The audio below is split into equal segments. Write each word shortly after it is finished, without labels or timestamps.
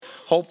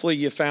Hopefully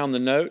you found the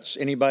notes.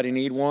 Anybody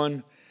need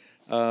one?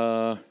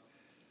 If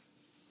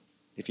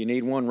you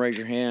need one, raise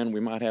your hand. We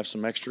might have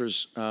some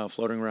extras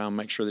floating around.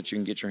 Make sure that you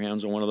can get your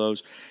hands on one of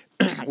those.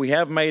 We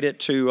have made it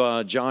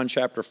to John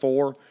chapter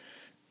 4.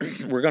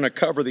 We're going to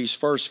cover these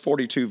first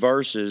 42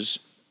 verses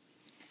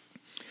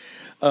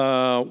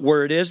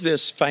where it is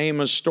this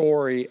famous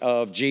story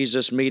of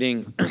Jesus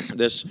meeting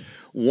this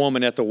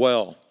woman at the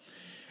well.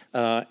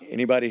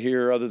 Anybody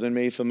here other than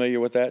me familiar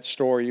with that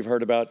story? You've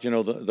heard about,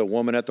 the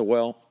woman at the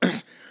well.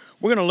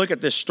 We're going to look at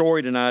this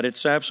story tonight.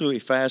 It's absolutely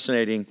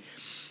fascinating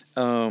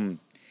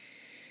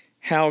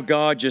how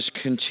God just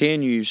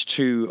continues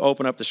to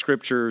open up the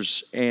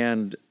scriptures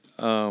and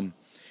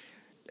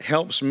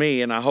helps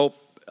me, and I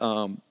hope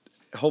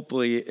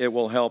hopefully it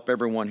will help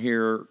everyone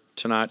here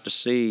tonight to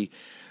see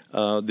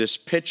this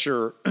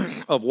picture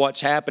of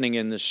what's happening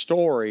in this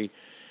story.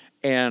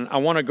 And I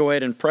want to go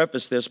ahead and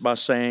preface this by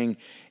saying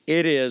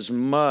it is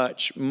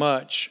much,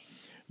 much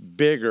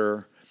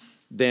bigger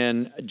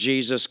than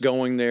Jesus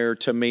going there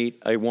to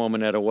meet a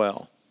woman at a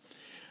well.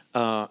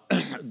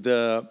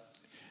 The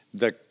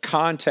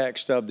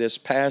context of this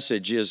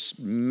passage is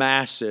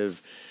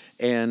massive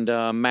and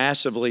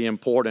massively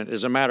important.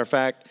 As a matter of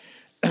fact,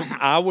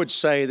 I would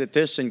say that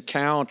this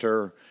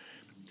encounter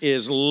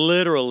is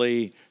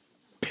literally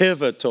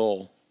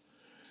pivotal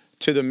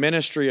to the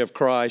ministry of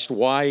Christ,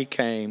 why he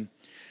came,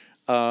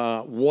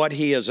 what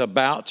he is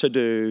about to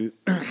do,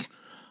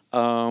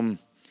 and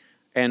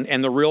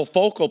the real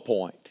focal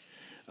point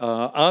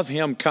of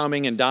him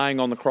coming and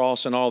dying on the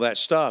cross and all that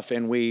stuff.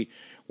 And we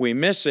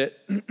miss it,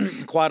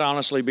 quite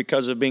honestly,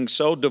 because of being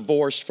so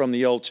divorced from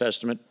the Old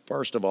Testament,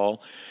 first of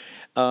all.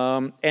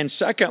 And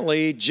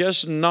secondly,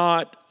 just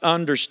not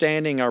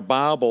understanding our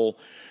Bible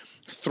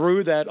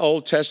through that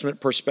Old Testament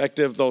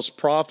perspective, those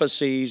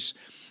prophecies.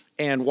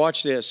 And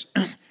watch this.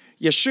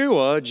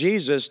 Yeshua,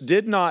 Jesus,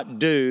 did not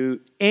do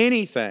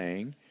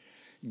anything,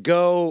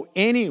 go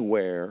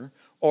anywhere,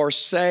 or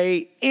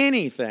say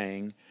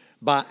anything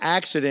by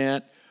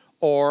accident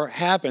or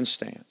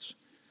happenstance.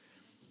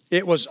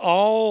 It was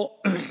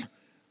all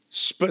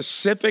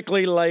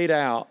specifically laid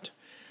out,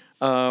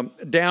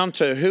 down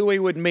to who he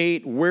would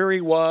meet, where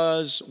he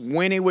was,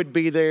 when he would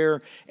be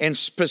there, and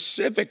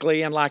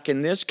specifically, and like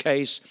in this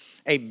case,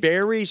 a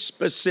very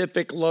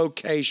specific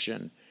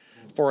location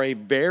for a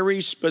very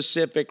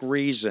specific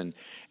reason.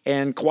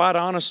 And quite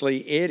honestly,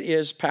 it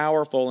is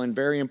powerful and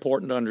very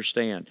important to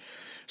understand.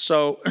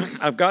 So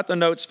I've got the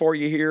notes for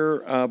you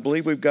here. I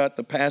believe we've got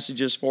the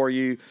passages for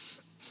you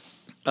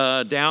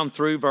down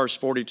through verse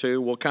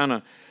 42. We'll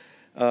kind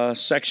of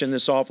section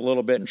this off a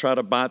little bit and try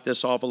to bite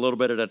this off a little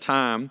bit at a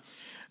time.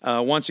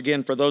 Once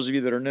again, for those of you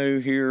that are new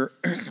here,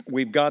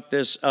 we've got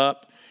this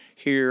up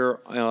here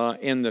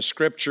in the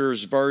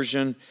Scriptures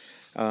version.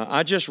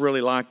 I just really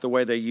like the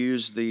way they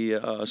use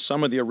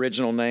some of the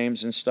original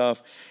names and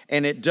stuff,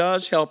 and it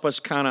does help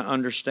us kind of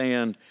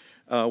understand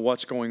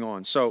what's going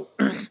on. So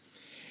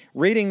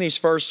reading these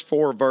first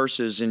 4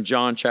 verses in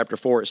John chapter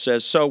 4, it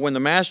says, "So when the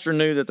master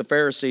knew that the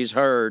Pharisees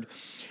heard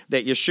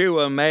that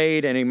Yeshua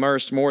made and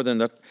immersed more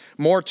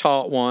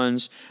taught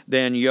ones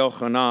than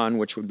Yochanan,"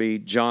 which would be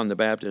John the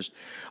Baptist,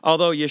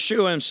 "although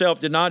Yeshua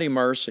himself did not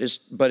immerse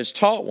but his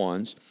taught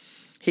ones,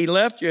 he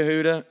left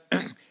Yehuda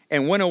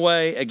and went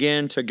away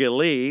again to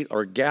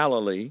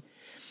Galilee,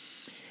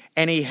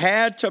 and he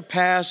had to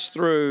pass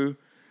through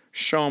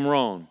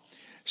Shomron."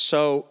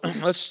 So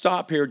let's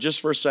stop here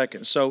just for a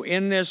second. So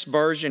in this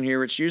version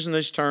here, it's using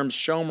these terms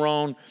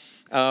Shomron,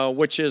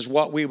 which is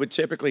what we would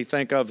typically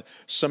think of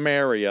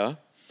Samaria.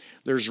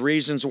 There's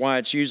reasons why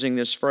it's using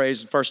this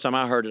phrase. The first time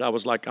I heard it, I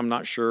was like, I'm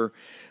not sure.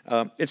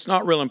 It's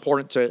not real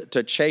important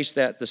to chase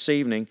that this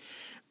evening.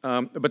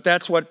 But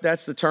that's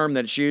the term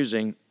that it's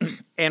using.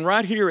 And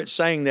right here it's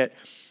saying that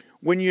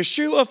when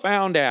Yeshua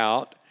found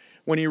out,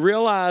 when he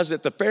realized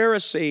that the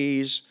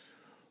Pharisees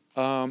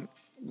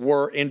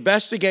were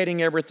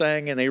investigating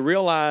everything, and they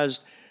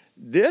realized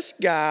this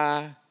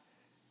guy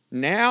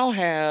now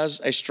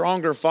has a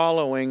stronger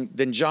following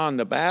than John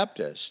the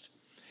Baptist,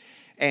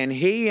 and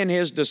he and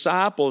his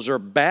disciples are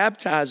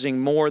baptizing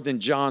more than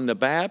John the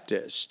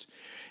Baptist,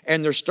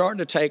 and they're starting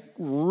to take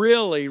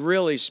really,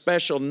 really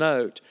special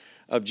note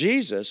of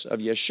Jesus, of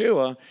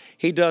Yeshua,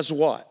 he does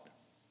what?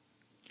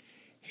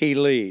 He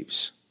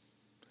leaves.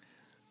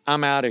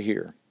 I'm out of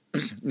here.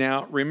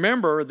 Now,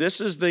 remember, this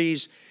is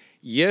these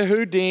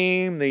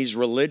Yehudim, these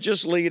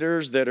religious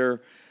leaders that are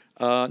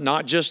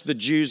not just the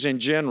Jews in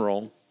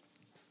general,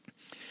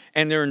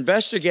 and they're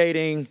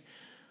investigating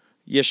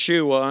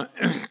Yeshua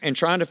and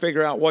trying to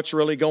figure out what's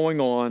really going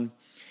on.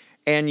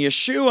 And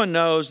Yeshua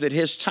knows that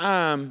his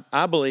time,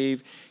 I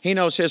believe, he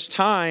knows his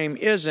time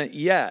isn't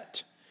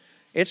yet.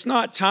 It's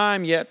not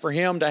time yet for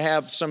him to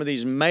have some of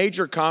these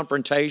major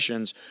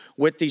confrontations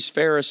with these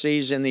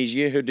Pharisees and these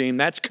Yehudim.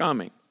 That's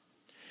coming.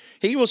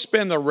 He will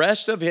spend the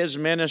rest of his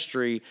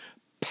ministry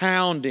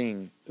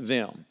pounding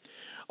them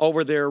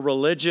over their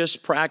religious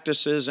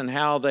practices and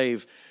how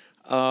they've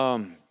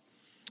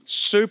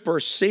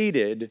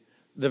superseded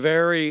the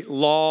very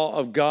law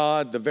of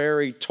God, the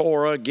very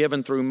Torah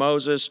given through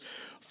Moses,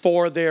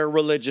 for their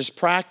religious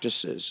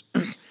practices.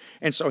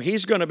 And so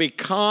he's going to be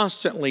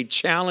constantly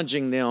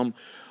challenging them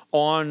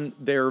on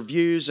their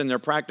views and their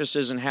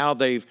practices and how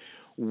they've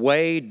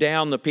weighed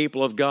down the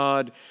people of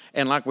God.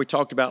 And like we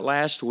talked about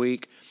last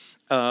week,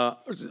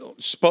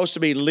 supposed to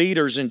be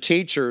leaders and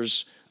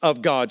teachers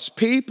of God's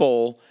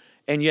people,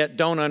 and yet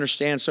don't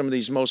understand some of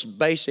these most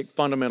basic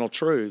fundamental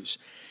truths.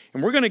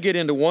 And we're going to get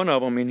into one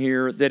of them in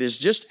here that is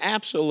just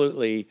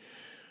absolutely,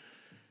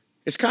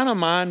 it's kind of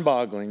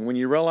mind-boggling when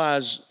you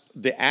realize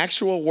the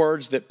actual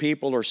words that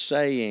people are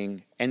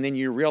saying, and then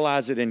you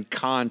realize it in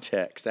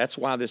context. That's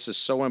why this is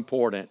so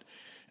important,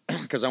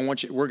 because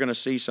we're going to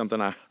see something.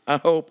 I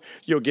hope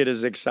you'll get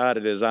as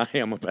excited as I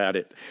am about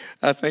it.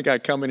 I think I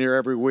come in here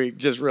every week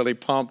just really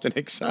pumped and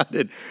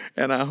excited,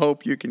 and I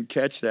hope you can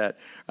catch that.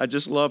 I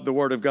just love the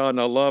Word of God, and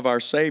I love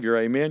our Savior,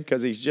 amen,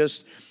 because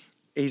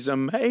He's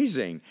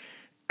amazing.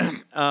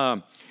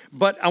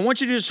 But I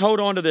want you to just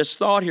hold on to this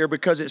thought here,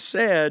 because it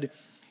said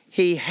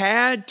he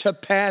had to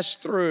pass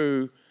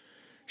through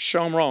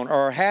Shomron,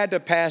 or had to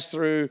pass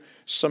through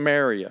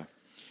Samaria.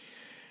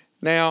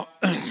 Now,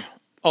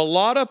 a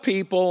lot of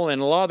people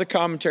and a lot of the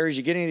commentaries,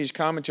 you get any of these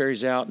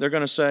commentaries out, they're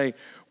going to say,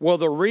 well,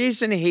 the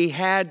reason he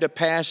had to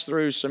pass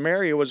through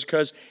Samaria was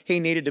because he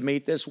needed to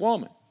meet this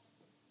woman.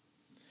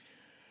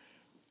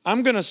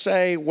 I'm going to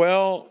say,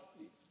 well,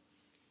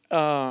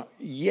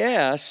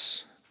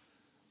 yes,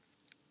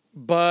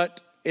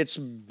 but it's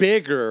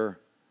bigger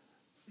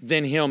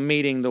than him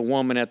meeting the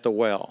woman at the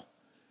well.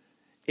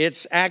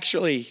 It's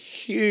actually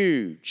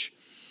huge.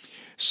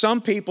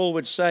 Some people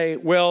would say,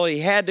 well, he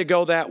had to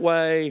go that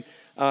way.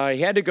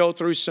 He had to go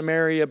through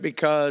Samaria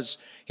because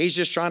he's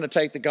just trying to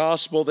take the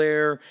gospel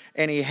there.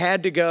 And he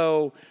had to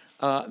go,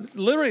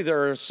 literally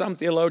there are some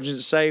theologians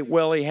that say,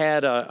 well, he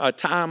had a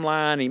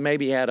timeline. He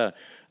maybe had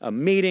a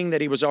meeting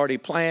that he was already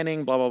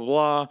planning, blah, blah,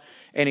 blah.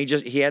 And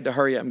he had to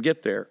hurry up and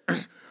get there.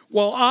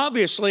 Well,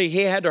 obviously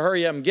he had to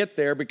hurry up and get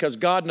there because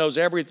God knows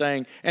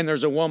everything and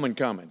there's a woman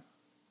coming.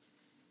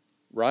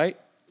 Right?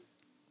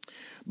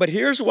 But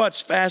here's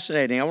what's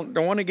fascinating. I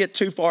don't want to get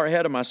too far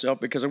ahead of myself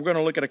because I'm going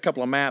to look at a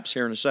couple of maps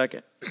here in a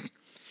second.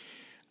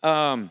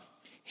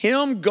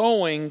 Him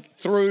going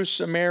through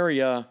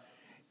Samaria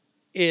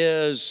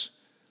is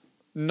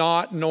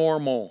not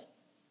normal.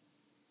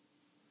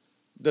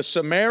 The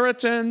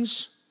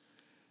Samaritans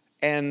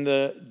and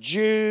the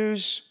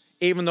Jews,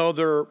 even though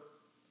they're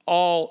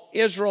all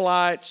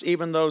Israelites,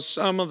 even though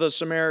some of the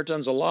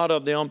Samaritans, a lot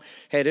of them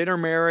had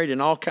intermarried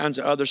and all kinds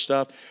of other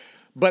stuff,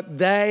 but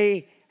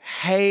they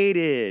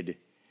hated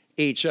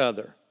each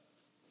other.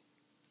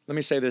 Let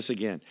me say this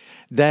again.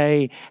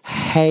 They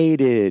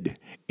hated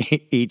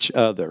each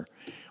other.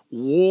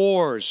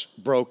 Wars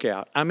broke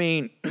out. I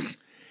mean,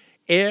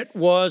 it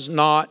was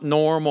not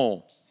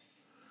normal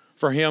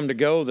for him to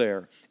go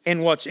there.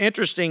 And what's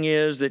interesting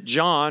is that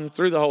John,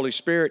 through the Holy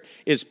Spirit,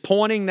 is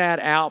pointing that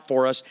out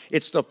for us.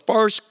 It's the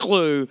first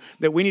clue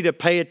that we need to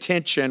pay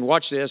attention,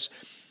 watch this,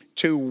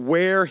 to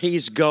where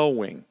he's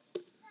going.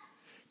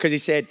 Because he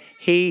said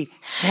he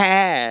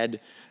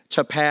had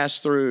to pass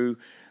through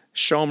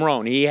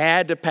Shomron. He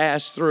had to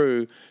pass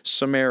through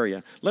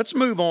Samaria. Let's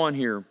move on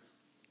here.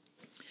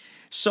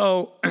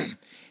 So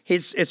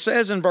it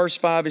says in verse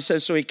 5, it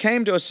says, so he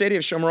came to a city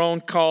of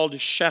Shomron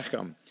called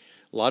Shechem.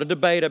 A lot of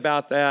debate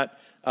about that.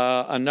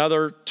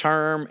 Another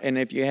term, and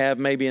if you have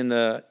maybe in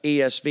the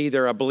ESV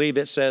there, I believe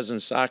it says in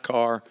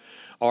Sychar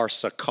or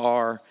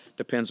Sakar,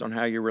 depends on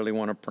how you really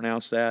want to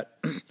pronounce that.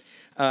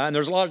 And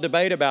there's a lot of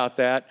debate about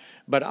that,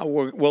 but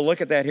we'll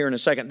look at that here in a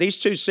second. These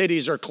two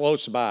cities are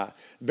close by,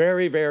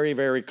 very, very,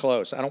 very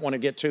close. I don't want to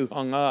get too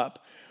hung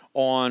up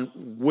on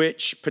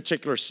which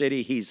particular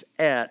city he's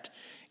at.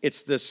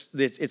 It's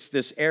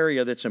this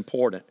area that's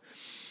important.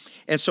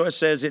 And so it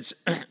says it's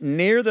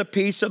near the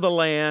piece of the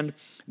land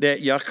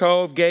that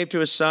Yaakov gave to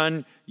his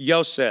son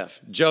Joseph.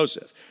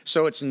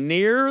 So it's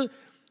near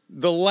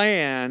the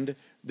land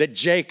that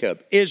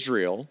Jacob,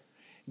 Israel,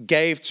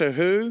 gave to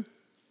who?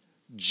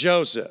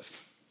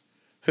 Joseph,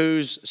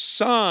 whose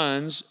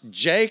sons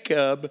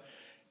Jacob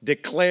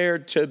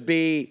declared to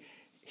be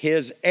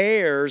his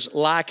heirs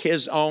like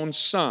his own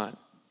son.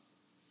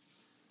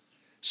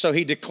 So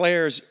he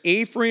declares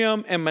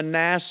Ephraim and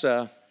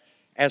Manasseh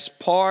as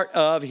part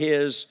of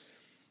his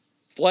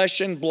flesh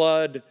and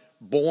blood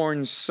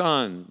born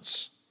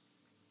sons.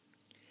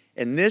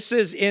 And this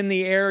is in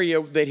the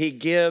area that he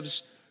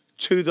gives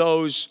to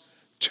those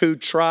two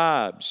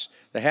tribes,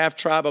 the half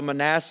tribe of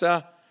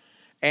Manasseh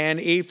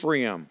and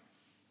Ephraim.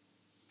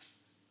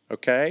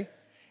 Okay?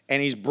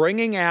 And he's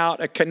bringing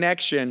out a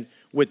connection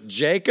with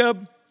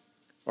Jacob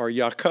or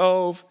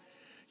Yaakov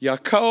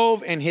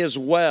and his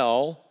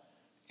well,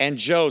 and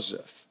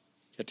Joseph.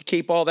 You have to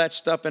keep all that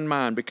stuff in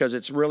mind because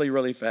it's really,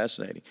 really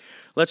fascinating.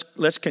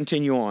 Let's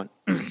continue on.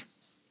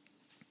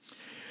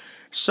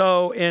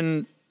 So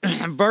in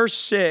verse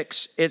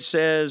 6, it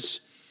says,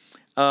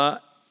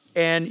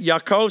 and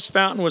Yaakov's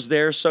fountain was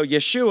there. So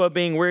Yeshua,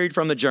 being wearied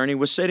from the journey,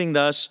 was sitting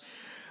thus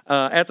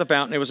at the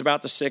fountain. It was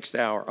about the 6th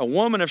hour. A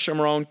woman of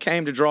Shomron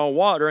came to draw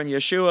water, and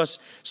Yeshua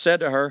said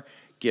to her,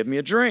 give me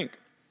a drink.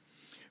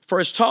 For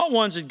his taught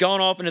ones had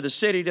gone off into the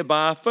city to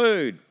buy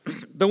food.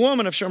 The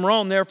woman of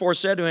Shomron therefore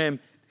said to him,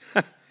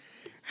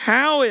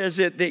 how is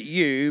it that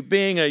you,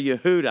 being a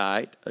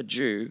Yehudite, a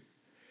Jew,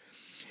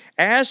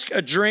 ask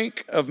a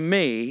drink of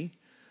me,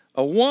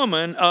 a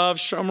woman of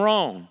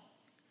Shomron?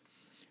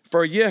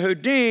 For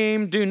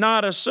Yehudim do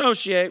not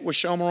associate with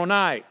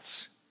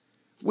Shomronites.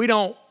 We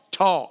don't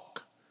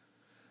talk.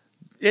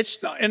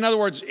 In other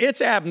words,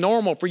 it's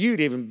abnormal for you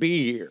to even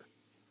be here.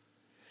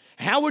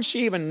 How would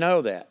she even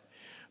know that?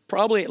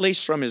 Probably at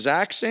least from his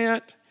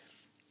accent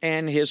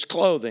and his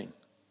clothing.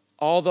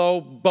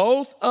 Although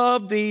both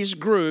of these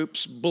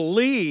groups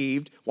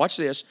believed, watch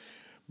this,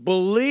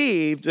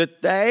 believed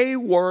that they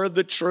were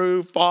the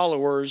true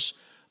followers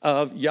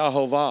of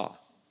Yahovah.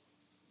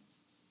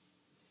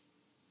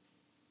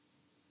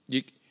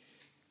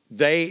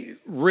 They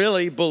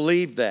really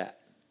believed that.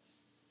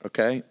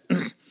 Okay?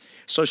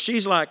 So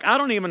she's like, I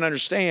don't even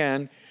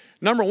understand,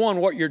 number one,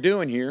 what you're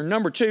doing here.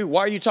 Number two,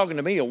 why are you talking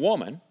to me, a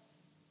woman,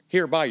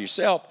 here by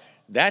yourself?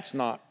 That's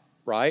not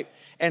right.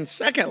 And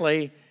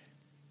secondly,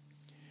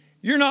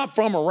 you're not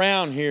from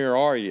around here,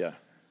 are you?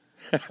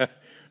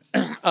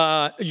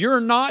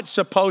 You're not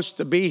supposed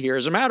to be here.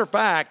 As a matter of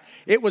fact,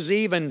 it was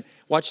even,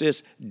 watch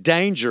this,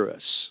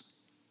 dangerous.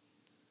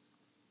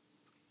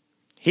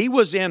 He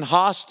was in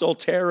hostile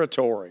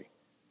territory.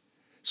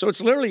 So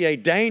it's literally a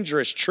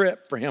dangerous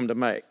trip for him to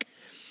make.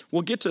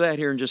 We'll get to that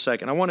here in just a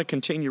second. I want to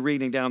continue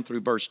reading down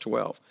through verse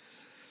 12.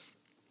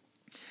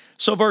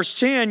 So verse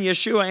 10,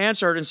 Yeshua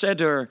answered and said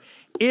to her,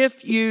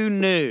 if you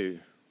knew,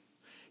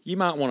 you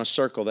might want to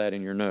circle that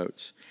in your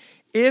notes.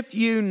 If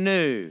you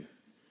knew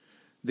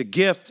the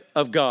gift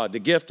of God, the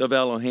gift of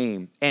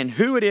Elohim, and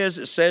who it is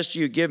that says to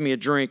you, give me a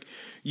drink,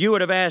 you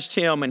would have asked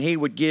him and he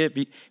would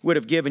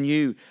have given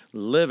you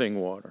living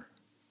water.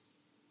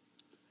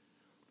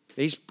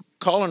 He's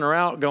calling her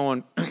out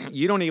going,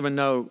 you don't even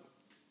know,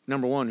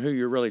 number one, who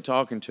you're really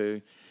talking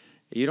to.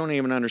 You don't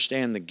even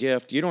understand the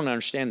gift. You don't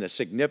understand the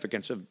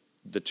significance of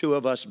the two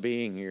of us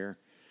being here.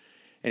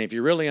 And if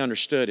you really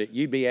understood it,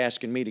 you'd be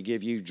asking me to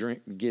give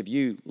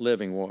you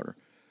living water.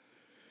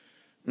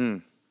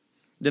 Then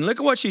look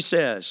at what she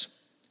says.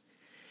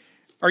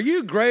 Are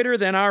you greater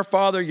than our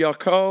father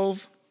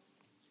Yaakov,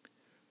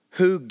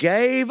 who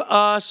gave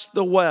us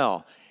the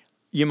well?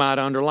 You might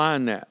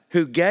underline that.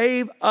 Who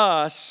gave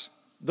us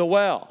the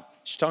well.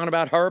 She's talking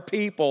about her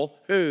people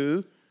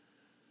who,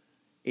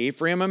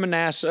 Ephraim and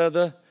Manasseh,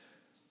 the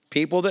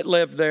people that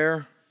lived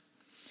there,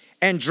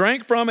 and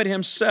drank from it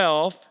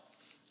himself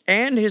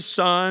and his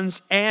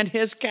sons and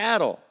his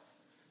cattle.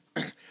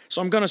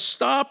 So I'm going to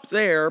stop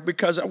there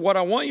because what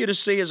I want you to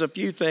see is a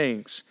few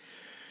things.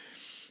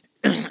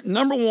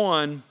 Number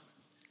one,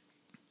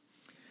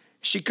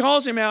 she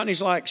calls him out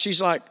and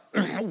she's like,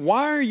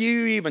 why are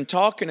you even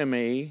talking to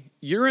me?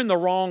 You're in the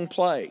wrong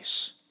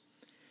place.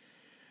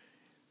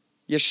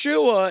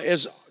 Yeshua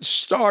is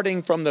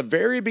starting from the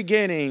very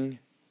beginning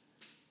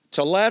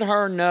to let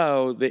her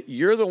know that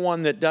you're the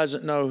one that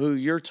doesn't know who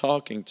you're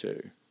talking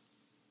to.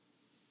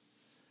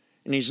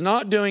 And he's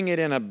not doing it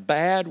in a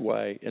bad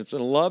way. It's a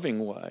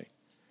loving way.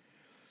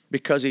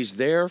 Because he's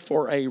there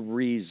for a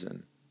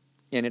reason.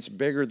 And it's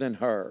bigger than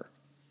her.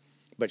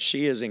 But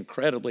she is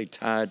incredibly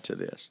tied to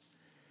this.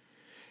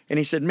 And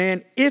he said,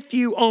 man, if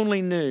you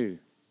only knew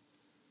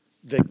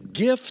the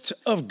gift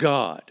of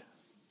God.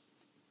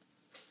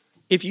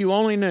 If you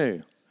only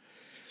knew.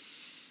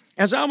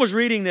 As I was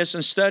reading this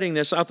and studying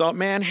this, I thought,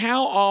 man,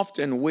 how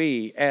often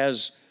we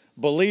as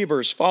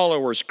believers,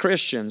 followers,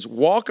 Christians,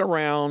 walk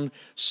around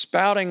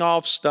spouting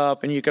off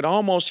stuff, and you could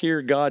almost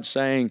hear God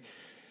saying,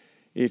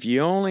 if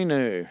you only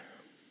knew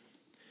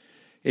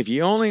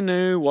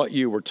what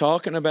you were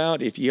talking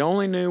about, if you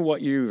only knew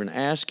what you were even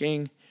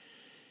asking,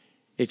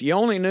 if you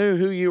only knew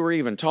who you were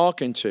even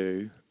talking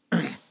to,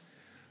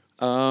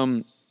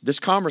 this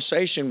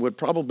conversation would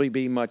probably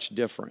be much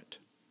different.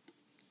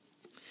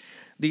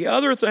 The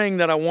other thing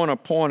that I want to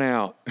point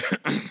out,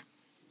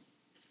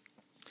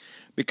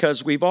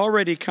 because we've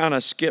already kind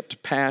of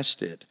skipped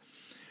past it,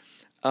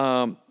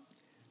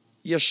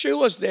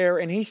 Yeshua's there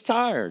and he's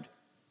tired.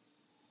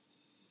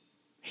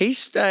 He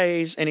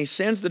stays and he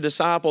sends the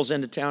disciples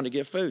into town to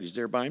get food. He's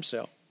there by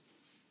himself.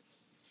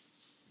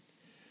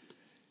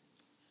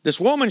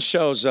 This woman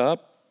shows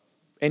up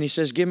and he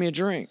says, give me a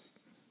drink.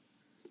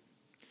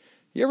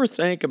 You ever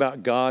think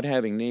about God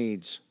having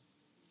needs?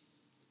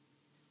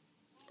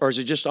 Or is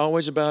it just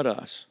always about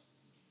us?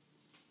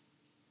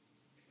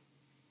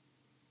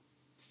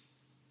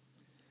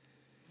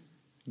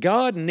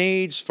 God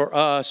needs for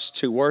us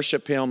to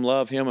worship him,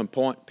 love him, and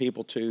point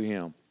people to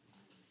him.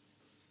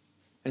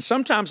 And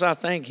sometimes I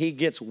think he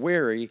gets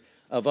weary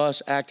of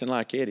us acting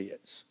like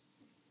idiots.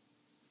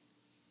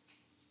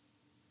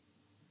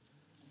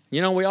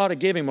 You know, we ought to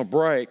give him a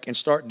break and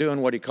start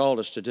doing what he called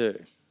us to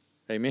do.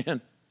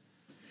 Amen.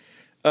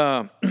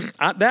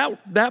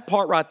 That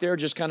part right there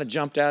just kind of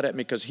jumped out at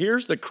me because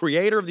here's the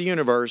creator of the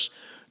universe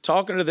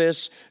talking to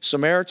this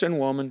Samaritan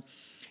woman,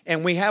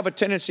 and we have a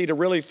tendency to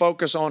really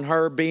focus on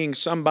her being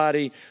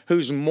somebody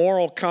whose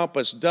moral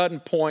compass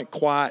doesn't point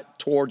quite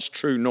towards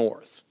true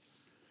north.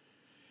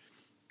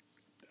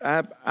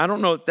 I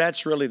don't know if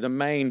that's really the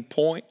main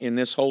point in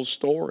this whole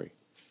story.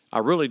 I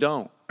really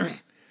don't.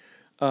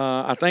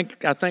 I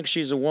think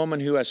she's a woman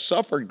who has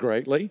suffered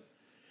greatly.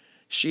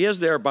 She is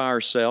there by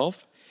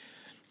herself.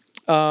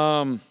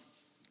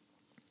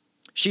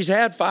 She's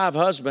had 5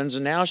 husbands,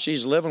 and now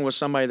she's living with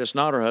somebody that's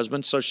not her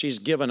husband, so she's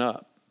given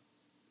up.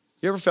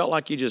 You ever felt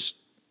like you just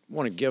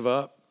want to give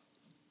up?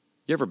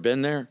 You ever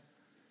been there?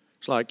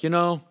 It's like,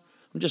 I'm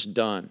just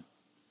done.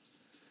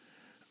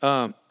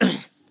 I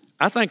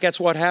think that's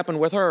what happened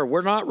with her.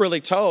 We're not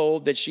really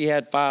told that she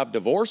had 5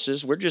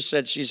 divorces. We're just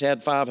said she's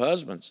had 5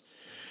 husbands.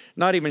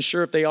 Not even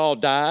sure if they all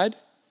died.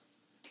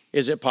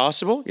 Is it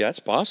possible? Yeah, it's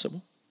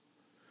possible.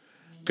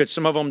 Could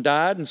some of them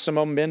died and some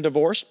of them been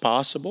divorced?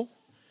 Possible.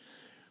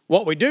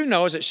 What we do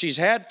know is that she's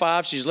had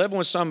 5. She's living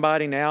with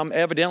somebody now,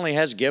 evidently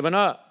has given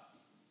up.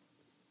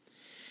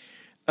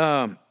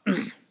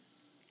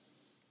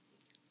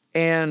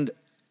 And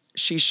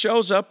she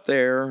shows up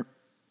there,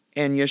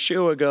 and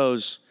Yeshua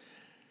goes,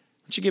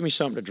 "Why don't you give me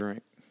something to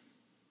drink?"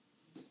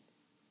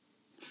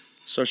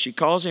 So she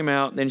calls him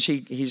out, and then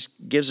he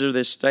gives her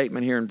this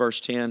statement here in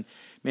verse 10.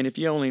 Man, if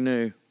you only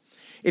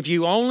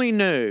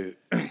knew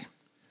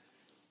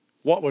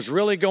what was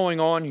really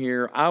going on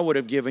here, I would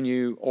have given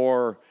you,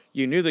 or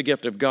you knew the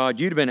gift of God,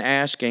 you'd have been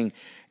asking,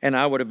 and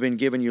I would have been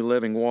giving you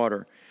living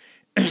water.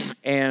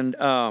 And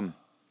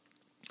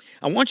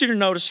I want you to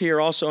notice here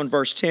also in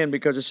verse 10,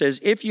 because it says,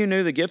 if you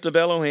knew the gift of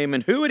Elohim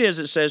and who it is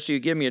that says to you,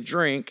 give me a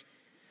drink,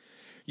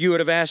 you would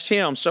have asked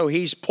him. So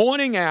he's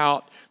pointing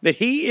out that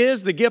he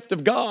is the gift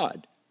of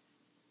God.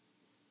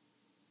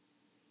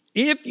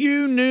 If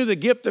you knew the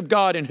gift of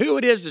God and who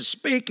it is that's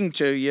speaking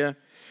to you,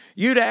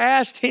 you'd have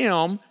asked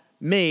him,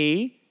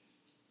 me,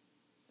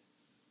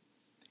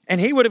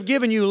 and he would have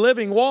given you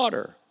living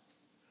water.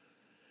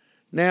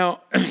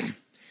 Now,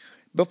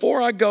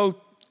 before I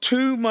go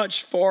too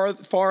much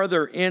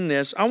farther in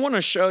this, I want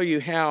to show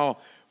you how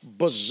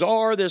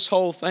bizarre this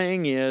whole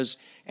thing is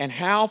and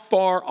how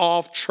far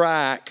off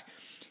track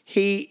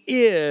he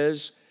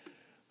is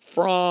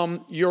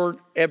from your,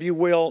 if you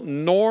will,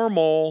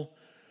 normal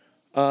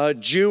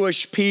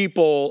Jewish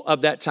people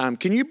of that time.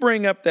 Can you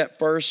bring up that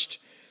first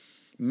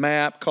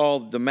map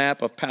called the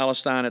map of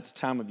Palestine at the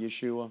time of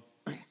Yeshua?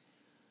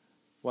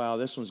 Wow,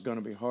 this one's going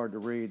to be hard to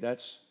read.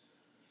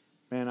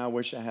 Man, I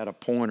wish I had a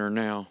pointer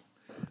now.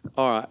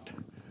 All right.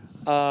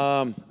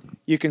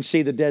 You can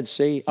see the Dead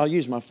Sea. I'll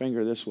use my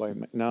finger this way.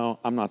 No,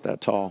 I'm not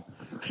that tall.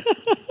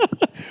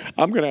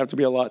 I'm going to have to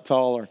be a lot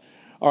taller.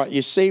 All right,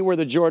 you see where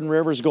the Jordan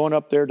River is going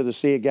up there to the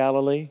Sea of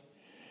Galilee?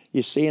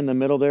 You see in the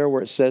middle there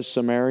where it says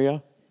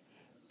Samaria?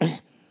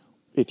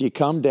 If you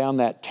come down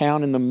that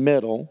town in the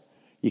middle,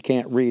 you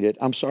can't read it.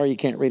 I'm sorry you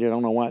can't read it. I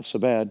don't know why it's so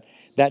bad.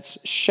 That's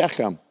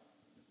Shechem.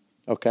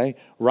 Okay?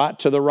 Right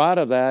to the right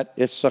of that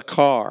is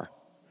Sychar.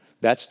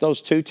 That's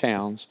those 2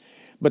 towns.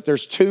 But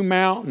there's 2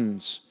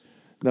 mountains.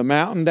 The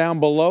mountain down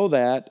below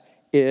that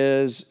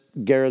is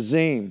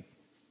Gerizim.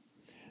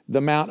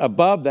 The mount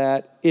above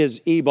that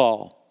is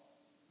Ebal.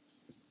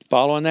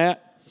 Following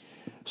that?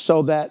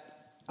 So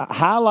that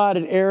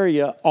highlighted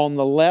area on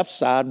the left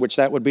side, which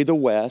that would be the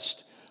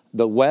west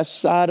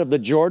side of the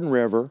Jordan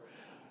River,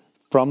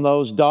 from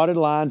those dotted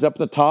lines up at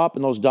the top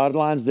and those dotted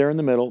lines there in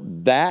the middle,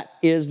 that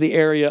is the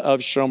area of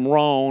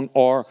Shomron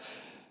or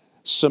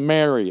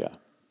Samaria.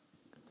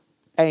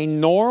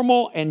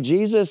 And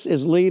Jesus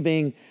is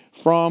leaving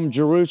from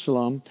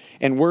Jerusalem.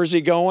 And where's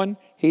he going?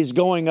 He's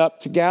going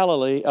up to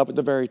Galilee, up at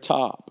the very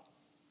top.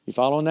 You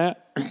following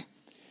that?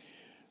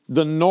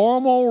 The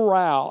normal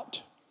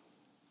route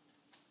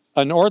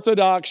an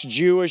Orthodox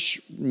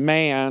Jewish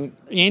man,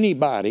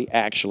 anybody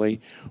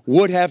actually,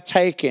 would have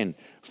taken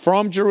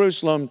from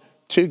Jerusalem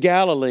to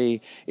Galilee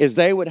is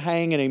they would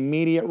hang an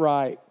immediate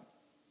right,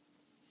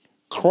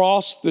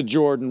 cross the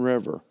Jordan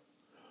River,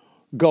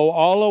 go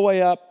all the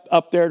way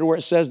up there to where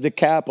it says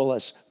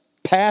Decapolis,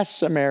 past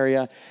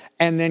Samaria,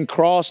 and then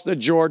cross the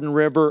Jordan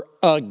River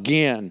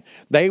again.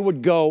 They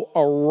would go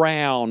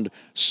around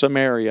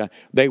Samaria.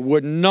 They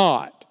would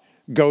not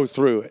go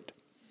through it.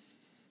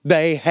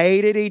 They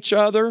hated each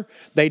other.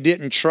 They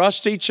didn't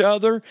trust each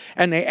other.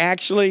 And they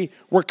actually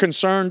were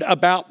concerned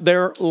about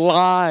their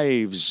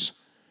lives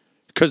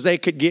because they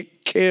could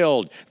get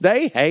killed.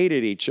 They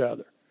hated each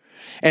other.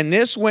 And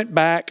this went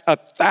back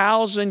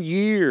 1,000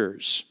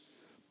 years.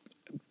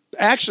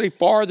 Actually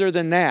farther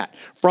than that,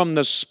 from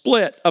the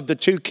split of the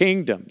 2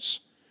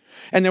 kingdoms.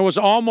 And there was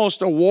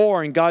almost a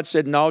war, and God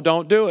said, no,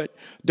 don't do it.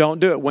 Don't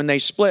do it. When they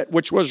split,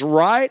 which was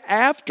right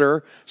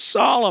after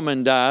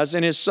Solomon dies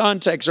and his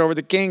son takes over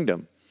the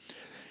kingdom.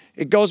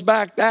 It goes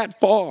back that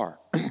far.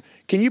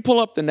 Can you pull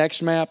up the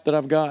next map that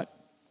I've got?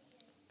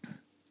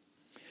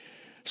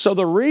 So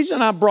the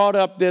reason I brought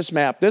up this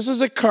map, this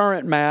is a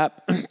current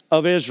map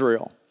of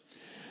Israel.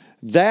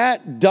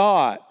 That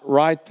dot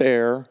right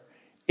there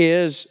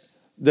is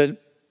the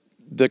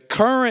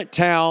current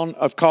town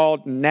of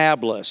called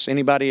Nablus.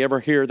 Anybody ever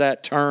hear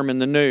that term in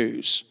the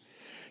news?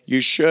 You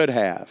should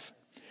have.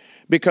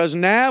 Because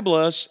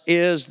Nablus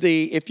is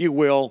the, if you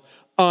will,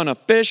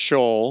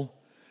 unofficial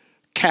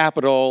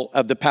capital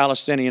of the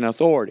Palestinian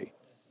Authority.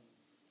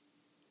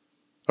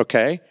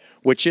 okay,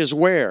 which is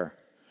where?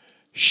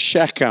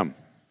 Shechem.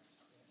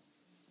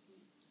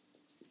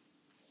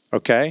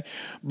 Okay,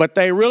 but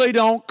they really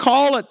don't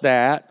call it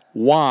that.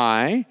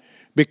 Why?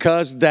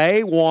 Because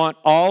they want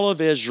all of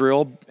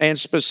Israel, and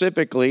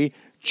specifically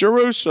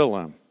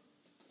Jerusalem.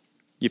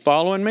 You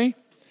following me?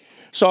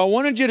 So I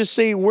wanted you to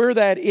see where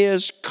that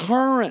is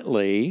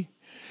currently,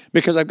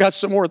 because I've got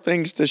some more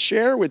things to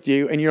share with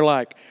you, and you're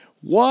like,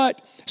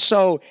 what?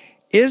 So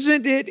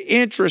isn't it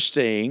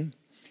interesting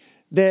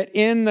that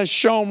in the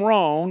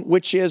Shomron,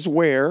 which is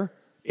where?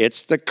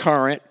 It's the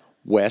current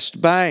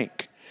West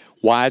Bank.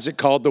 Why is it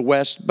called the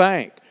West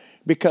Bank?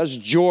 Because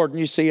Jordan,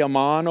 you see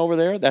Amman over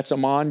there? That's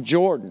Amman,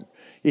 Jordan.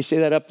 You see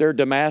that up there,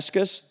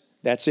 Damascus?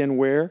 That's in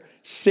where?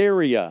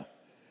 Syria.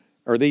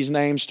 Are these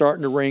names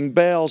starting to ring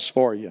bells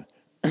for you?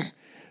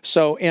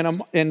 So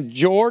in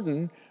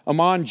Jordan,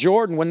 Amman,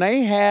 Jordan, when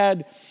they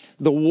had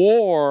the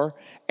war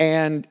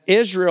and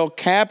Israel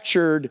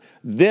captured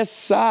this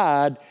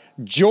side,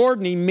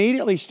 Jordan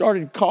immediately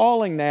started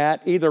calling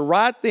that, either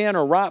right then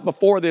or right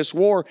before this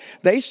war,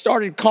 they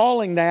started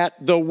calling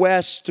that the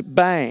West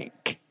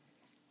Bank.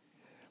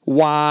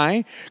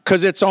 Why?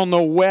 Because it's on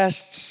the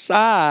west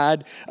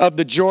side of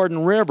the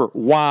Jordan River.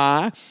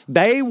 Why?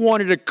 They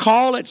wanted to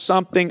call it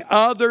something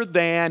other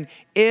than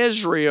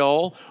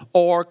Israel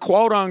or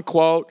quote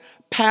unquote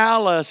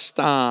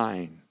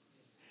Palestine.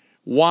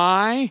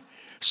 Why?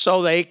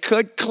 So they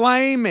could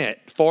claim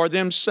it for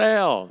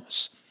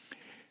themselves.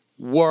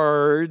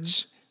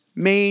 Words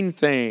mean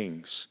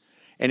things.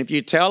 And if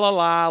you tell a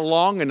lie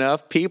long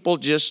enough, people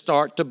just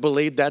start to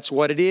believe that's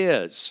what it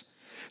is.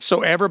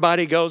 So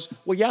everybody goes,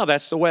 well, yeah,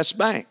 that's the West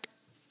Bank.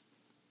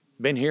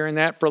 Been hearing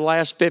that for the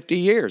last 50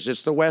 years.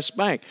 It's the West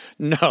Bank.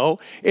 No,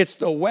 it's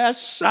the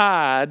west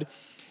side.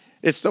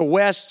 It's the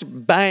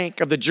West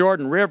Bank of the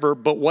Jordan River.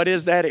 But what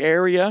is that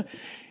area?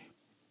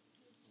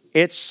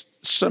 It's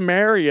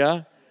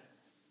Samaria.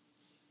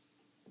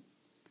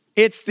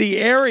 It's the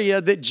area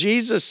that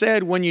Jesus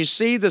said, when you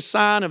see the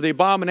sign of the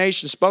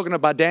abomination spoken of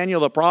by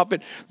Daniel the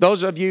prophet,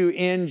 those of you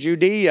in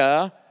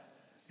Judea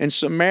and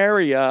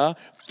Samaria,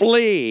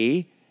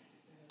 flee,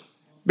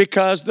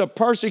 because the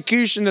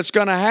persecution that's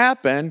going to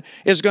happen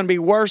is going to be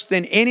worse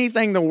than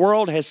anything the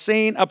world has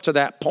seen up to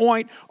that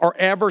point or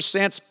ever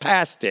since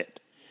past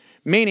it.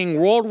 Meaning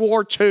World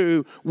War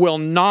II will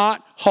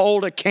not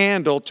hold a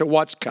candle to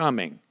what's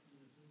coming.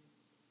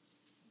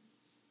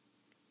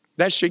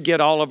 That should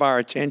get all of our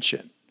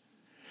attention.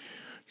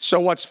 So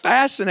what's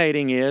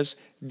fascinating is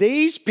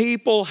these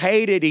people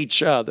hated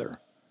each other.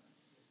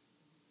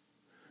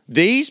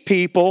 These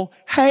people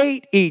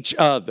hate each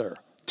other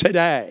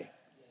today.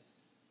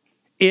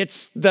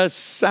 It's the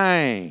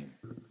same.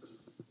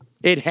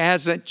 It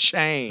hasn't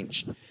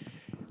changed.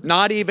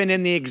 Not even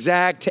in the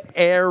exact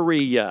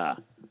area.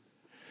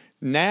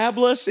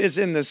 Nablus is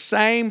in the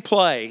same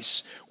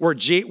place where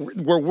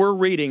we're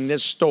reading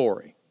this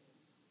story.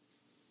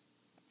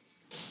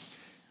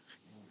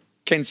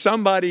 Can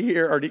somebody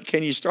here, or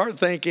can you start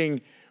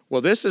thinking,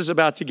 well, this is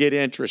about to get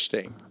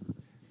interesting,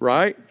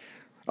 right?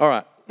 All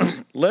right,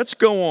 let's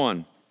go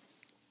on.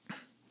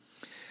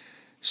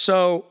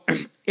 So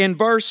in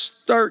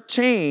verse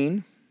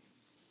 13,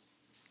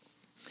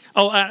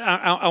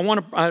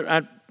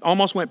 I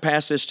almost went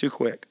past this too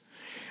quick.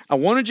 I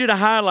wanted you to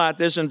highlight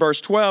this in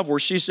verse 12 where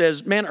she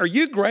says, man, are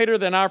you greater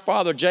than our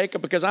father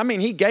Jacob? Because,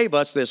 he gave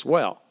us this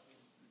well.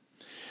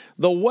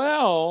 The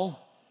well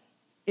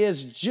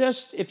is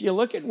just, if you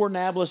look at where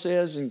Nablus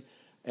is,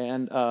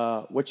 and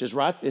which is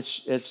right,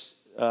 it's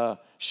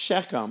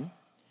Shechem.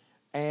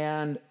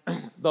 And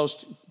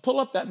pull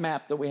up that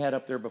map that we had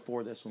up there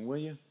before this one, will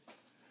you?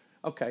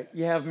 Okay,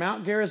 you have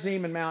Mount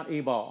Gerizim and Mount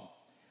Ebal.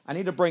 I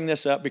need to bring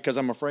this up because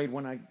I'm afraid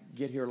when I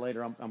get here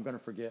later, I'm going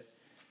to forget.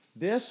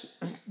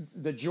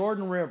 The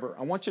Jordan River,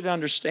 I want you to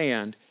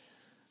understand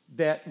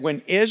that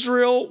when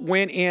Israel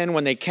went in,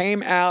 when they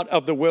came out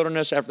of the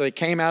wilderness, after they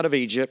came out of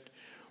Egypt,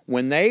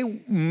 when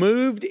they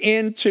moved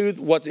into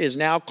what is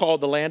now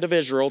called the land of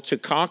Israel to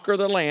conquer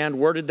the land,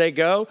 where did they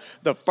go?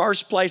 The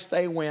first place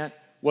they went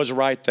was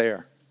right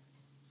there.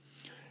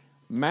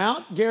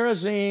 Mount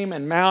Gerizim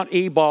and Mount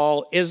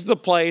Ebal is the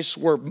place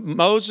where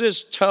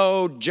Moses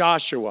told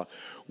Joshua,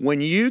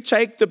 when you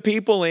take the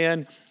people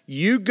in,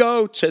 you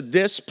go to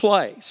this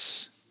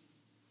place.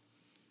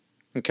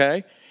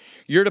 Okay?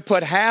 You're to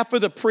put half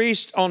of the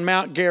priest on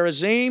Mount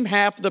Gerizim,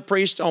 half of the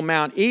priest on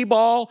Mount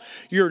Ebal.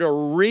 You're to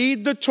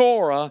read the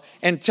Torah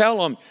and tell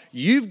them,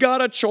 you've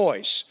got a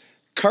choice,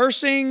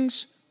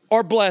 cursings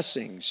or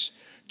blessings.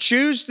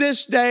 Choose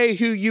this day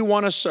who you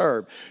want to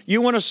serve.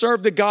 You want to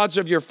serve the gods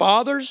of your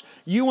fathers?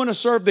 You want to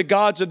serve the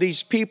gods of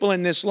these people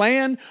in this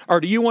land? Or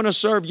do you want to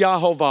serve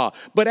Yahovah?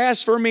 But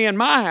as for me and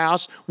my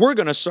house, we're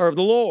going to serve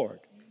the Lord.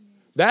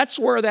 That's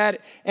where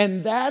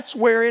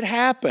it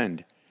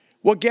happened.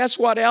 Well, guess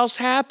what else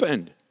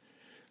happened?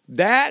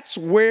 That's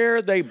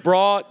where they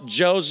brought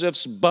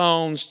Joseph's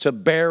bones to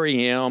bury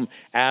him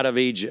out of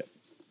Egypt.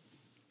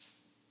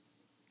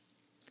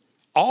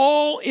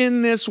 All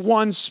in this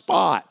one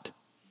spot.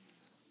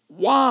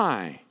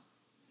 Why?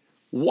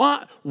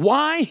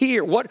 Why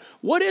here?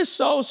 What is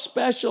so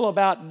special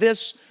about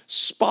this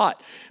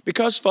spot?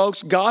 Because,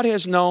 folks, God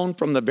has known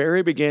from the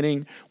very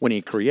beginning when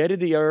he created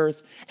the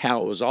earth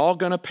how it was all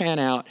going to pan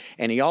out.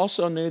 And he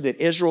also knew that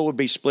Israel would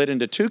be split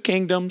into two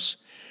kingdoms.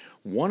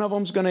 One of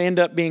them's going to end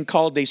up being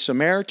called the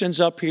Samaritans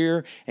up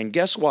here. And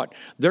guess what?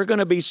 They're going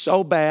to be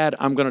so bad,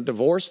 I'm going to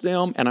divorce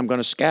them and I'm going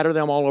to scatter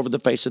them all over the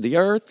face of the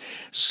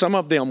earth. Some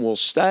of them will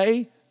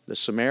stay, the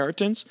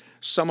Samaritans.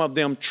 Some of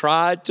them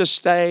tried to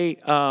stay,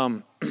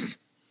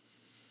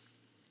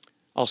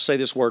 I'll say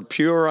this word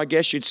pure, I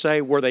guess you'd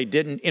say, where they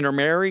didn't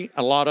intermarry.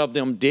 A lot of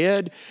them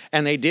did.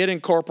 And they did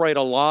incorporate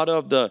a lot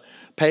of the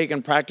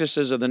pagan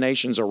practices of the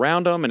nations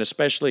around them, and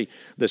especially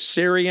the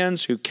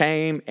Syrians who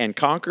came and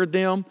conquered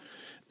them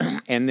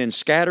and then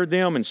scattered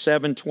them in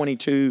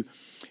 722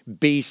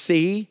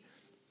 BC.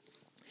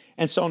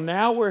 And so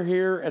now we're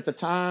here at the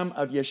time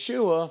of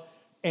Yeshua,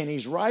 and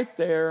he's right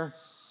there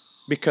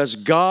because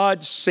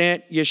God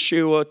sent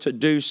Yeshua to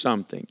do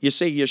something. You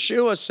see,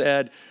 Yeshua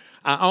said,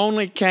 I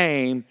only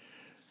came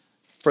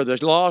for the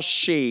lost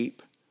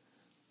sheep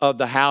of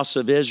the house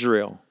of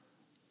Israel.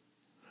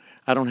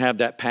 I don't have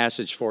that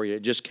passage for you.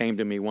 It just came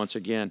to me once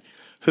again.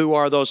 Who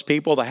are those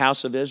people, the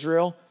house of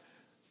Israel?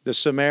 The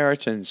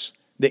Samaritans,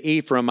 the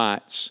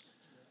Ephraimites,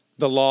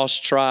 the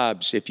lost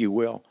tribes, if you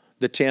will.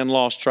 The 10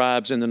 lost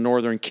tribes in the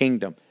northern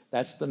kingdom.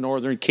 That's the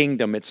northern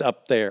kingdom. It's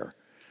up there.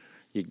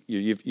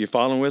 You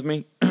following with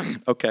me?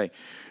 Okay.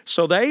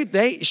 So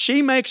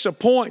she makes a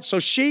point. So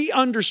she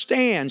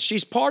understands.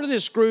 She's part of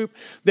this group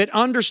that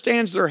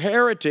understands their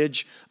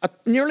heritage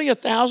nearly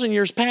 1,000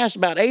 years past,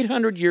 about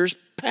 800 years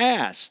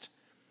past.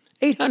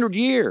 800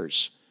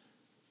 years.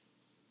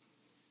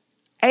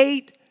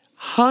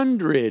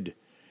 800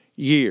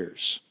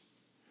 years.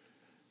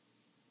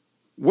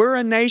 We're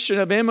a nation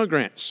of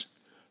immigrants.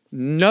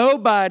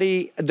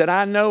 Nobody that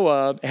I know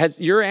of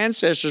your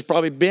ancestors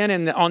probably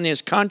been on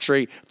this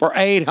country for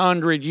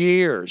 800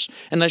 years,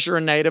 unless you're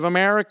a Native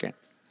American.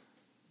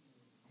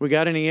 We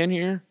got any in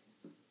here?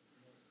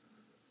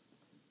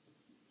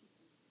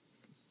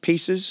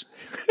 Pieces?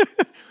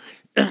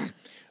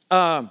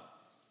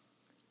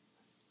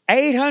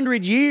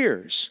 800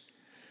 years.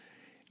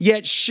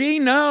 Yet she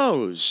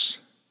knows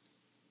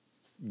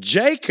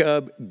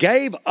Jacob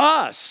gave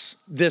us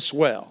this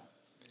well.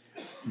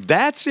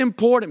 That's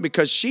important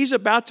because she's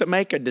about to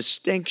make a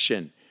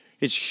distinction.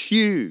 It's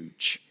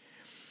huge.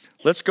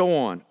 Let's go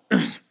on.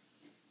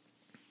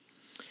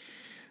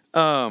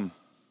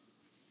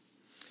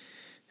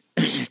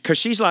 Because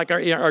she's like,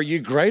 are you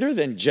greater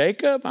than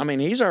Jacob? I mean,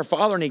 he's our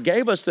father and he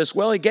gave us this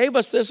well. He gave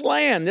us this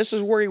land. This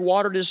is where he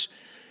watered his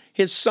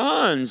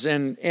sons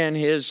and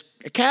his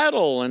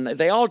cattle, and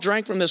they all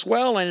drank from this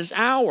well, and it's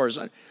ours.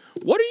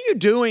 What are you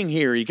doing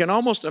here? You can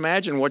almost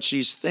imagine what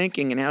she's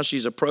thinking and how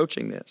she's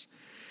approaching this.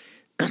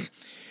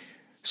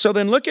 So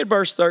then look at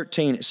verse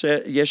 13. It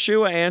said,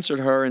 Yeshua answered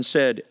her and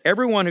said,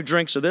 everyone who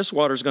drinks of this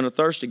water is going to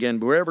thirst again.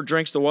 But whoever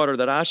drinks the water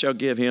that I shall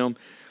give him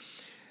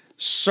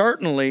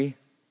certainly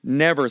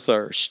never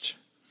thirst.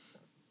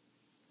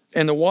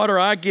 And the water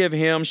I give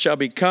him shall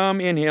become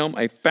in him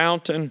a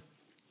fountain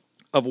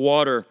of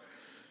water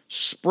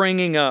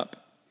springing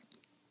up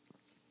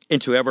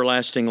into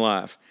everlasting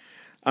life.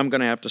 I'm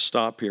going to have to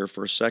stop here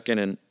for a second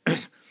and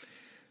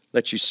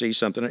let you see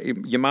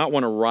something. You might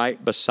want to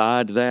write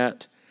beside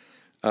that.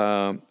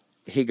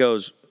 He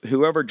goes,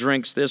 whoever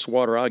drinks this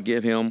water I'll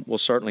give him will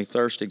certainly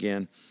thirst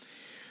again.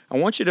 I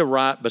want you to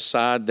write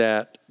beside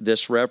that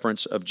this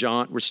reference of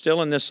John. We're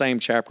still in this same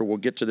chapter. We'll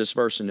get to this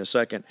verse in a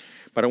second.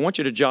 But I want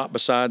you to jot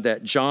beside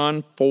that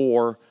John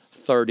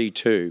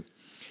 4:32.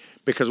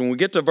 Because when we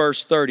get to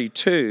verse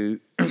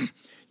 32,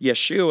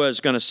 Yeshua is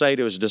going to say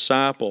to his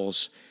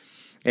disciples,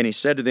 and he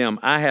said to them,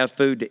 I have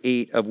food to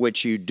eat of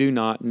which you do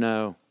not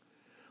know.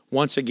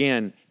 Once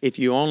again, if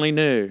you only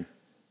knew.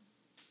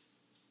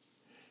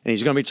 And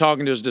he's going to be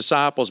talking to his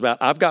disciples about,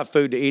 I've got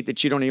food to eat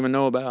that you don't even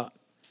know about.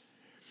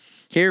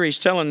 Here he's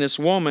telling this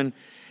woman,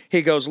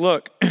 he goes,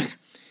 look,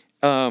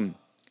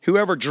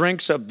 whoever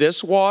drinks of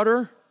this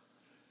water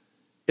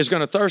is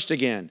going to thirst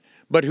again.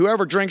 But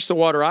whoever drinks the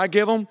water I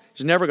give him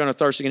is never going to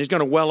thirst again. He's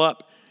going to well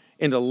up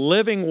into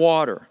living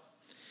water.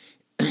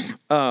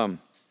 Let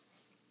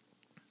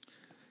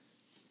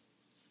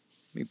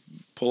me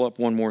pull up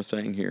one more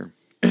thing here.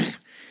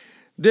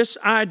 This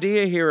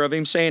idea here of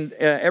him saying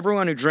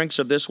everyone who drinks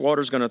of this water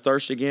is going to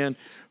thirst again.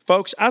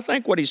 Folks, I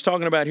think what he's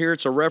talking about here,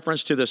 it's a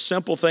reference to the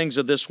simple things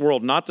of this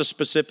world, not the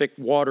specific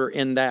water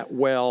in that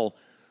well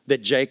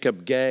that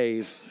Jacob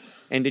gave.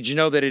 And did you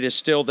know that it is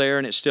still there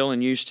and it's still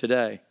in use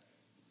today?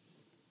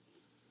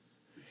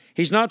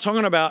 He's not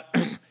talking about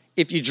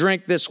if you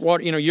drink this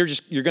water,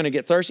 you're going to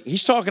get thirsty.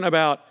 He's talking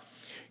about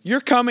you're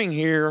coming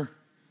here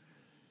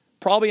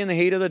probably in the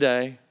heat of the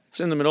day. It's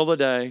in the middle of the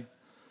day.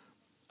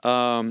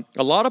 A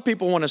lot of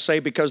people want to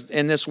say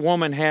and this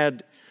woman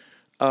had,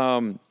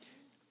 that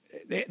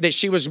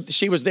she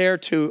was there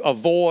to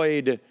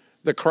avoid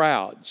the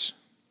crowds.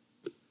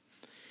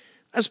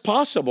 That's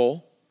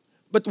possible.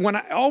 But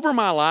over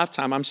my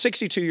lifetime, I'm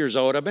 62 years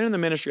old. I've been in the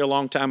ministry a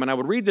long time, and I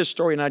would read this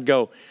story and I'd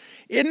go,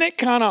 Isn't it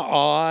kind of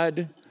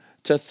odd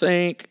to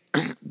think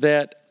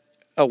that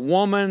a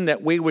woman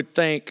that we would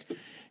think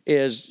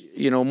is,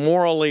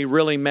 morally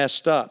really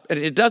messed up, and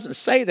it doesn't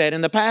say that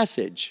in the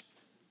passage.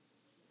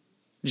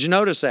 Did you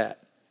notice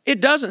that?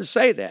 It doesn't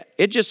say that.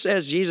 It just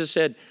says, Jesus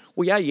said,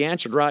 well, yeah, you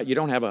answered right. You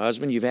don't have a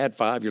husband. You've had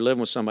 5. You're living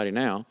with somebody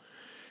now.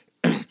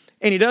 And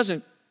he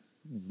doesn't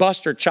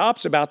bust her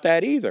chops about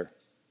that either.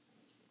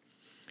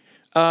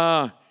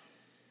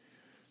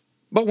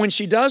 But when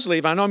she does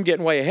leave, I know I'm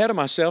getting way ahead of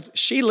myself.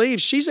 She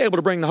leaves. She's able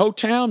to bring the whole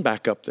town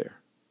back up there.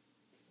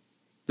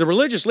 The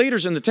religious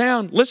leaders in the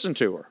town listen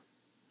to her,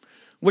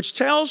 which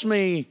tells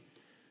me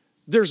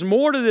there's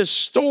more to this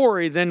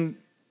story than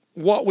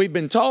what we've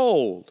been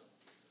told.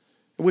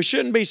 We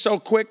shouldn't be so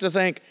quick to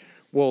think,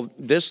 well,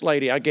 this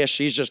lady, I guess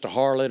she's just a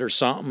harlot or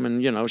something,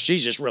 and,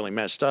 she's just really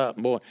messed up.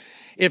 Boy,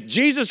 if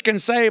Jesus can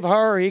save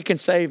her, he can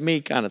save me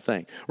kind of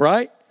thing,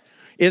 right?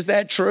 Is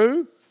that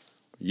true?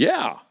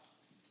 Yeah.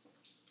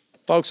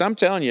 Folks, I'm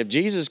telling you, if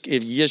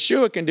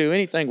Yeshua can do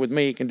anything with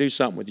me, he can do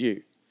something with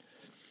you.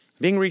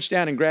 If he can reach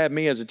down and grab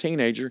me as a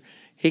teenager,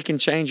 he can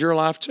change your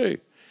life too.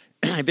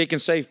 If he can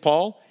save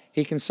Paul,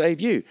 he can save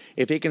you.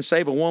 If he can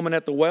save a woman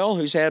at the well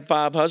who's had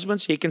 5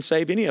 husbands, he can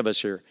save any of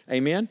us here.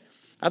 Amen?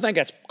 I think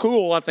that's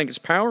cool. I think it's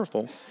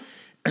powerful.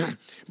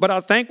 But I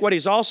think what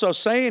he's also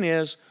saying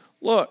is,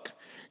 look,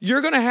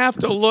 you're going to have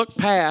to look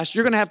past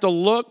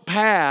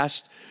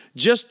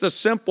just the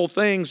simple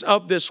things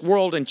of this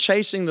world and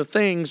chasing the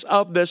things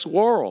of this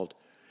world.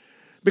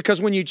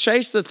 Because when you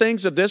chase the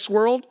things of this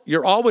world,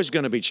 you're always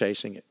going to be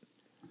chasing it.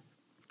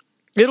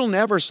 It'll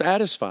never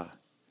satisfy,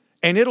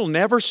 and it'll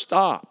never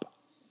stop.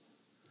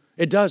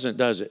 It doesn't,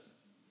 does it?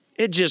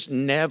 It just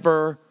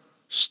never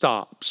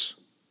stops.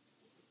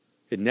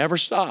 It never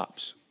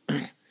stops.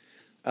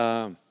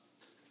 You're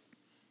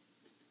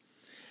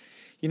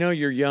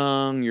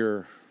young,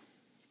 you're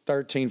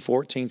 13,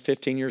 14,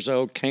 15 years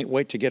old, can't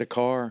wait to get a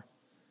car.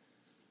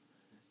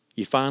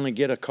 You finally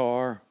get a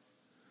car.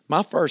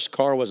 My first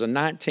car was a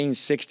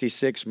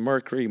 1966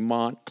 Mercury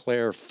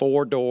Montclair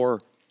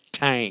 4-door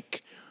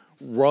tank.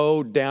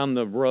 Went down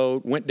the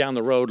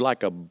road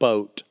like a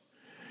boat.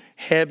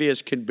 Heavy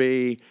as could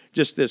be,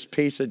 just this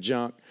piece of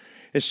junk.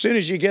 As soon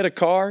as you get a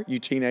car, you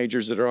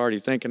teenagers that are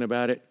already thinking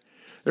about it,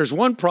 there's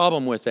one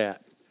problem with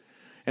that.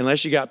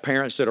 Unless you got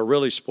parents that'll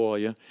really spoil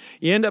you,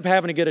 you end up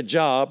having to get a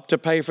job to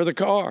pay for the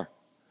car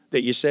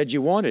that you said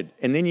you wanted.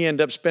 And then you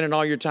end up spending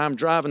all your time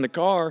driving the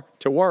car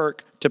to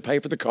work to pay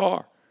for the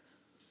car.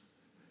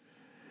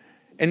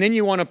 And then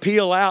you want to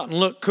peel out and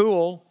look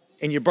cool,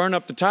 and you burn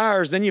up the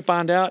tires. Then you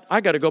find out,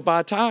 I got to go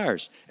buy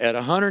tires at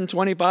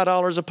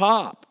 $125 a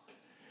pop.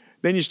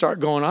 Then you start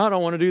going, I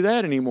don't want to do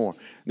that anymore.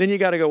 Then you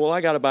got to go, well,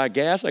 I got to buy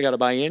gas. I got to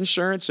buy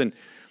insurance. And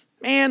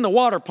man, the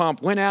water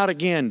pump went out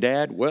again,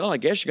 Dad. Well, I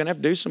guess you're going to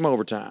have to do some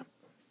overtime.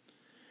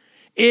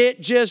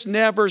 It just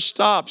never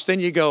stops. Then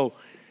you go,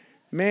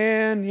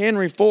 man,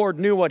 Henry Ford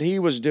knew what he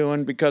was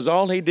doing, because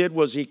all he did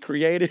was he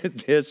created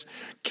this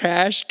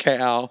cash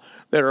cow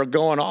that are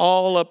going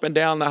all up and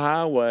down the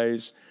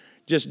highways,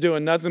 just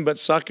doing nothing but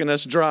sucking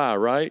us dry,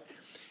 right?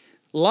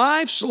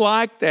 Life's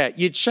like that.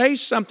 You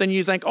chase something,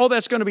 you think, oh,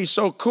 that's going to be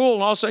so cool.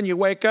 And all of a sudden you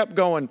wake up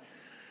going,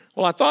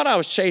 well, I thought I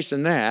was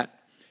chasing that.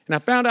 And I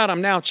found out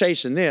I'm now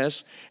chasing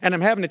this. And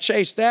I'm having to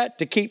chase that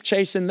to keep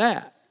chasing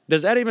that.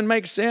 Does that even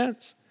make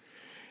sense?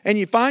 And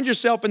you find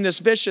yourself in this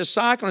vicious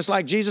cycle. And it's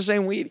like Jesus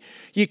saying,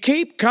 you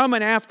keep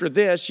coming after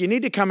this. You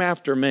need to come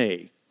after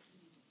me.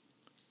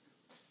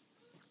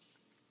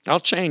 I'll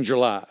change your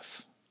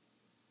life.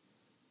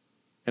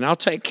 And I'll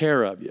take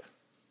care of you.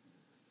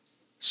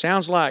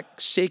 Sounds like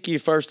seek ye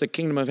first the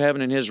kingdom of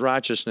heaven and his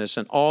righteousness,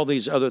 and all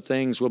these other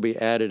things will be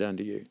added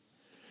unto you.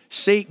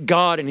 Seek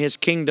God and his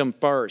kingdom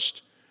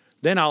first.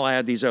 Then I'll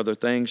add these other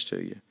things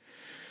to you.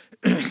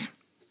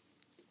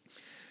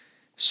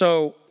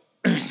 So,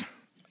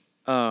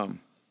 let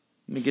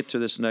me get to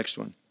this next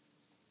one.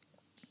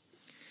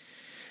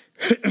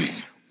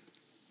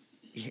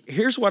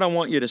 Here's what I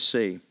want you to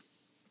see.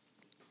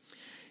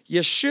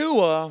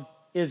 Yeshua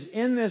is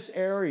in this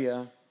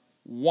area.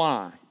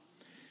 Why?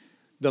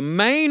 The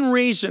main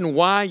reason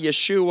why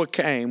Yeshua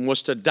came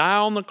was to die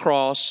on the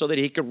cross so that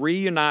he could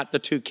reunite the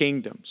two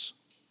kingdoms.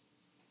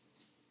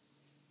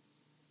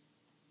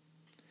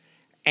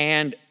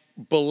 And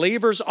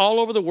believers all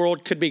over the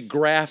world could be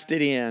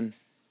grafted in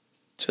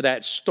to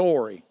that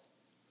story.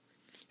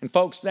 And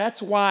folks,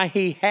 that's why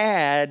he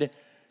had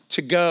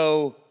to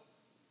go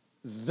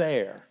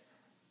there.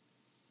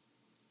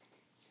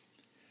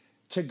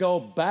 To go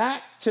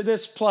back to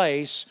this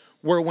place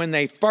where when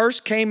they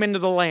first came into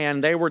the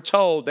land, they were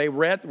told, they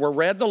read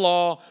the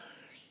law,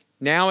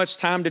 now it's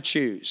time to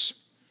choose.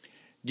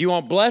 Do you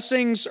want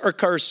blessings or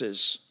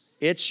curses?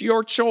 It's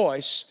your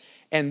choice.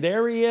 And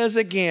there he is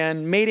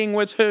again, meeting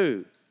with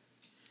who?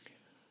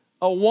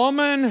 A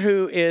woman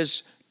who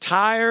is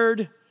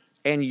tired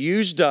and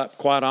used up,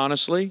 quite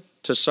honestly,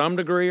 to some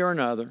degree or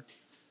another.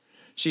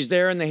 She's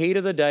there in the heat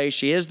of the day.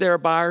 She is there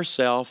by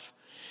herself.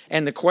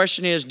 And the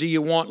question is, do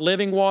you want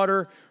living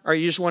water, or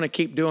you just want to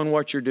keep doing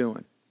what you're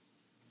doing?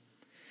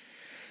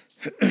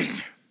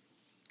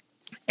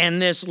 And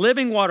this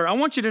living water, I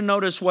want you to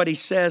notice what he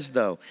says,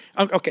 though.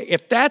 Okay,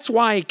 if that's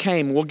why he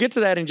came, we'll get to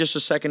that in just a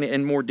second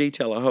in more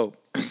detail, I hope.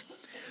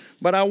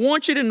 But I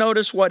want you to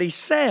notice what he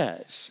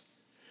says.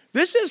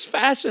 This is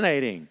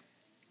fascinating.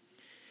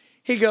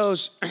 He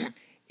goes,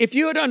 if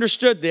you had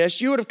understood this,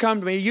 you would have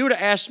come to me, you would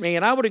have asked me,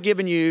 and I would have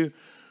given you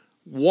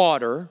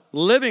water,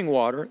 living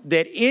water,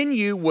 that in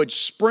you would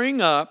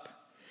spring up,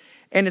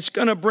 and it's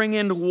going to bring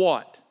into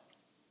what?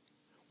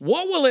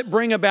 What will it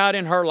bring about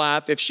in her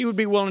life if she would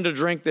be willing to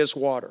drink this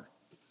water?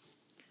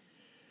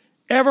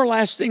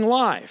 Everlasting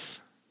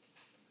life.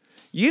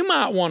 You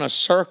might want to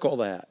circle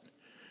that,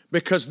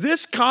 because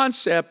this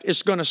concept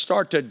is going to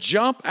start to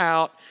jump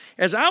out.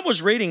 As I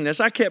was reading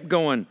this, I kept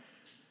going,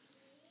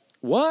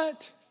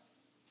 what?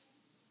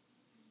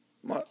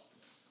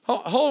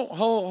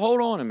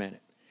 Hold on a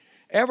minute.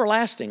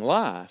 Everlasting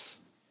life.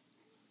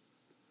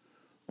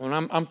 When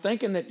I'm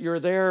thinking that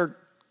you're there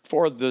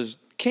for the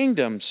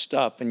kingdom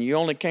stuff, and you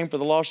only came for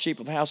the lost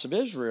sheep of the house of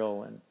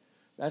Israel, and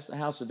that's the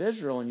house of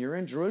Israel, and you're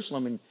in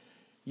Jerusalem, and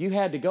you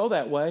had to go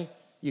that way.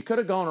 You could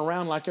have gone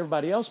around like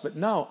everybody else, but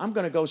no, I'm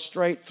going to go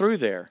straight through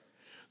there.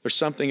 There's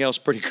something else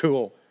pretty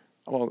cool.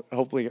 Well,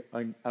 hopefully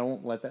I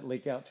won't let that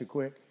leak out too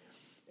quick.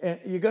 And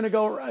you got to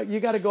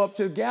go up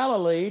to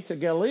Galilee, to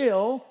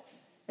Galil,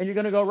 and you're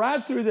going to go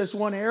right through this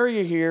one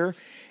area here.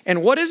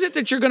 And what is it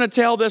that you're going to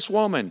tell this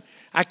woman?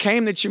 I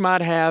came that you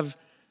might have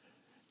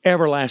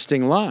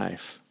everlasting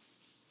life.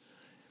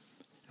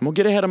 I'm going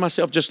to get ahead of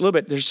myself just a little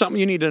bit. There's something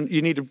you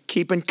need to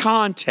keep in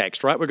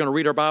context, right? We're going to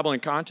read our Bible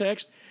in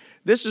context.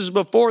 This is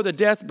before the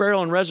death,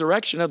 burial, and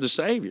resurrection of the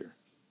Savior.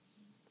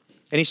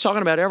 And he's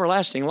talking about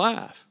everlasting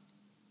life.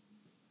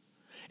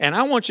 And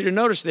I want you to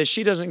notice this.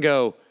 She doesn't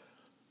go,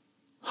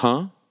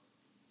 huh?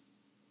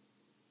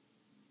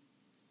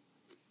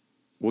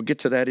 We'll get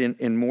to that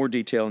in more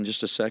detail in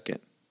just a second.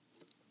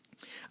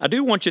 I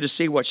do want you to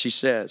see what she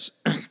says.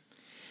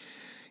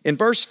 In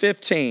verse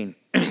 15,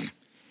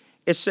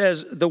 it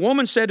says, the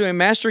woman said to him,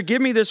 Master,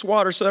 give me this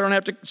water so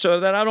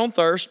that I don't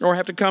thirst, nor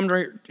have to come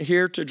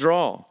here to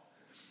draw.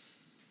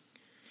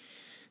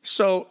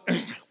 So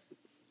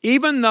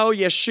even though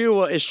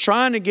Yeshua is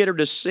trying to get her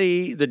to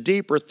see the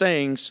deeper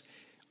things,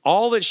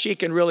 all that she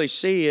can really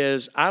see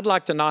is, I'd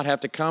like to not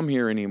have to come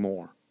here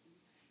anymore.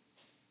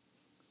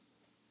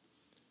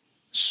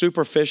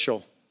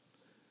 Superficial.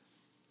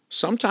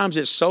 Sometimes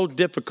it's so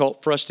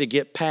difficult for us to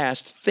get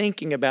past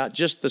thinking about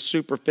just the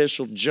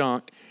superficial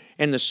junk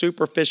and the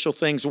superficial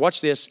things,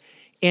 watch this,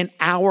 in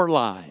our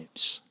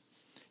lives.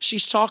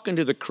 She's talking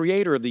to the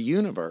creator of the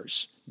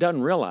universe,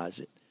 doesn't realize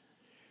it.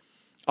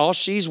 All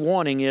she's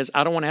wanting is,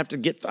 I don't want to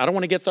get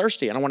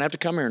thirsty. I don't want to have to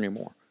come here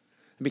anymore.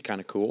 It'd be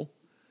kind of cool.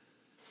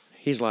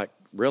 He's like,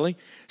 really?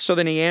 So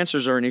then he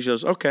answers her and he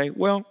goes, okay,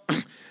 well,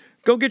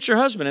 go get your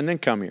husband and then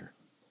come here.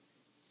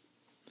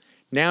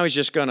 Now he's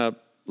just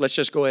let's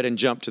just go ahead and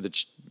jump to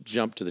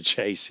the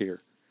chase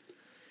here.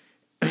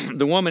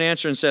 The woman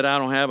answered and said, I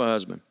don't have a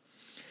husband.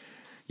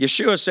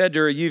 Yeshua said to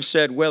her, you've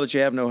said well that you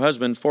have no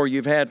husband, for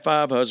you've had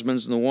 5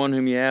 husbands, and the one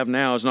whom you have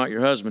now is not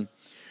your husband.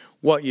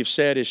 What you've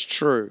said is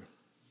true.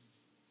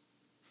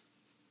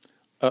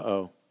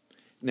 Uh-oh.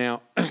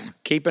 Now,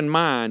 keep in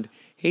mind,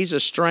 he's a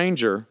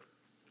stranger.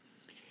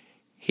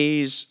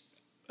 He's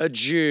a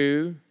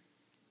Jew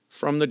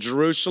from the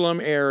Jerusalem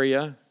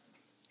area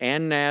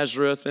and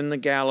Nazareth in the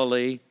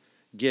Galilee.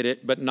 Get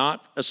it? But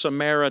not a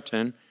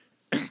Samaritan.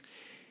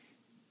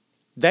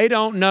 They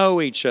don't know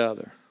each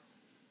other.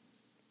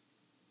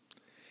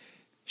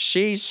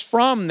 She's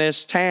from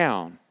this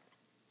town,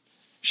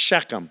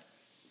 Shechem,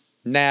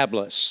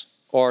 Nablus,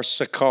 or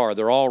Sychar.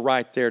 They're all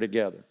right there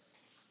together.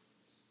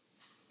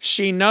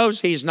 She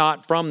knows he's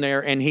not from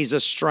there and he's a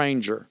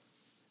stranger.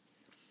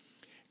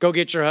 Go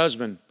get your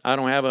husband. I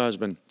don't have a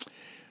husband.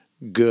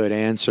 Good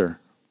answer.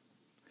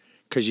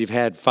 Because you've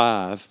had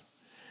 5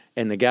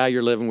 and the guy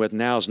you're living with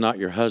now is not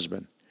your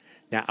husband.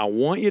 Now, I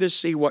want you to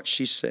see what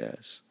she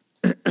says.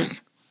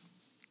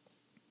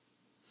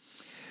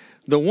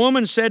 The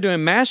woman said to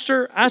him,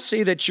 Master, I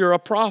see that you're a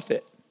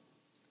prophet.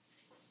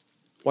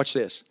 Watch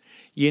this.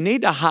 You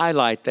need to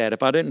highlight that.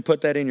 If I didn't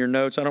put that in your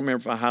notes, I don't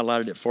remember if I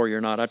highlighted it for you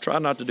or not. I try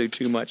not to do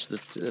too much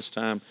this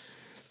time,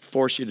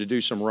 force you to do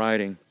some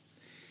writing.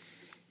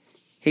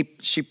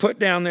 She put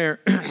down there,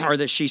 or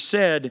that she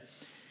said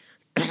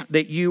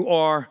that you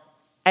are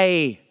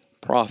a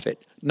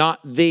prophet, not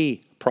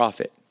the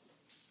prophet.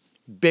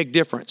 Big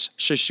difference.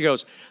 So she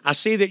goes, I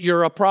see that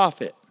you're a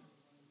prophet.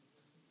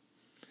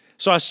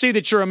 So I see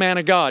that you're a man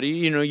of God.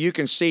 You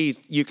can see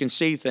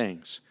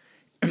things.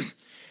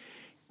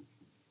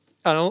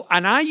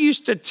 And I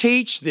used to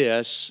teach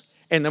this,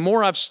 and the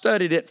more I've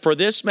studied it for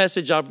this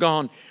message, I've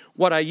gone,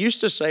 what I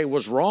used to say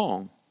was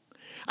wrong.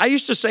 I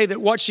used to say that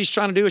what she's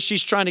trying to do is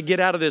she's trying to get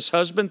out of this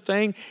husband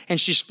thing, and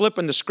she's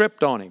flipping the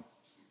script on him.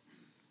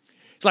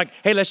 It's like,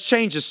 hey, let's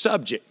change the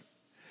subject.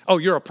 Oh,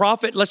 you're a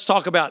prophet? Let's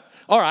talk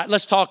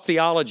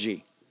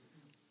theology.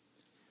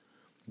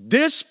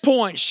 This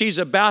point she's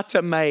about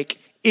to make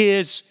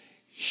is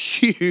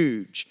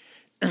huge.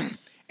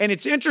 And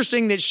it's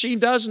interesting that she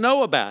does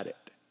know about it.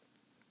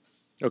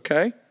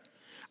 Okay?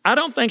 I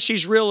don't think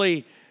she's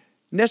really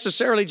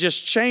necessarily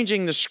just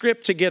changing the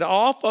script to get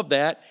off of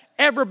that.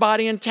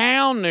 Everybody in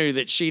town knew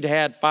that she'd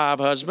had 5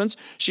 husbands.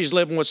 She's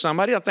living with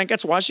somebody. I think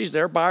that's why she's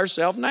there by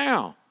herself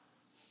now.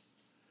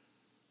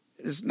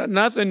 It's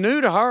nothing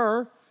new to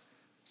her.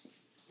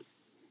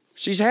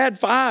 She's had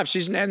 5.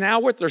 She's now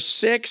with her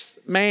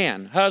 6th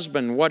man,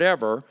 husband,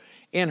 whatever,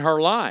 in her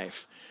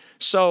life.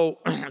 So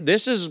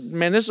this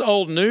is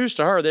old news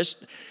to her.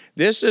 This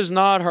is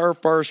not her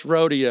first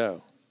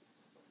rodeo.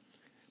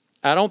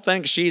 I don't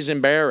think she's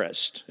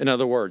embarrassed. In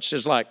other words,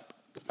 she's like,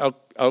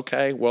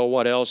 okay, well,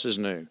 what else is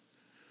new?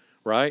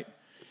 Right?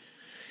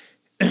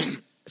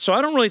 So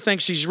I don't really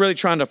think she's really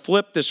trying to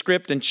flip the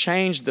script and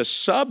change the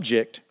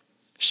subject.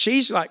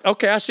 She's like,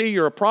 okay, I see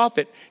you're a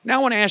prophet. Now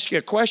I want to ask you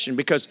a question,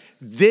 because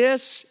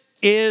this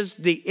is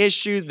the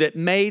issue that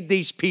made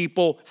these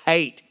people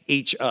hate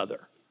each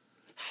other.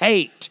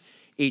 Hate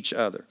each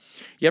other.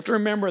 You have to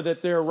remember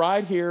that they're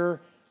right here,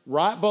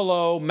 right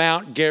below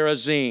Mount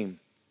Gerizim.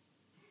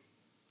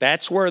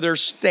 That's where they're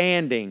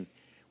standing,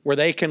 where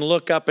they can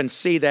look up and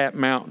see that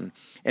mountain.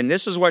 And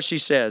this is what she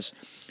says.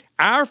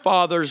 Our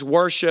fathers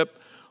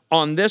worship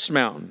on this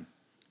mountain,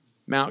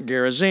 Mount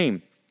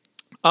Gerizim.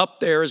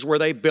 Up there is where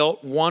they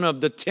built one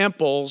of the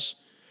temples.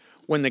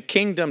 When the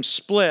kingdom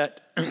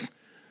split,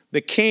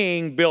 the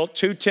king built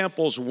 2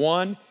 temples,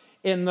 one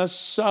in the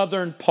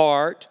southern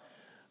part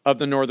of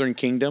the northern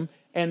kingdom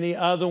and the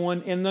other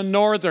one in the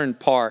northern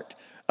part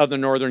of the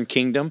northern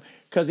kingdom,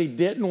 because he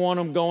didn't want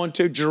them going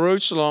to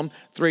Jerusalem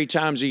 3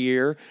 times a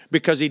year,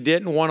 because he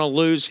didn't want to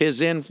lose his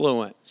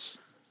influence.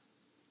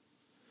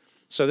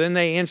 So then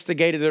they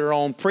instigated their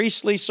own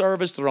priestly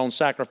service, their own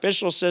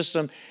sacrificial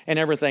system, and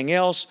everything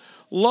else,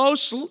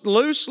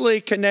 loosely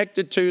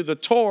connected to the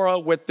Torah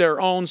with their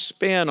own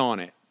spin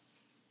on it.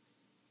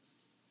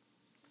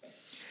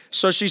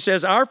 So she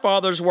says, our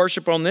fathers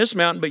worship on this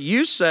mountain, but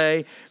you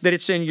say that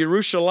it's in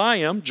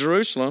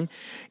Jerusalem,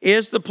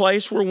 is the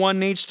place where one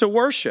needs to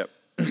worship.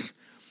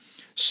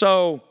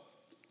 So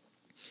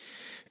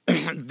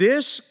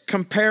this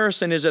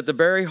comparison is at the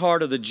very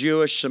heart of the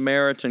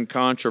Jewish-Samaritan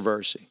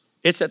controversy.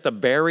 It's at the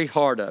very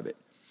heart of it.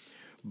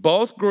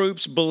 Both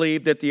groups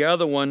believed that the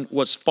other one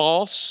was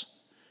false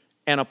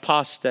and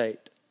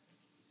apostate.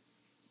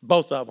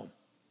 Both of them.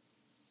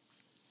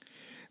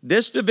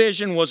 This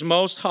division was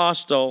most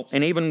hostile,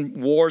 and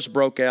even wars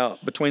broke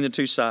out between the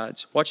 2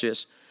 sides. Watch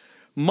this.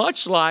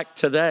 Much like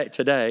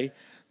today,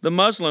 the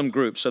Muslim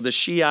groups are the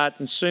Shiite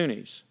and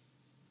Sunnis.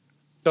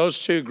 Those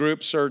 2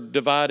 groups are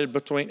divided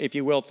between, if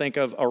you will, think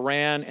of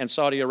Iran and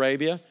Saudi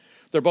Arabia.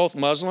 They're both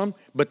Muslim,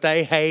 but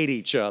they hate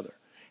each other.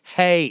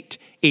 Hate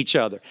each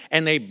other.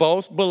 And they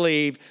both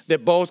believe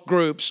that both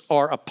groups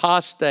are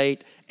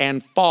apostate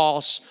and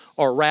false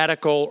or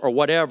radical or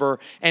whatever,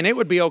 and it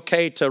would be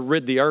okay to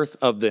rid the earth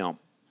of them,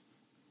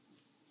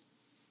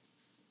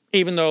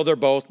 even though they're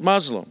both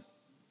Muslim.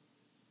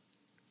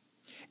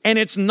 And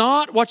it's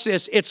not, watch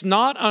this, it's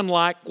not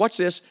unlike, watch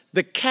this,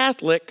 the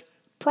Catholic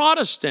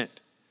Protestant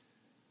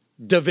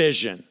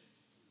division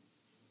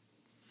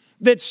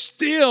that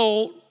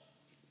still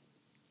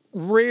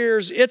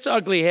rears its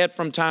ugly head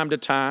from time to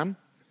time,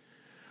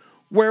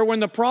 where when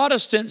the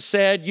Protestants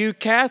said, you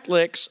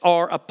Catholics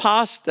are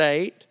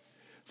apostate,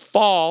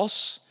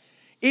 false,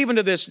 even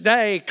to this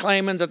day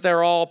claiming that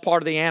they're all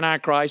part of the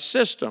Antichrist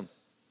system.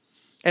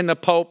 And the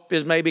Pope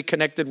is maybe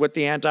connected with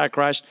the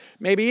Antichrist,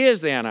 maybe he is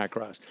the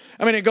Antichrist.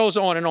 I mean, it goes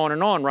on and on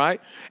and on, right?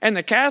 And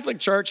the Catholic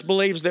Church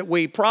believes that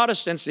we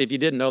Protestants, if you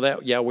didn't know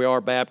that, yeah, we are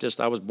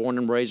Baptist. I was born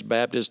and raised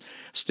Baptist.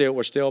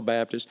 We're still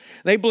Baptist.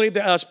 They believe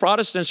that us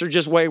Protestants are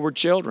just wayward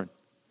children.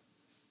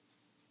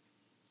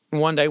 And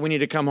one day we need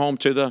to come home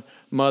to the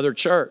mother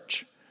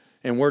church,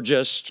 and we're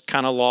just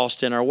kind of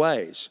lost in our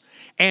ways.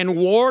 And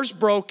wars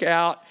broke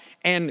out,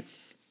 and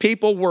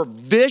people were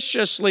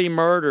viciously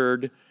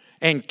murdered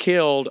and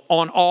killed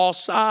on all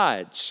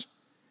sides.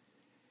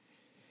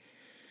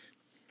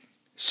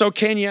 So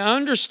can you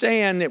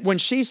understand that when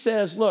she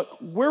says,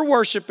 look, we're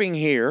worshiping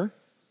here.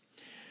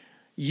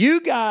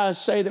 You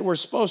guys say that we're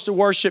supposed to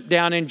worship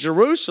down in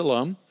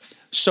Jerusalem.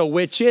 So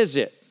which is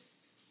it?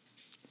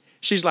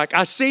 She's like,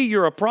 I see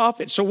you're a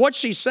prophet. So what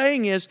she's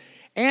saying is,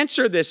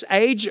 answer this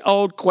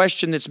age-old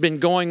question that's been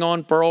going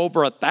on for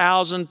over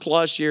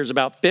 1,000+ years,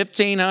 about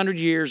 1,500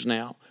 years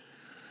now,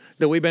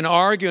 that we've been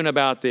arguing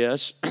about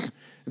this.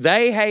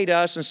 They hate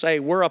us and say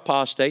we're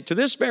apostate. To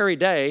this very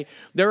day,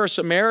 there are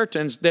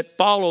Samaritans that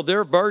follow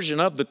their version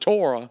of the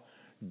Torah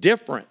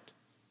different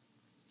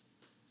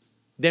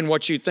than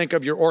what you think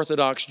of your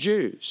Orthodox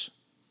Jews.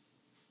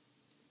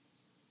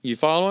 You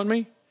following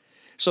me?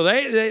 So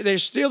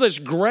there's still this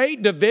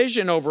great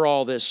division over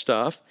all this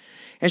stuff.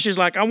 And she's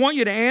like, I want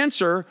you to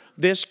answer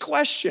this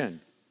question.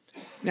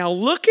 Now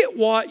look at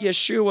what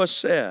Yeshua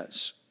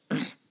says.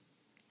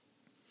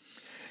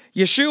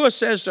 Yeshua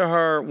says to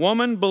her,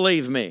 woman,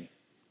 believe me.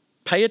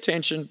 Pay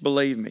attention,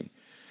 believe me.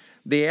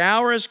 The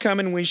hour is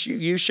coming when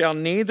you shall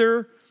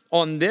neither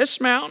on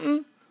this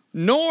mountain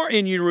nor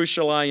in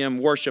Jerusalem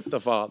worship the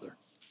Father.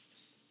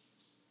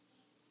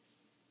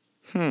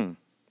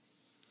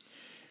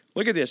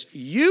 Look at this.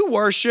 You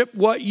worship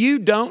what you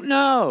don't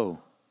know.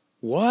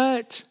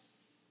 What?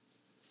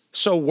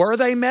 So were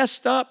they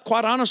messed up?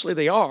 Quite honestly,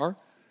 they are.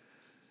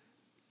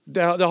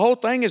 The whole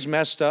thing is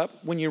messed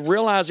up. When you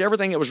realize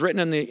everything that was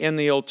written in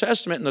the Old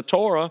Testament, in the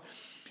Torah,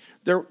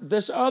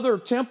 this other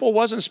temple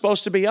wasn't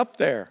supposed to be up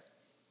there.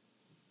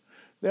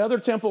 The other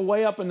temple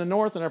way up in the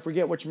north, and I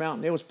forget which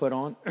mountain it was put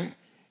on,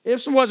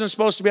 it wasn't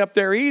supposed to be up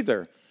there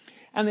either.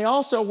 And they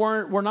also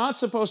were not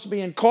supposed to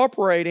be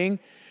incorporating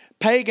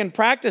pagan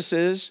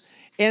practices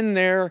in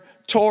their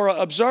Torah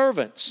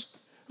observance.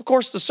 Of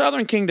course, the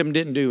southern kingdom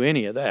didn't do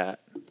any of that.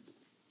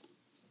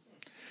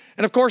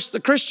 And of course, the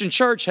Christian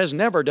church has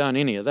never done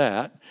any of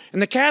that.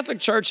 And the Catholic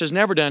church has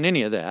never done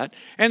any of that.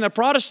 And the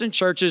Protestant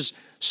churches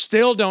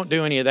still don't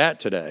do any of that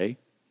today.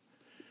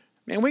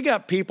 Man, we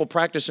got people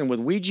practicing with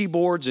Ouija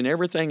boards and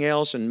everything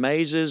else and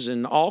mazes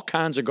and all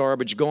kinds of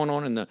garbage going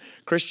on in the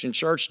Christian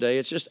church today.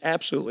 It's just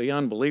absolutely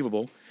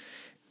unbelievable.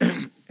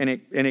 And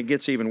it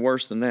gets even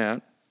worse than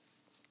that.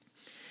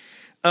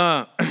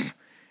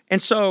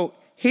 And so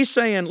he's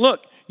saying,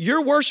 look,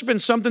 you're worshiping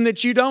something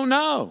that you don't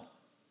know.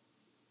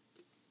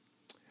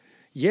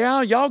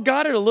 Yeah, y'all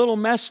got it a little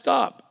messed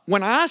up.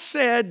 When I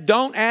said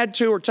don't add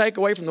to or take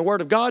away from the Word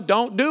of God,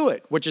 don't do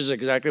it, which is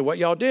exactly what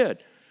y'all did.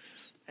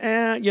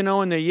 And the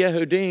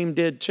Yehudim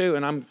did too,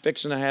 and I'm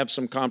fixing to have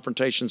some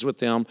confrontations with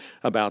them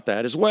about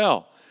that as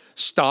well.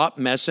 Stop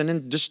messing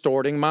and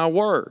distorting my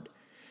Word.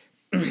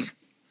 And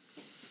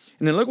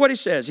then look what he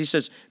says. He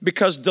says,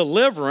 because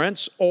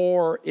deliverance,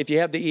 or if you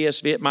have the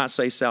ESV, it might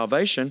say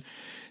salvation.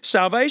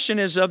 Salvation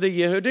is of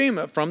the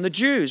Yehudim, from the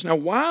Jews. Now,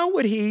 why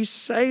would he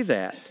say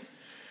that?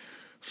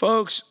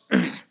 Folks,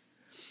 I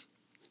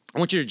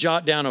want you to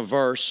jot down a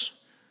verse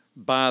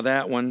by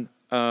that one,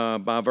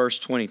 by verse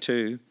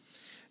 22.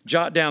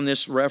 Jot down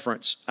this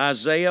reference,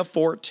 Isaiah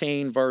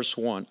 14, verse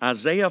 1.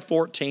 Isaiah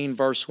 14,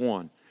 verse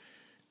 1.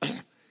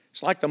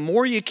 It's like the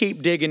more you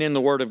keep digging in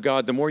the Word of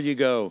God, the more you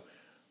go,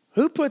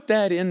 who put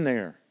that in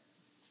there?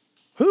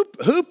 Who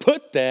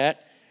put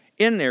that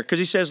in there? Because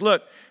he says,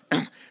 look,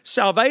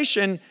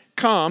 salvation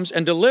comes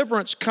and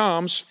deliverance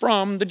comes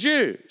from the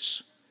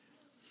Jews.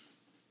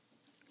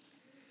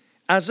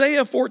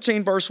 Isaiah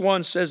 14, verse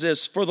 1 says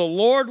this, for the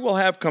Lord will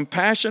have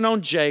compassion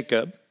on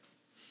Jacob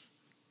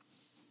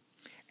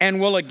and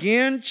will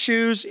again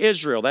choose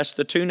Israel. That's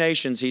the two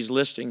nations he's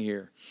listing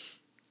here,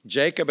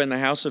 Jacob and the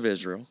house of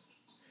Israel,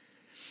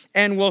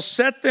 and will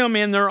set them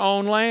in their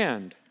own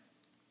land.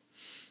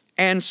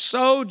 And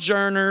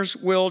sojourners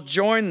will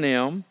join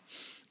them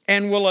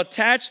and will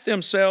attach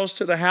themselves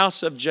to the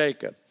house of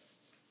Jacob.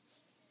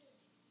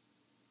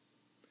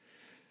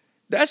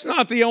 That's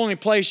not the only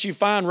place you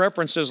find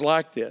references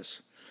like this.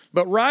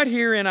 But right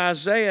here in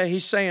Isaiah,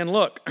 he's saying,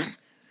 look,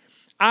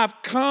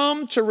 I've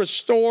come to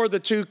restore the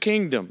two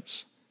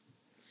kingdoms.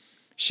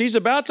 She's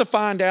about to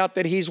find out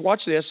that he's,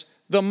 watch this,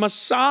 the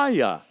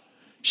Messiah.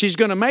 She's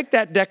going to make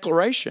that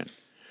declaration.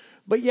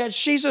 But yet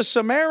she's a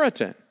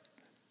Samaritan.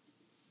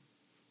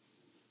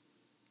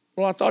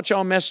 Well, I thought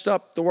y'all messed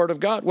up the Word of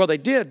God. Well, they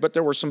did, but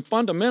there were some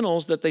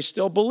fundamentals that they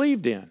still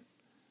believed in.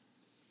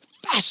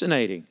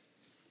 Fascinating.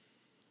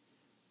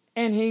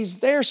 And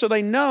he's there so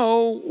they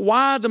know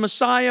why the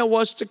Messiah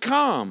was to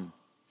come.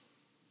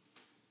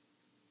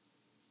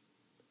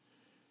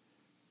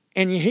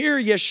 And here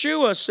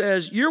Yeshua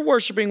says, you're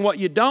worshiping what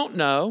you don't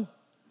know,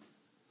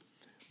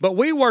 but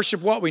we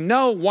worship what we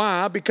know.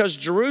 Why? Because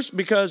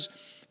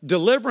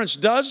deliverance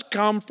does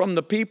come from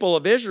the people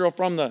of Israel,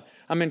 from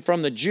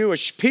the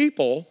Jewish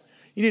people.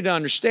 You need to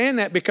understand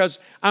that because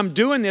I'm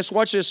doing this,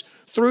 watch this,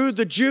 through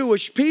the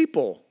Jewish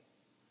people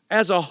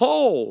as a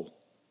whole.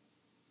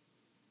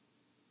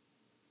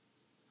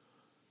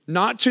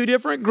 Not two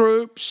different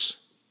groups.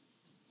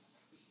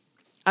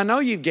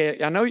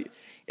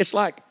 It's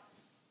like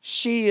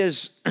she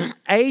is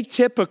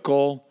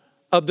atypical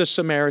of the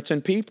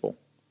Samaritan people.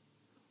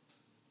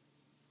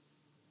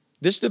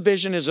 This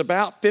division is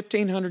about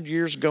 1,500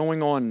 years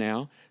going on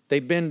now.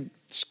 They've been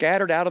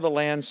scattered out of the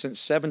land since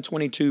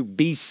 722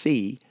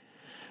 BC.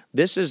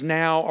 This is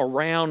now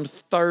around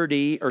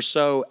 30 or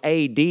so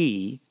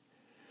AD.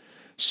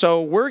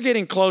 So we're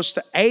getting close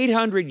to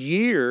 800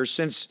 years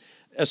since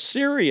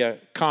Assyria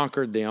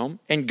conquered them,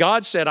 and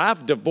God said,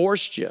 I've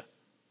divorced you.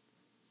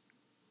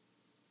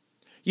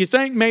 You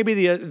think maybe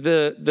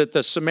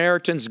the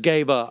Samaritans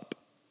gave up.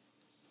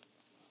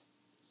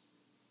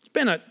 It's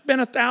been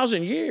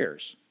 1,000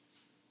 years.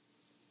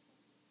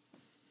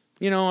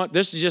 You know what?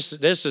 This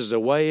is the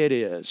way it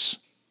is.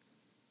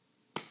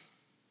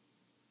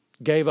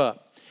 Gave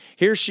up.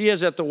 Here she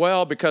is at the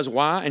well because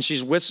why? And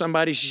she's with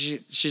somebody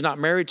she's not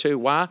married to.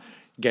 Why?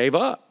 Gave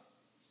up.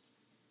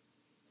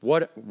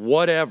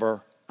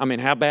 Whatever. I mean,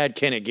 how bad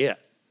can it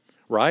get?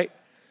 Right?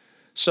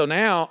 So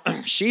now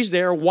she's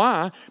there.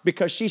 Why?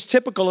 Because she's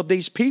typical of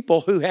these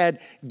people who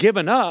had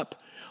given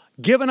up,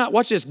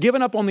 watch this,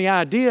 given up on the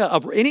idea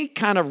of any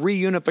kind of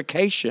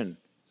reunification.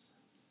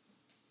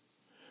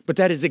 But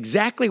that is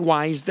exactly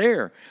why he's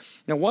there.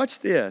 Now watch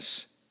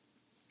this.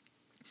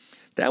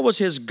 That was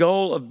his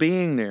goal of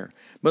being there.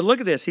 But look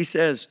at this. He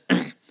says,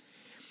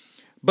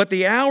 But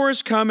the hour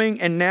is coming,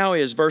 and now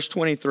is, verse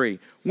 23,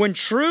 when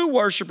true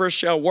worshipers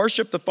shall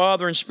worship the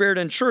Father in spirit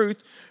and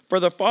truth, for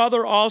the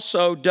Father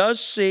also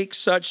does seek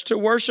such to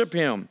worship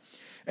him.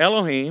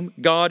 Elohim,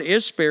 God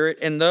is spirit,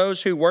 and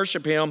those who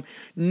worship him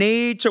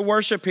need to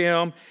worship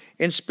him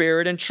in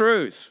spirit and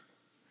truth.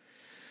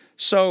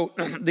 So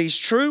these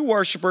true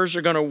worshipers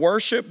are going to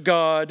worship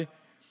God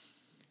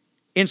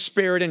in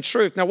spirit and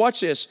truth. Now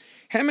watch this.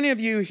 How many of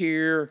you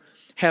here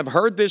have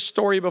heard this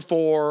story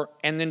before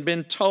and then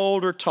been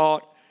told or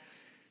taught?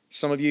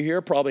 Some of you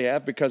here probably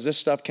have, because this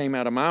stuff came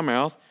out of my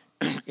mouth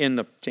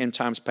in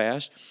times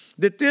past,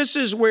 that this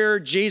is where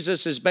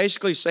Jesus is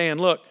basically saying,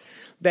 look,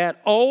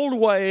 that old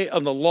way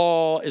of the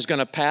law is going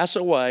to pass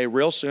away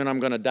real soon. I'm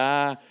going to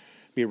die,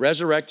 be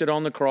resurrected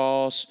on the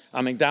cross.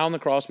 Die on the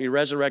cross, be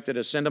resurrected,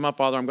 ascend to my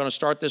Father. I'm going to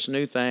start this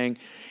new thing.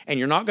 And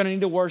you're not going to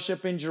need to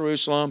worship in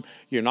Jerusalem.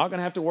 You're not going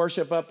to have to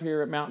worship up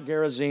here at Mount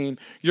Gerizim.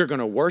 You're going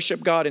to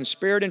worship God in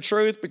spirit and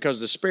truth, because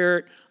the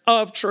Spirit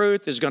of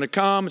truth is going to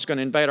come. It's going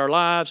to invade our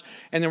lives.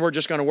 And then we're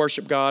just going to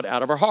worship God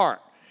out of our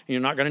heart. And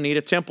you're not going to need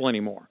a temple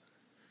anymore.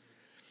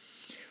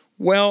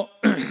 Well,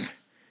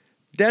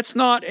 that's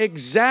not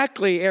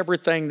exactly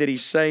everything that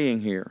he's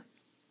saying here.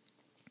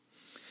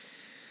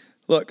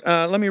 Look,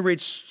 let me read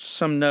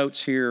some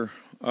notes here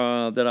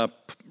that I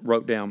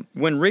wrote down.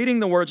 When reading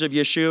the words of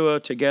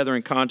Yeshua together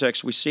in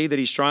context, we see that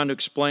he's trying to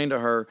explain to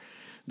her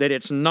that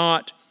it's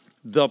not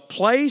the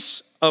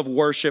place of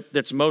worship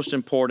that's most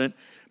important,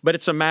 but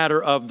it's a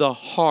matter of the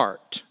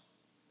heart.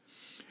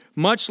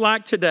 Much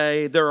like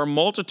today, there are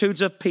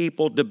multitudes of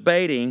people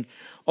debating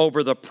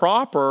over the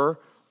proper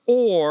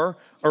or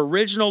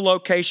original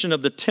location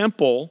of the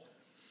temple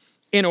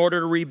in order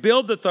to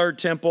rebuild the third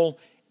temple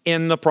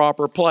in the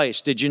proper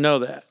place. Did you know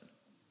that?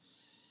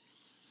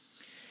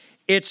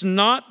 It's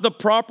not the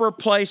proper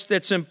place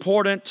that's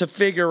important to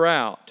figure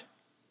out.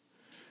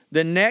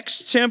 The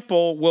next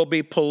temple will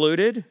be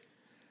polluted,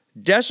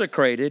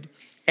 desecrated,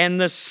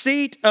 and the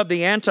seat of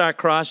the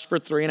Antichrist for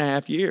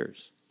 3.5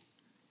 years.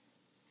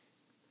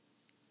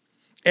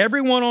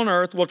 Everyone on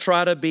earth will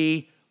try to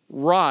be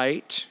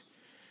right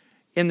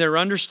in their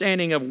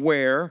understanding of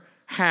where,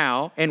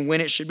 how, and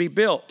when it should be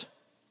built.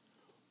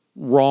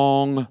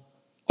 Wrong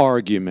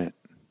argument.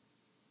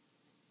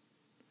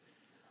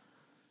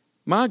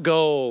 My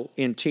goal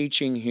in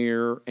teaching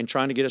here and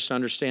trying to get us to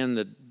understand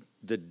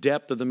the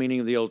depth of the meaning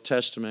of the Old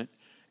Testament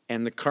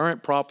and the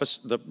current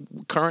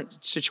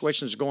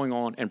situations going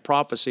on and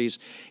prophecies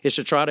is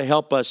to try to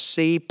help us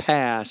see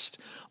past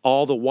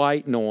all the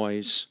white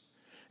noise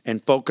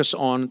and focus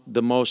on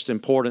the most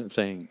important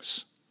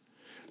things,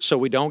 so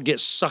we don't get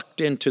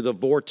sucked into the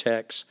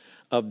vortex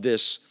of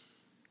this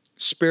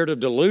spirit of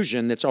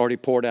delusion that's already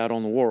poured out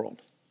on the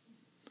world,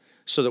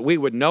 so that we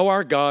would know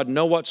our God,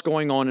 know what's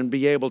going on, and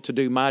be able to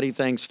do mighty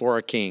things for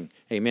our King.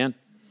 Amen?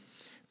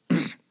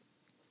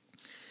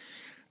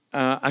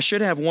 I should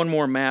have one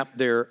more map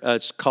there.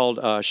 It's called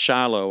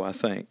Shiloh, I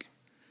think.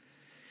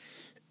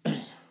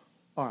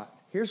 All right,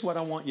 here's what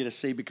I want you to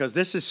see, because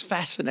this is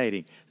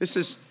fascinating.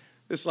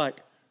 It's like,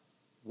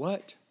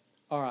 what?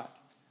 All right.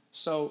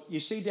 So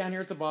you see down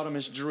here at the bottom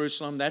is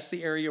Jerusalem. That's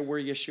the area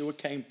where Yeshua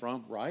came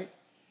from, right?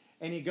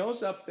 And he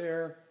goes up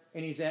there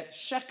and he's at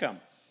Shechem,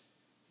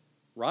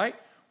 right?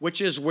 Which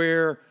is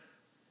where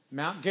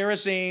Mount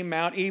Gerizim,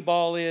 Mount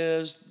Ebal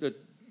is, the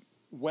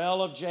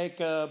well of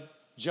Jacob,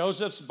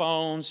 Joseph's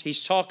bones.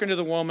 He's talking to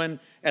the woman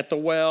at the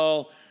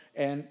well,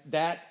 and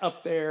that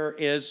up there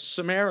is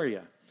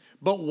Samaria.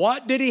 But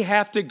what did he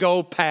have to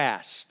go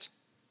past?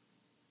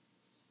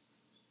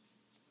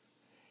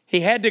 He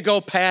had to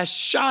go past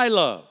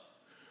Shiloh.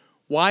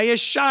 Why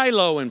is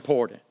Shiloh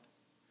important?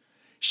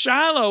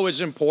 Shiloh is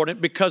important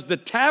because the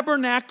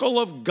tabernacle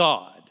of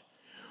God,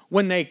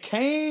 when they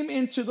came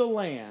into the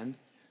land,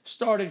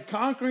 started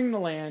conquering the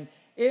land,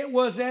 it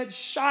was at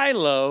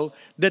Shiloh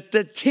that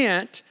the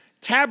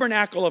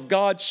tabernacle of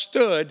God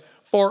stood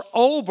for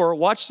over,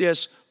 watch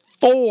this,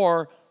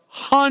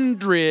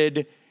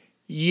 400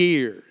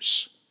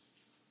 years.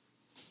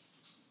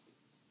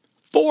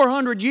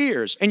 400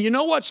 years. And you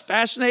know what's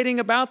fascinating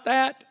about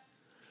that?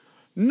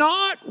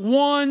 Not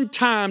one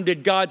time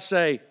did God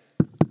say,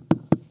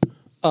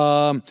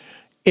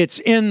 it's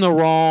in the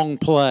wrong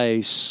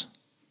place.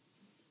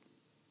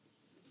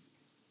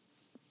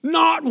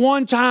 Not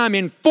one time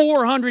in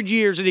 400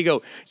 years did he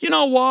go, you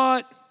know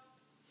what?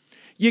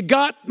 You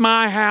got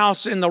my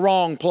house in the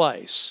wrong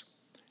place.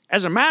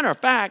 As a matter of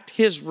fact,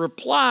 his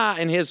reply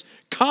and his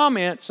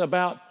comments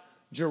about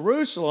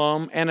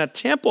Jerusalem and a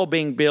temple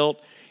being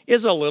built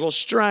is a little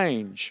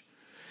strange.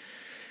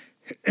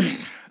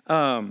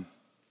 Let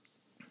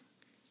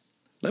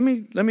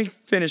me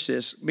finish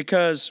this,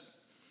 because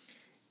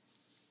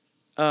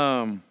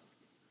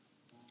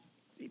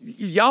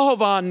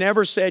Yahovah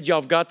never said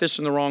y'all have got this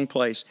in the wrong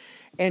place.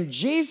 And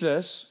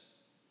Jesus,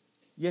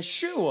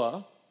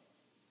 Yeshua,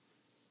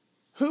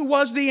 who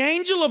was the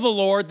angel of the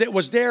Lord that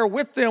was there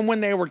with them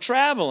when they were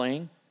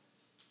traveling,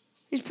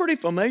 he's pretty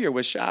familiar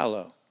with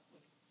Shiloh.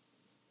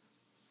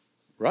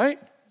 Right?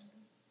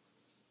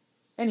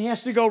 And he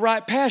has to go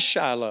right past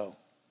Shiloh.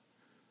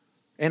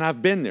 And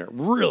I've been there.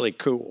 Really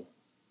cool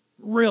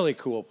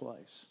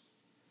place.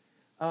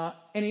 And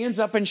he ends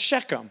up in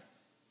Shechem.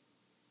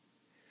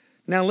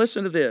 Now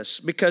listen to this,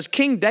 because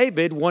King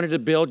David wanted to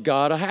build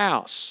God a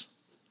house.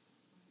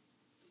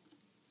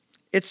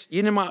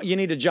 You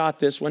need to jot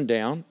this one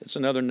down. It's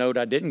another note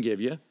I didn't give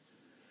you.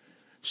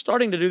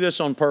 Starting to do this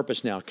on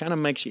purpose now. Kind of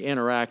makes you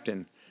interact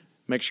and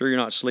make sure you're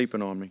not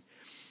sleeping on me.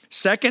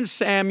 2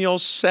 Samuel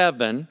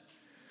 7,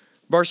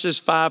 verses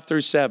 5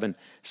 through 7.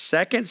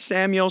 2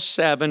 Samuel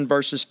 7,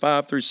 verses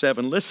 5 through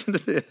 7. Listen to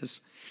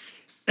this.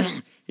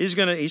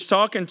 He's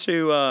talking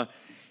to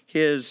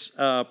his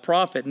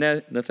prophet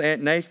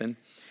Nathan,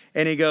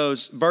 and he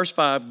goes, verse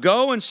 5,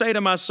 "Go and say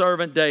to my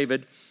servant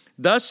David,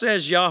 thus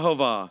says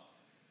Jehovah,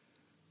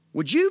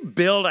 would you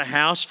build a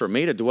house for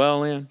me to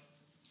dwell in?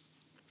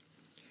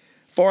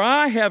 For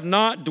I have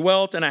not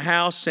dwelt in a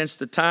house since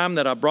the time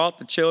that I brought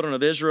the children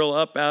of Israel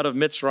up out of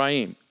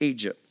Mitzrayim,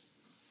 Egypt,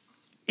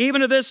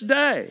 even to this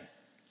day,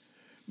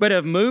 but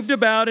have moved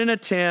about in a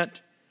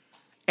tent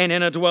and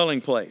in a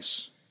dwelling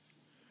place.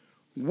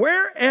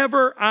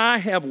 Wherever I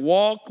have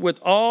walked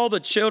with all the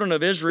children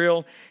of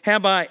Israel,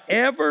 have I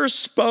ever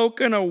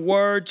spoken a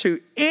word to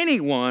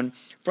anyone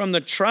from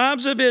the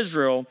tribes of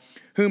Israel,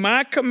 whom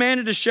I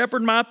commanded to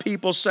shepherd my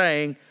people,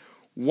 saying,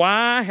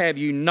 why have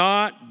you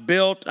not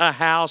built a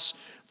house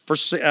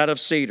out of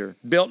cedar?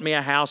 Built me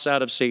a house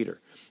out of cedar."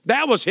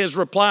 That was his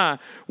reply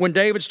when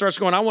David starts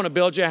going, "I want to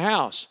build you a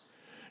house."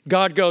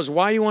 God goes,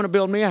 "Why you want to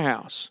build me a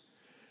house?"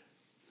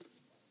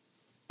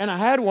 And I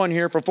had one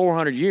here for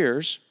 400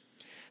 years.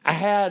 I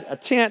had a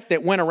tent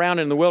that went around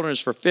in the wilderness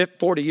for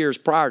 40 years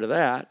prior to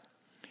that.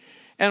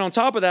 And on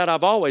top of that,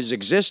 I've always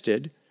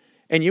existed.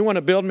 And you want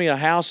to build me a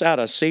house out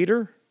of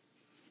cedar?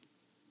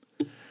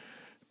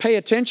 Pay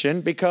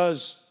attention,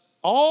 because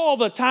all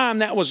the time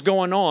that was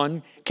going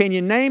on, can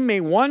you name me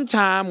one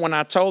time when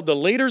I told the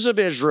leaders of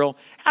Israel,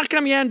 how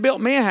come you hadn't built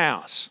me a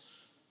house?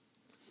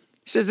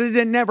 He says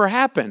it never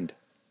happened.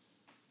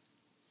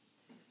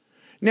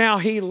 Now,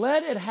 he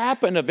let it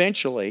happen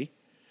eventually,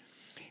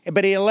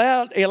 but he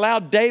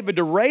allowed David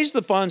to raise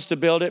the funds to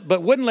build it,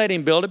 but wouldn't let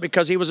him build it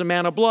because he was a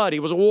man of blood. He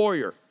was a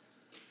warrior.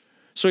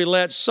 So he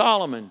let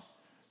Solomon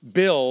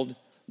build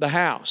the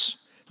house.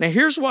 Now,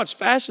 here's what's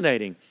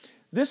fascinating.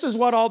 This is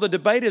what all the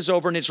debate is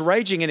over, and it's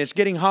raging and it's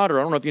getting hotter.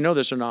 I don't know if you know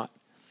this or not.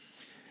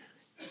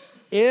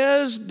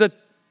 Is the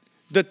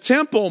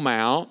Temple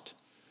Mount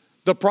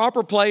the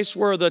proper place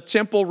where the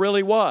temple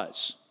really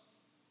was?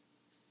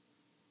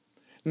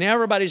 Now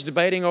everybody's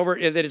debating over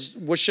it, that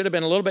it should have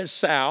been a little bit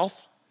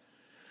south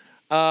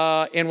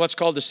in what's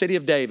called the City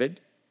of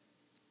David.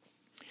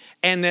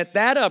 And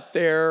that up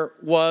there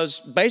was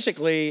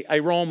basically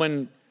a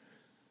Roman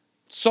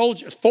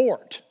soldier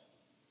fort.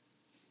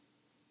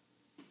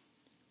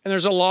 And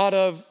there's a lot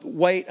of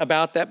weight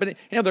about that. But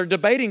they're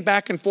debating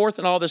back and forth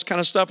and all this kind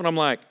of stuff. And I'm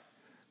like,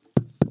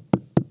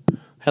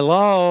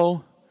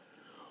 hello,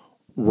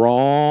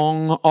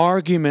 wrong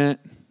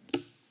argument.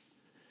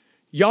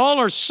 Y'all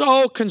are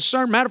so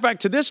concerned. Matter of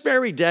fact, to this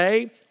very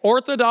day,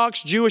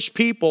 Orthodox Jewish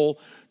people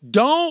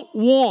don't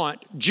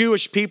want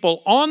Jewish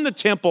people on the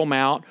Temple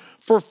Mount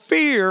for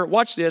fear,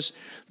 watch this,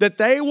 that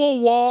they will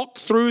walk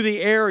through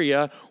the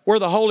area where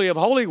the Holy of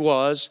Holies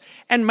was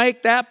and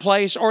make that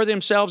place or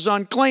themselves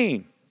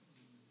unclean.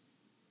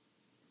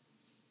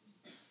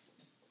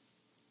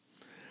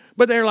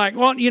 But they're like,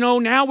 well,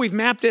 now we've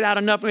mapped it out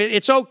enough.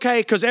 It's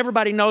okay because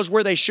everybody knows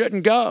where they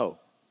shouldn't go.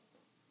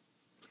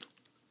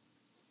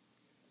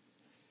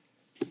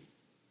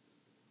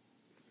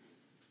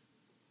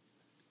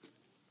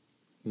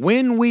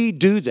 When we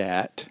do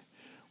that,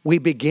 we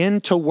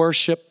begin to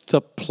worship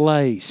the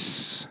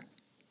place.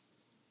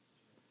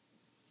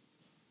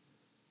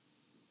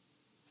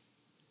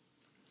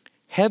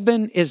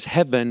 Heaven is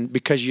heaven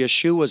because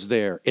Yeshua's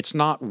there. It's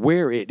not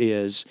where it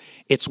is,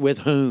 it's with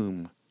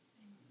whom.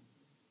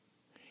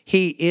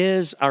 He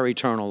is our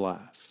eternal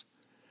life.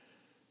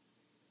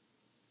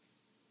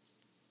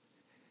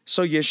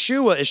 So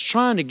Yeshua is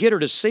trying to get her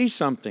to see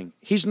something.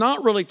 He's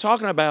not really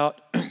talking about,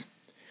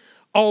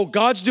 oh,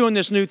 God's doing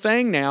this new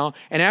thing now,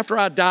 and after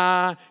I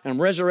die and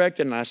I'm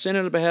resurrected and I ascend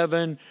into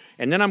heaven,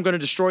 and then I'm going to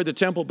destroy the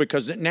temple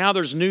because now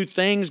there's new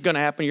things going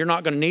to happen. You're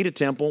not going to need a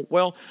temple.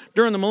 Well,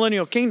 during the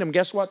millennial kingdom,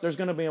 guess what? There's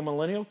going to be a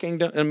millennial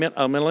kingdom,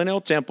 a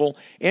millennial temple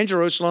in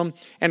Jerusalem,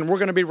 and we're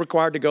going to be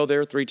required to go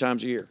there 3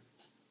 times a year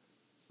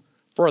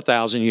for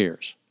 1,000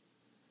 years.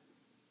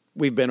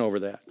 We've been over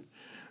that.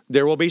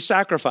 There will be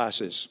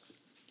sacrifices.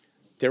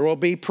 There will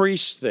be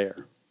priests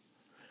there.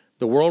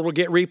 The world will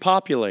get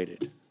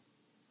repopulated.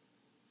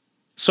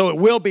 So it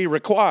will be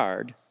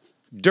required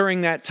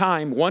during that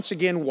time. Once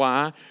again,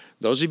 why?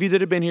 Those of you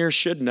that have been here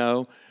should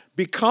know.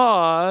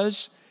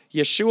 Because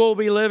Yeshua will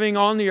be living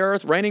on the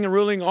earth, reigning and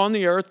ruling on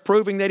the earth,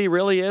 proving that he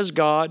really is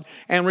God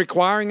and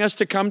requiring us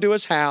to come to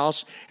his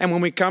house. And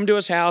when we come to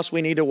his house,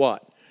 we need to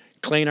what?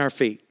 Clean our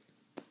feet.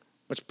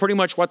 That's pretty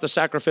much what the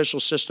sacrificial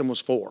system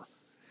was for.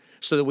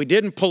 So that we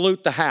didn't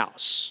pollute the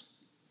house.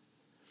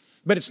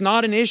 But it's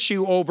not an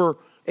issue over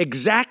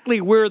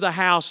exactly where the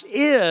house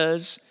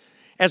is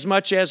as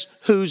much as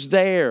who's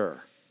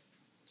there.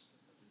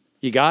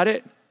 You got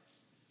it?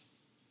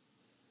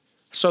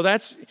 So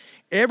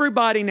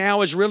everybody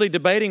now is really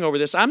debating over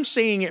this. I'm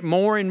seeing it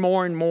more and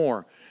more and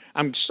more.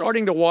 I'm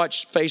starting to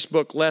watch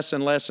Facebook less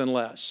and less and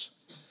less.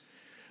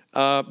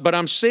 But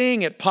I'm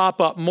seeing it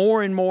pop up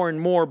more and more and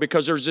more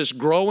because there's this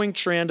growing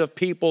trend of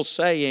people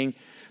saying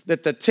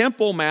that the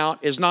Temple Mount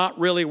is not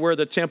really where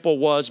the temple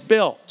was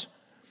built,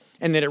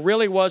 and that it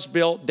really was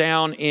built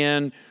down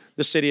in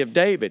the city of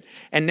David.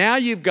 And now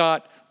you've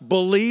got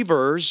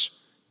believers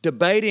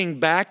debating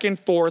back and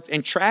forth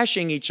and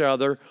trashing each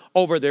other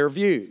over their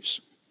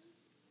views.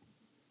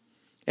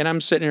 And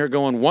I'm sitting here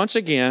going, once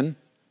again,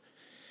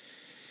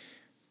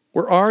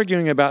 we're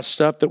arguing about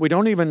stuff that we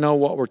don't even know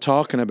what we're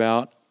talking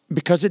about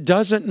because it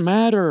doesn't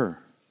matter.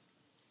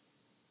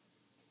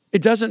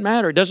 It doesn't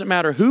matter. It doesn't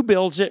matter who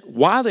builds it,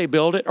 why they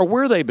build it, or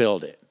where they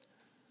build it.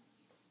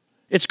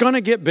 It's going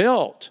to get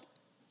built,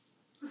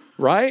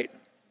 right?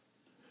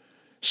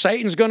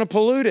 Satan's going to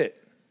pollute it.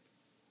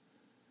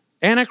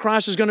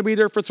 Antichrist is going to be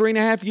there for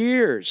 3.5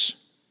 years.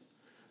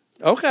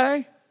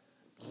 Okay,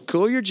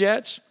 cool your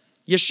jets.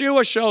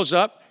 Yeshua shows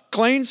up,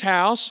 cleans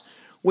house.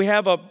 We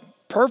have a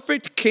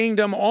perfect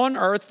kingdom on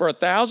earth for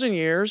 1,000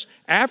 years.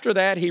 After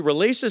that, he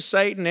releases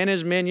Satan and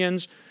his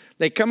minions.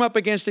 They come up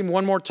against him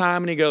one more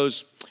time and he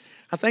goes,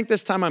 I think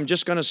this time I'm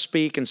just going to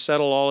speak and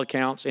settle all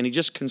accounts. And he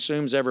just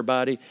consumes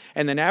everybody.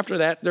 And then after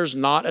that, there's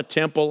not a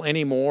temple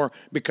anymore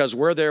because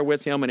we're there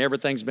with him and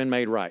everything's been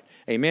made right.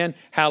 Amen.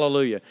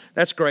 Hallelujah.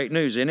 That's great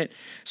news, isn't it?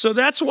 So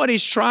that's what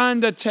he's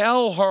trying to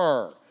tell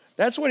her.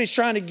 That's what he's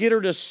trying to get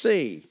her to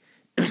see.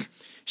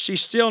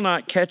 She's still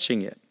not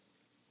catching it.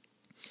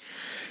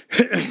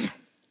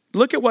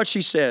 Look at what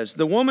she says.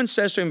 The woman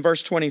says to him,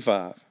 verse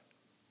 25,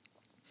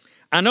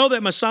 I know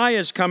that Messiah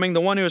is coming,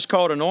 the one who is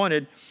called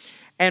Anointed.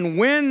 And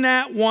when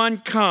that one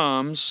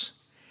comes,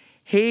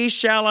 he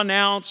shall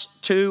announce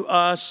to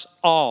us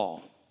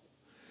all.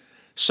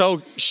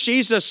 So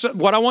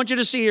what I want you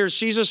to see here is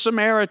she's a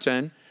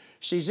Samaritan.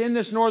 She's in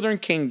this northern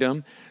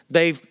kingdom.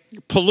 They've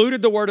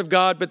polluted the word of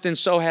God, but then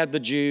so have the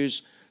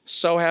Jews,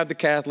 so have the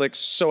Catholics,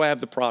 so have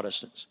the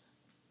Protestants.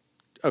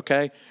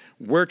 Okay?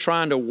 We're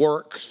trying to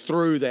work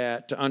through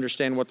that to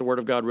understand what the word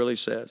of God really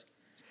says.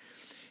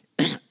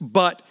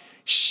 But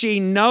she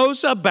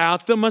knows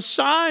about the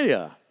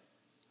Messiah.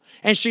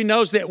 And she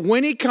knows that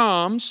when he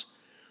comes,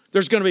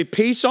 there's going to be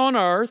peace on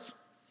earth,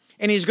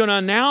 and he's going to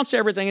announce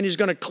everything, and he's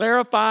going to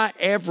clarify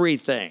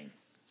everything.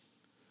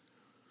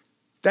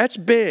 That's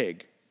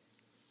big.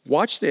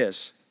 Watch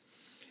this.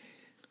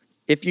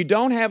 If you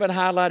don't have it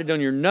highlighted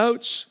on your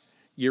notes,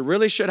 you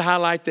really should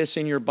highlight this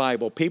in your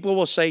Bible. People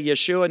will say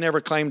Yeshua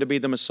never claimed to be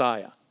the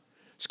Messiah.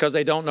 It's because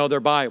they don't know their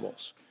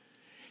Bibles.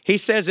 He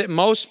says it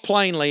most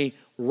plainly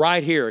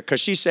right here,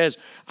 because she says,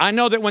 I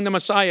know that when the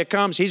Messiah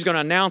comes, he's going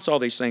to announce all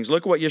these things.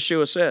 Look at what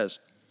Yeshua says.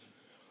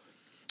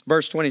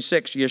 Verse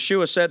 26,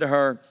 Yeshua said to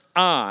her,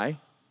 I,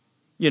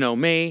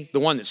 me, the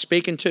one that's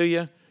speaking to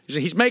you.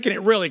 He's making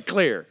it really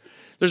clear.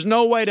 There's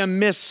no way to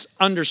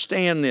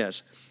misunderstand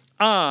this.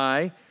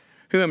 I,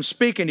 who am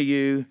speaking to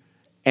you,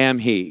 am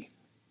he.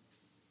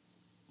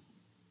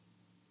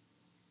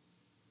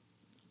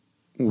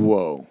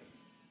 Whoa.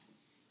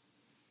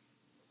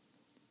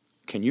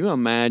 Can you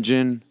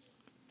imagine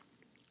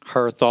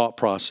her thought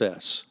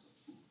process?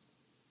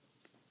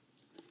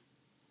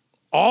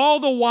 All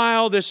the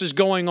while this is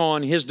going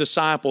on, his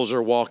disciples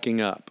are walking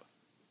up.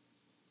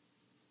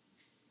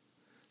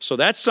 So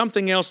that's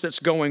something else that's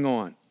going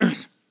on.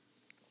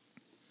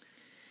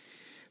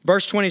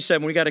 Verse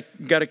 27, we got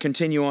to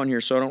continue on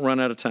here so I don't run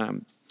out of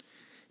time.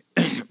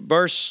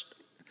 What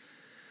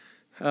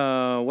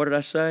did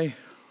I say?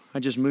 I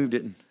just moved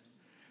it.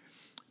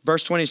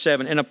 Verse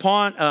 27, and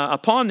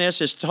upon this,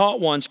 his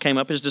taught ones came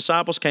up, his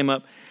disciples came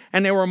up,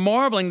 and they were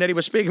marveling that he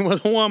was speaking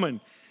with a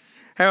woman.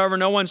 However,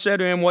 no one said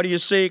to him, what do you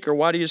seek, or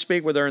why do you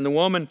speak with her? And the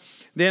woman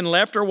then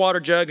left her water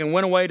jug and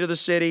went away to the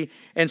city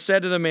and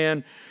said to the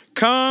men,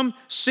 come,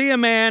 see a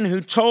man who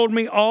told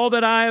me all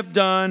that I have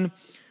done.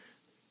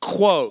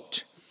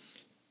 Quote,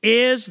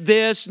 is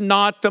this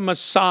not the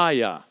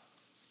Messiah?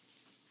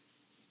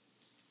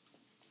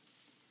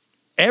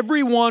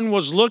 Everyone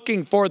was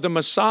looking for the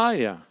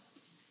Messiah.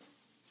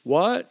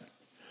 What?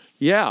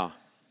 Yeah.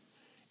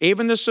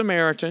 Even the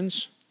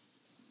Samaritans.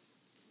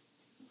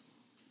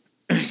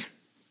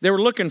 They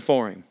were looking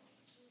for him.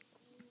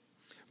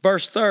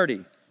 Verse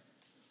 30.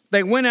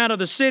 They went out of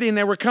the city and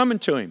they were coming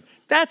to him.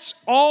 That's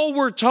all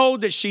we're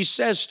told that she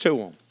says to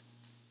him.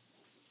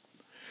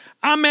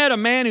 I met a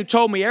man who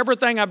told me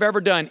everything I've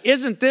ever done.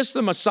 Isn't this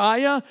the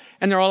Messiah?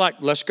 And they're all like,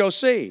 let's go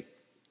see.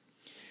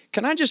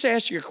 Can I just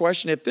ask you a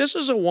question? If this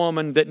is a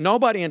woman that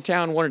nobody in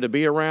town wanted to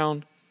be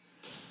around,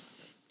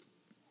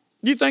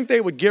 do you think they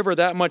would give her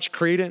that much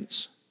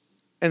credence?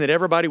 And that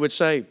everybody would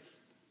say,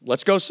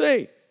 let's go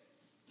see.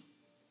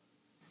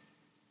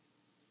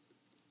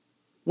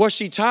 Was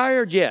she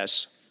tired?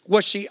 Yes.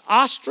 Was she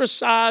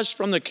ostracized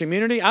from the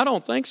community? I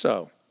don't think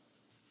so.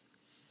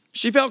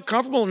 She felt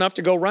comfortable enough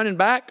to go running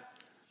back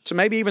to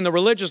maybe even the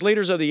religious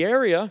leaders of the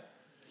area.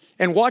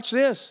 And watch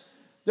this.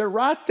 They're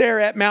right there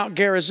at Mount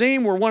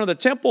Gerizim where one of the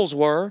temples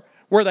were,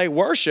 where they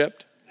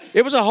worshiped.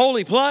 It was a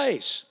holy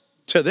place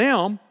to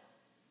them.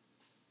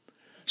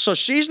 So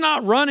she's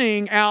not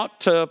running out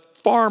to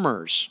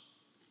farmers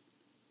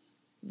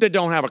that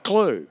don't have a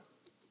clue.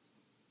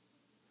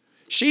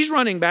 She's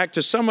running back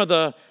to some of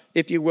the,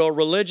 if you will,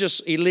 religious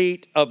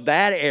elite of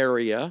that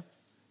area,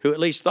 who at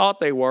least thought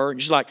they were.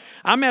 And she's like,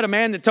 I met a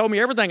man that told me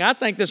everything. I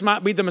think this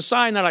might be the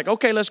Messiah. And they're like,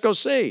 okay, let's go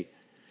see.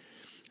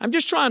 I'm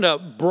just trying to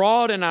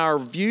broaden our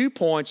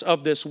viewpoints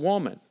of this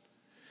woman.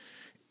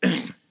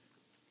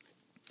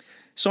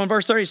 So in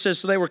verse 30 it says,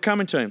 so they were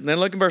coming to him. Then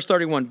look in verse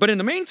 31. But in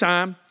the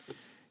meantime,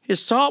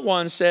 his taught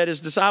one said, his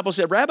disciples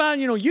said, Rabbi,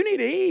 you need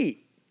to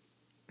eat.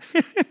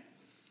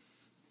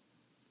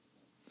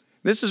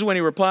 This is when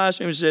he replies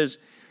to him and says,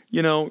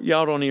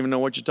 y'all don't even know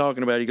what you're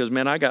talking about. He goes,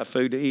 man, I got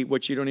food to eat,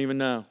 what you don't even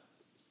know.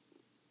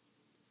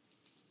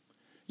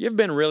 You ever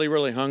been really,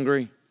 really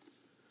hungry,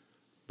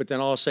 but then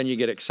all of a sudden you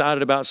get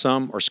excited about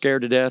some or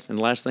scared to death, and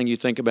the last thing you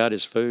think about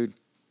is food?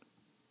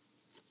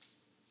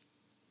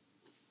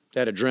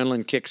 That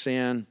adrenaline kicks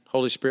in,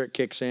 Holy Spirit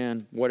kicks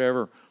in,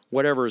 whatever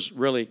is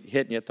really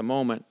hitting you at the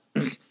moment.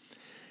 And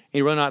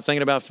you're really not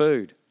thinking about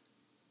food.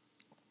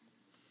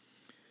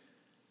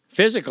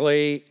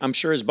 Physically, I'm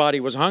sure his body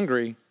was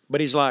hungry,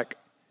 but he's like,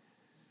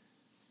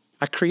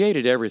 I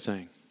created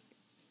everything.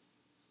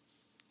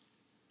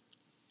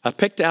 I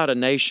picked out a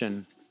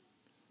nation,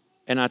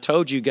 and I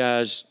told you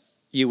guys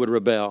you would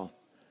rebel.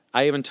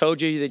 I even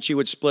told you that you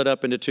would split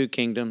up into two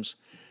kingdoms.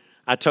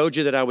 I told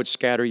you that I would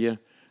scatter you.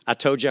 I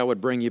told you I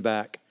would bring you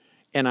back.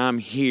 And I'm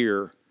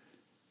here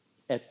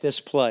at this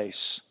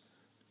place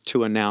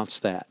to announce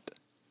that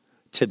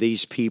to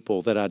these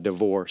people that I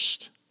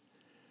divorced.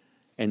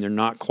 And they're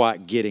not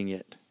quite getting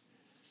it.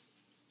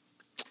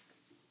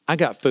 I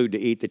got food to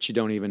eat that you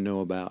don't even know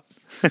about.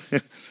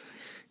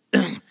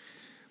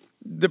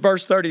 The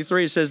verse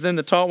 33 says, then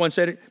the tall one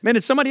said, man,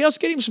 did somebody else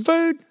get him some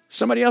food?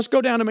 Somebody else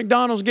go down to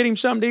McDonald's, get him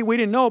something to eat we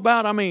didn't know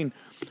about? I mean,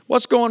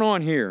 what's going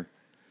on here?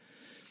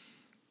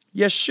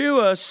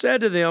 Yeshua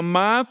said to them,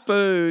 my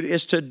food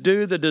is to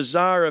do the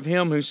desire of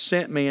him who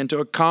sent me and to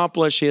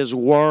accomplish his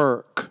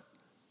work.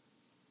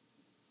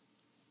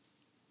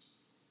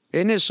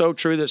 Isn't it so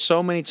true that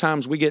so many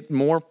times we get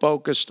more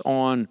focused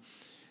on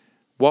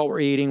what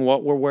we're eating,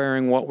 what we're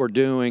wearing, what we're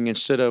doing,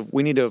 instead of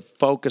we need to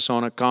focus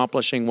on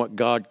accomplishing what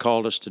God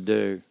called us to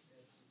do.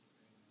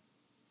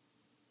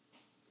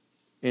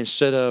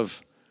 Instead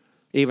of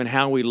even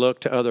how we look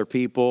to other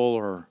people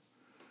or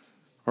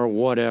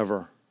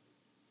whatever.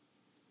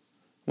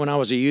 When I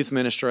was a youth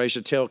minister, I used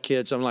to tell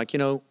kids, I'm like,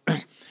 you're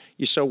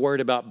so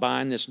worried about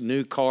buying this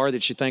new car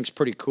that you think's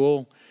pretty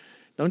cool.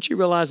 Don't you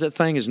realize that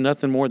thing is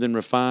nothing more than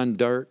refined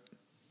dirt?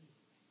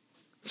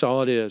 That's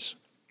all it is.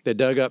 They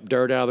dug up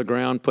dirt out of the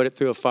ground, put it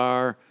through a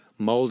fire,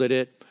 molded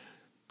it,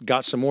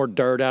 got some more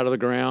dirt out of the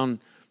ground,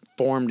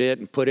 formed it,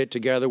 and put it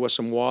together with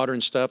some water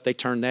and stuff. They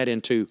turned that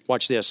into,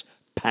 watch this,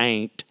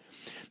 paint.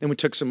 Then we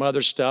took some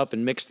other stuff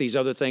and mixed these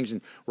other things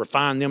and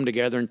refined them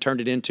together and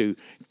turned it into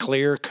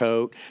clear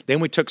coat. Then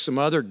we took some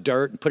other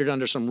dirt and put it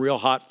under some real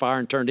hot fire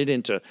and turned it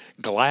into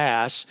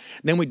glass.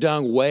 Then we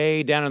dug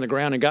way down in the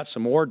ground and got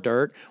some more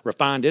dirt,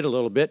 refined it a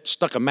little bit,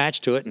 stuck a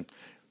match to it and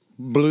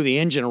blew the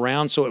engine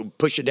around so it would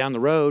push it down the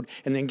road.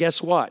 And then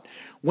guess what?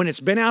 When it's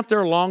been out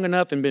there long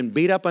enough and been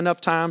beat up enough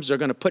times, they're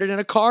going to put it in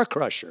a car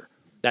crusher,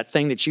 that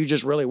thing that you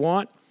just really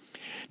want.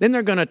 Then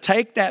they're going to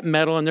take that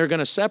metal and they're going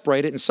to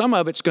separate it, and some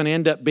of it's going to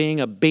end up being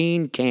a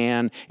bean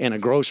can in a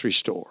grocery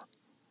store.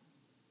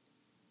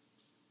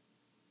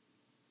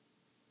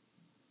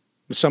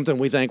 It's something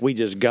we think we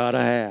just got to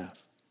have.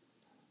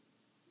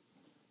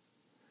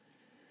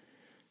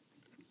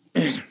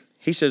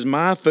 He says,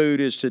 my food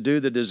is to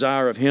do the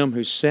desire of him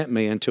who sent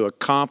me and to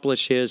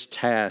accomplish his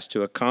task,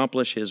 to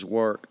accomplish his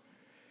work.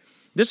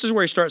 This is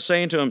where he starts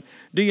saying to him,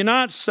 do you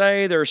not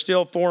say there are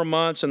still 4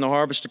 months and the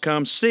harvest to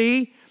come?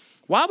 See,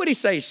 why would he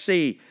say,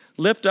 see,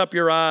 lift up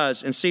your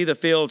eyes and see the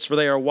fields, for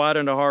they are white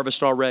unto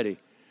harvest already?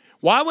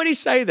 Why would he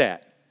say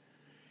that?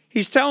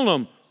 He's telling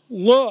them,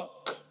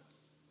 look,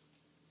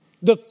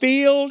 the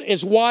field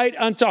is white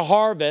unto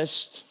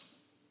harvest.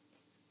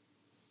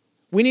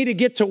 We need to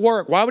get to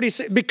work. Why would he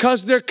say?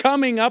 Because they're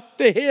coming up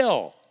the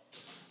hill.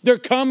 They're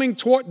coming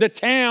toward, the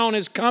town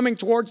is coming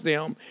towards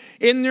them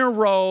in their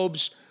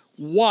robes,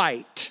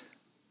 white,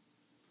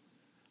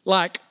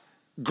 like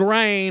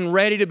grain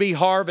ready to be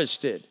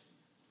harvested.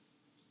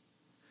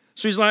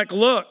 So he's like,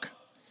 look,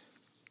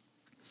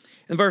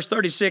 in verse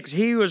 36,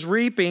 he who is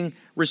reaping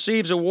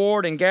receives a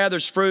reward and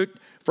gathers fruit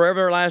for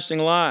everlasting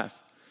life,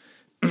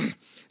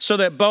 so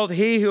that both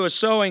he who is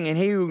sowing and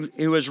he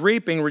who is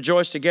reaping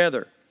rejoice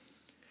together.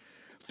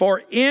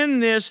 For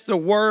in this the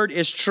word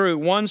is true.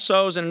 One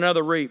sows and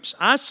another reaps.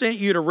 I sent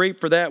you to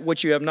reap for that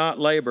which you have not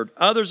labored.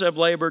 Others have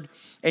labored,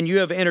 and you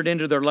have entered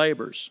into their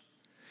labors.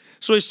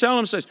 So he's telling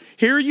them, says,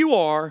 here you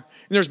are, and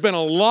there's been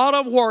a lot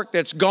of work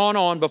that's gone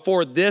on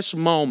before this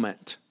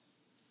moment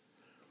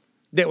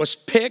that was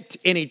picked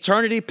in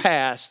eternity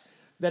past,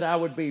 that I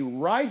would be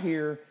right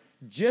here,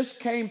 just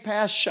came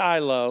past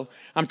Shiloh.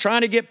 I'm trying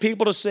to get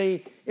people to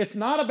see it's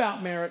not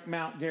about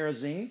Mount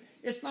Gerizim.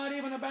 It's not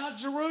even about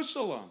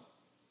Jerusalem.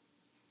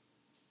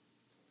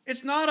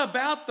 It's not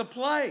about the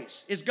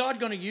place. Is God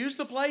going to use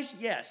the place?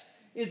 Yes.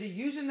 Is he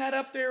using that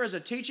up there as a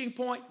teaching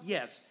point?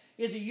 Yes.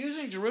 Is he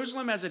using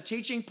Jerusalem as a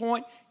teaching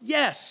point?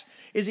 Yes.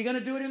 Is he going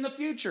to do it in the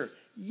future?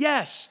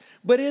 Yes.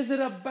 But is it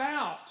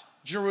about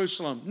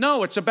Jerusalem?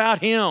 No, it's about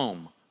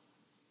him.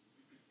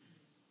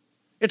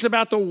 It's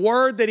about the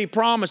word that he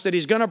promised that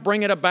he's going to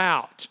bring it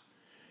about.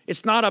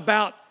 It's not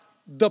about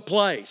the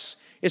place.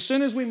 As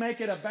soon as we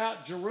make it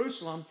about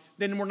Jerusalem,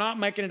 then we're not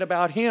making it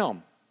about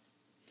him.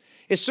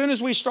 As soon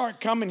as we start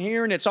coming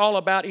here and it's all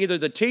about either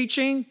the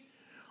teaching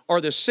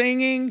or the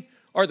singing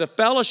or the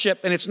fellowship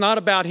and it's not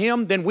about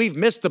him, then we've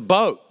missed the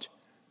boat.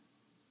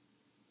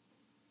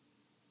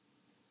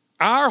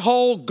 Our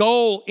whole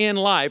goal in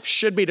life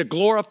should be to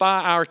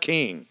glorify our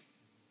King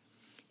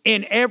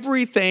in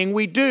everything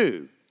we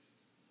do.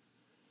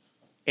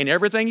 In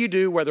everything you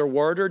do, whether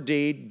word or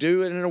deed,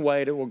 do it in a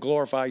way that will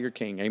glorify your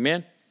King.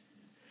 Amen?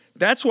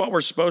 That's what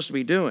we're supposed to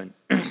be doing.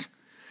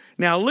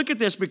 Now look at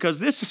this, because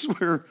this is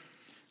where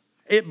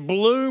it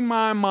blew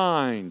my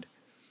mind.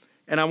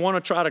 And I want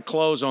to try to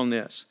close on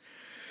this.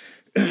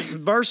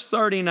 Verse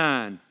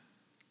 39.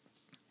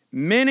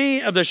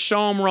 Many of the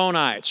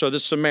Shomronites, or the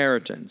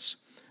Samaritans,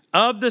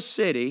 of the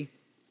city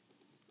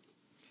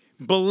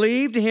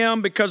believed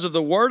him because of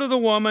the word of the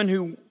woman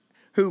who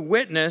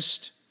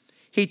witnessed,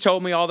 he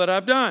told me all that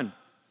I've done.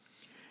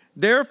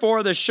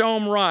 Therefore the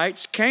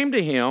Shomrites came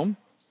to him,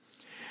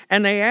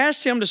 and they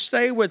asked him to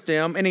stay with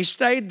them, and he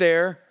stayed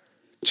there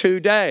 2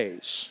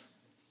 days.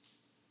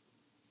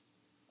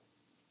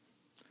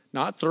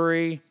 Not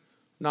 3,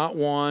 not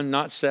 1,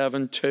 not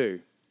 7, 2.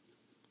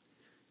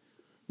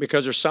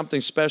 Because there's something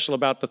special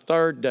about the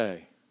 3rd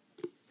day.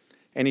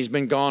 And he's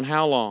been gone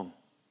how long?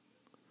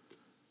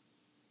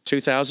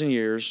 2,000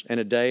 years, and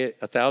a day,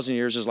 1,000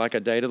 years is like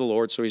a day to the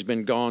Lord, so he's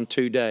been gone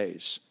 2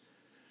 days.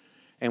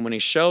 And when he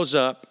shows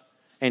up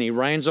and he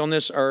reigns on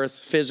this earth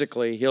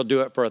physically, he'll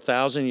do it for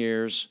 1,000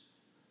 years,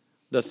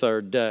 the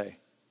 3rd day.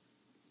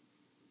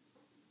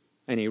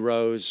 And he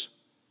rose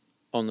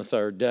on the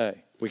 3rd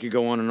day. We could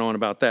go on and on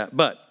about that.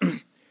 But,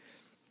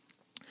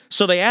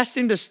 so they asked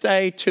him to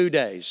stay 2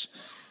 days.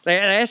 They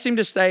asked him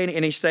to stay,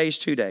 and he stays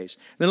 2 days.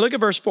 Then look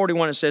at verse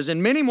 41. It says,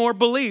 and many more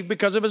believed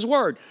because of his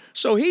word.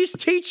 So he's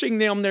teaching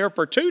them there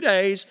for 2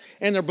 days,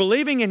 and they're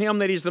believing in him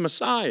that he's the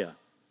Messiah.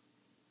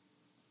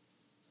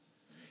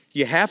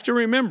 You have to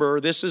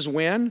remember, this is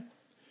when?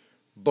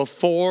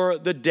 Before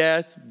the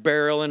death,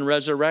 burial, and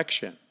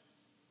resurrection.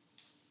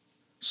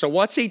 So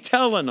what's he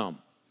telling them?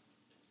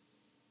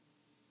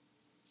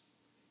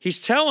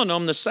 He's telling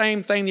them the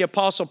same thing the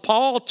Apostle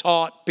Paul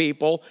taught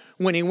people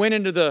when he went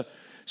into the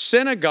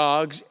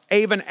synagogues,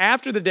 even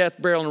after the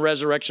death, burial, and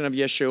resurrection of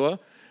Yeshua,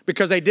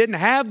 because they didn't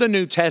have the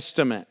New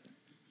Testament.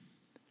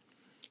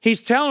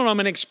 He's telling them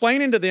and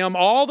explaining to them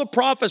all the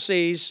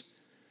prophecies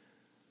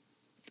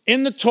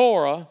in the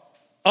Torah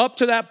up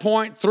to that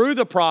point, through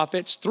the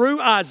prophets,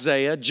 through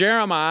Isaiah,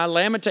 Jeremiah,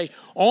 Lamentation,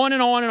 on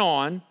and on and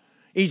on.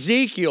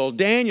 Ezekiel,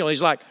 Daniel,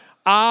 he's like,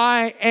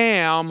 I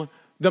am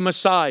the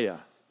Messiah.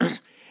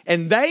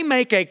 And they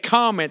make a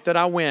comment that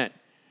I went,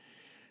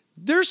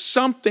 there's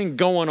something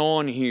going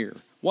on here.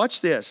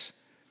 Watch this.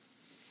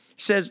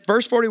 It says,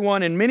 verse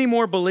 41, and many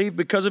more believed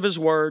because of his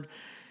word.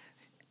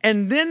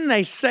 And then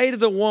they say to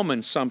the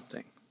woman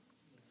something.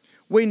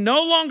 We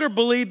no longer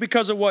believe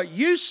because of what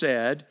you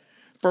said,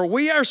 for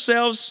we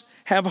ourselves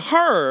have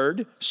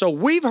heard, so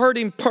we've heard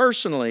him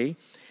personally,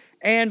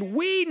 and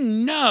we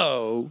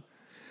know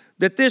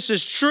that this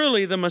is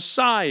truly the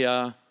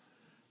Messiah,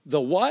 the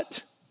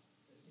what?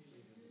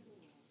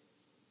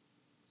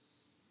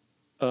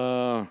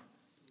 The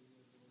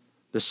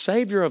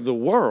Savior of the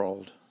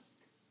world.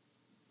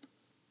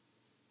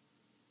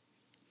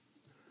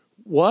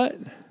 What?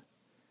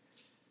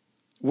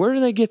 Where do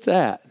they get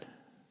that?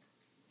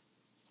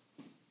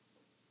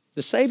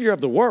 The Savior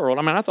of the world.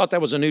 I mean, I thought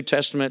that was a New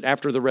Testament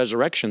after the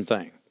resurrection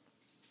thing.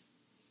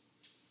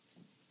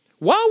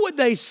 Why would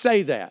they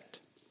say that?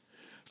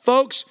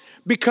 Folks,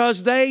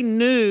 because they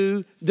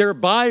knew their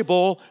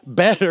Bible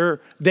better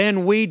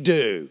than we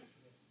do.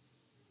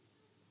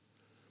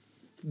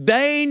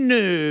 They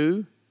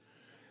knew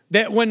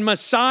that when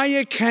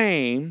Messiah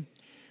came,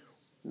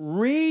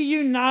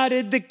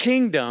 reunited the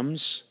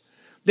kingdoms,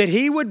 that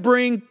he would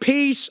bring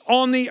peace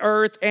on the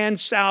earth and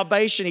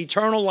salvation,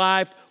 eternal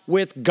life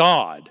with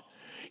God.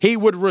 He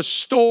would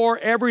restore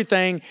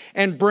everything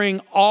and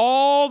bring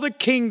all the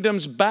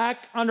kingdoms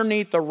back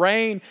underneath the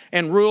reign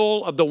and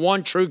rule of the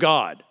one true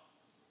God.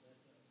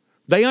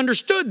 They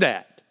understood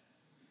that.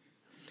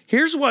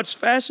 Here's what's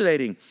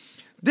fascinating.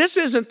 This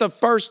isn't the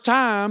first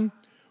time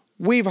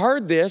we've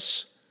heard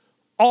this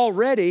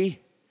already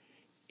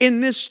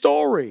in this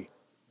story.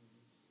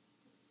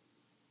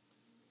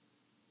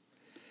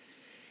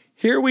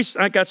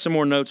 I got some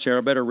more notes here.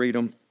 I better read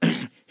them.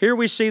 Here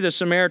we see the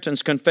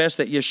Samaritans confess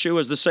that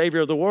Yeshua is the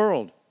Savior of the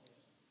world.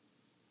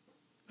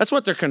 That's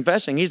what they're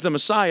confessing. He's the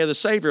Messiah, the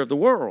Savior of the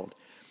world.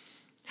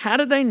 How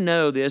did they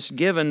know this,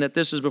 given that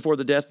this is before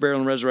the death, burial,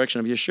 and resurrection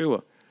of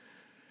Yeshua?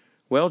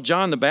 Well,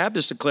 John the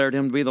Baptist declared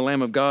him to be the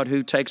Lamb of God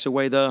who takes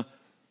away the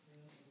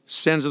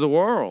sins of the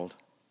world.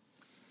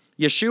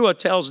 Yeshua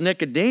tells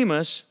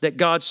Nicodemus that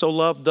God so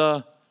loved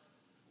the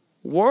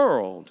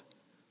world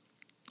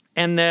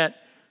and that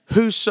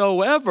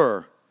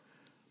whosoever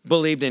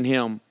believed in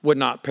him would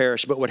not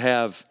perish but would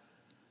have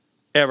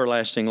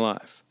everlasting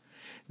life.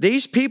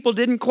 These people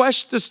didn't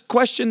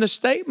question the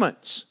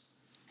statements.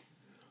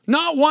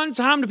 Not one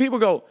time do people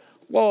go,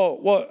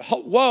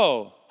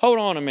 whoa, hold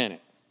on a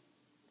minute.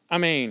 I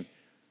mean,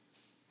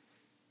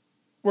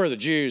 we're the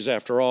Jews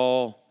after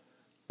all.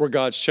 We're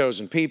God's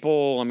chosen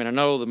people. I mean, I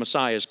know the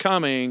Messiah is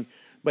coming,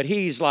 but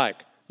he's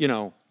like,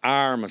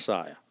 our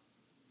Messiah.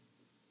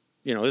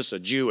 This is a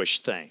Jewish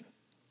thing.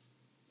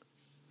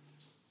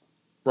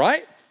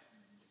 Right?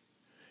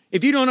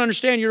 If you don't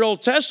understand your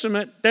Old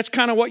Testament, that's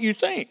kind of what you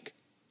think.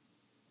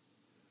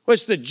 Well,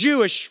 it's the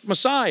Jewish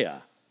Messiah.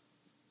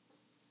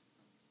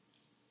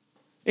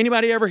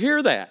 Anybody ever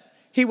hear that?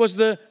 He was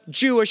the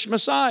Jewish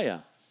Messiah.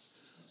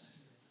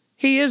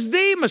 He is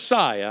the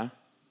Messiah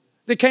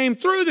that came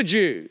through the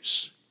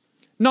Jews.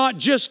 Not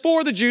just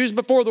for the Jews,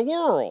 but for the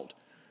world.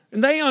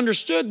 And they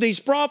understood these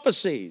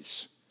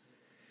prophecies.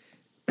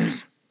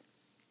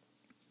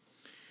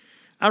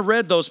 I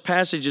read those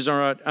passages.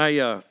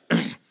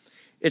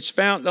 It's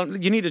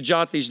found, you need to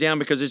jot these down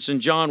because it's in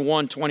John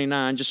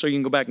 1:29, just so you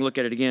can go back and look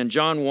at it again.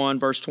 John 1,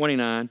 verse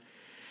 29.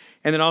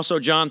 And then also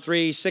John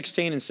 3,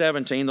 16 and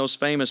 17, those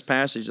famous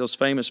passages, those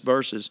famous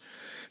verses.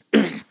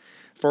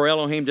 For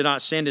Elohim did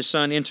not send his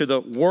son into the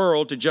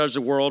world to judge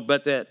the world,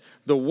 but that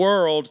the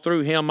world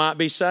through him might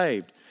be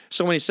saved.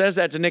 So when he says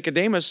that to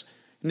Nicodemus,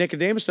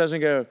 Nicodemus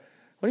doesn't go,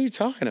 what are you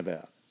talking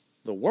about?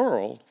 The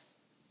world?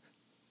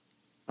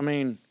 I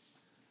mean,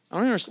 I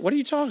don't understand. What are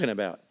you talking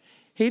about?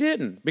 He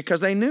didn't,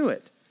 because they knew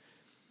it.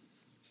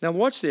 Now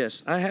watch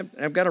this.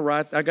 I've got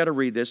to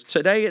read this.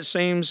 Today it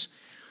seems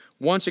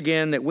once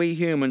again that we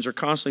humans are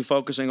constantly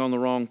focusing on the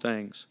wrong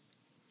things.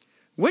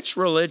 Which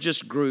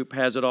religious group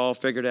has it all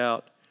figured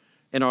out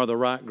and are the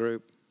right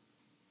group?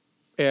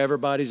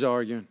 Everybody's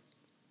arguing.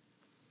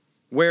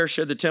 Where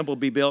should the temple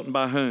be built and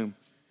by whom?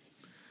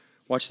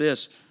 Watch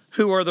this.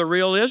 Who are the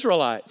real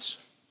Israelites?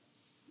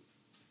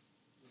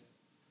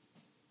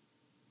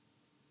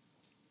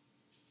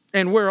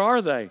 And where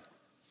are they?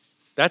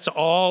 That's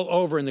all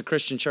over in the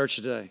Christian church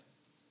today.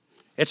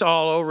 It's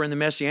all over in the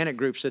Messianic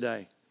groups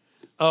today.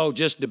 Oh,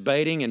 just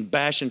debating and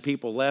bashing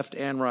people left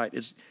and right.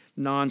 It's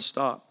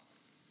nonstop.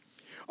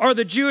 Are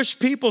the Jewish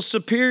people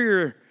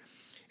superior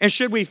and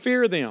should we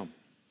fear them?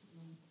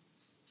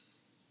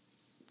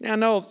 Now, I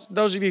know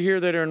those of you here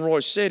that are in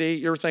Royce City,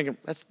 you're thinking,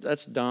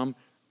 that's dumb.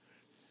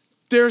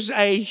 There's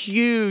a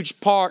huge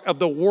part of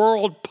the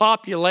world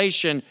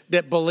population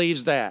that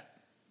believes that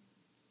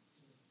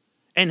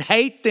and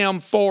hate them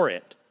for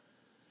it.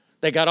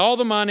 They got all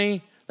the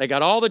money, they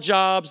got all the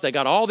jobs, they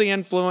got all the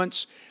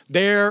influence.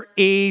 They're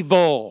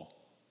evil.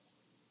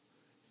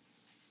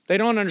 They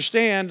don't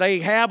understand. They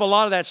have a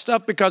lot of that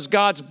stuff because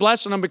God's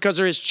blessing them because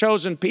they're his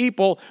chosen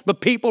people,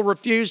 but people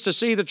refuse to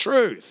see the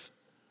truth.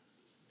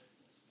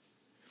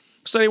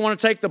 So they want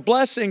to take the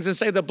blessings and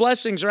say the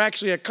blessings are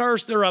actually a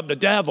curse. They're of the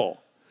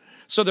devil.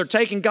 So they're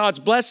taking God's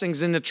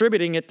blessings and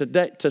attributing it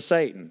to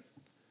Satan.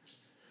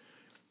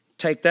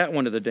 Take that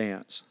one to the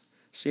dance.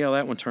 See how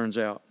that one turns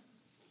out.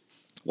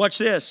 Watch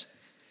this.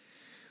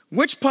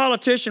 Which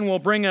politician will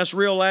bring us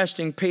real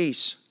lasting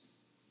peace?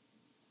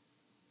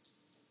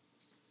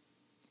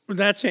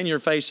 That's in your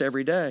face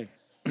every day.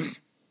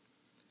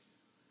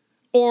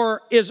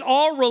 Or is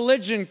all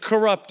religion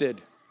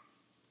corrupted?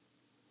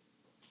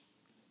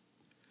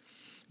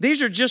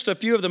 These are just a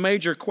few of the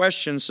major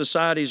questions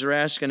societies are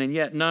asking, and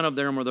yet none of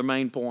them are the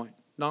main point.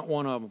 Not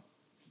one of them.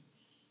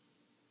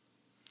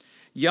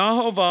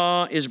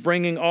 Yahovah is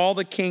bringing all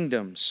the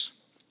kingdoms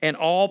and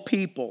all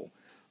people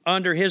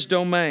under his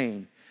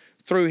domain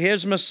through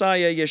his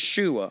Messiah,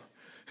 Yeshua,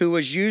 who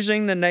is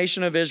using the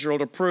nation of Israel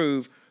to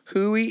prove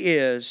who he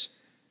is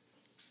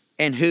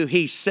and who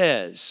he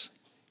says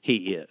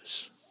he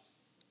is.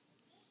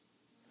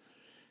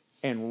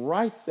 And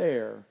right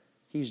there,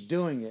 he's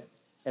doing it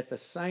at the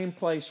same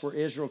place where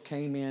Israel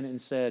came in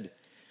and said,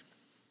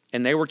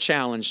 and they were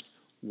challenged,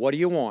 what do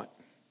you want?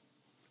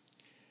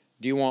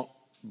 Do you want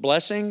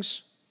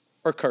blessings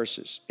or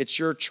curses? It's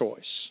your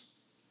choice.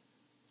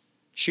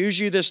 Choose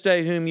you this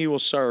day whom you will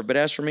serve. But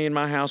as for me and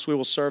my house, we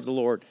will serve the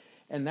Lord.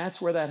 And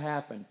that's where that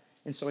happened.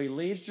 And so he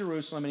leaves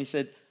Jerusalem and he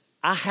said,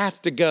 I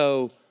have to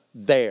go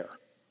there.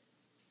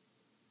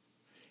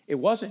 It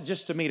wasn't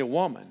just to meet a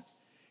woman.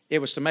 It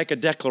was to make a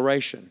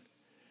declaration.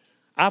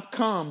 I've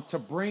come to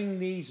bring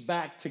these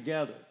back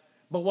together.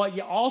 But what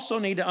you also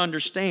need to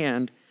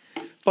understand,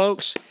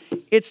 folks,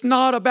 it's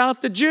not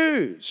about the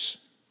Jews.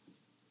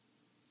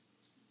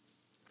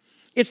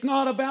 It's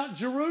not about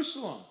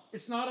Jerusalem.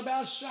 It's not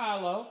about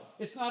Shiloh.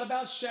 It's not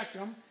about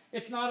Shechem.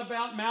 It's not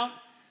about Mount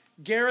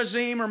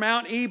Gerizim or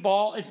Mount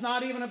Ebal. It's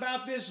not even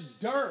about this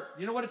dirt.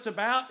 You know what it's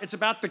about? It's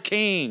about the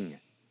King.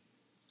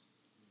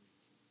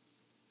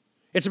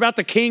 It's about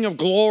the King of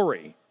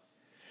glory.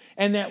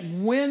 And that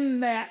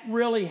when that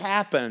really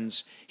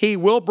happens, He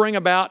will bring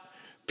about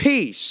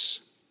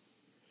peace.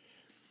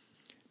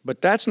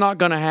 But that's not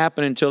going to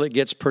happen until it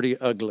gets pretty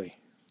ugly.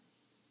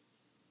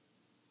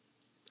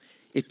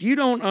 If you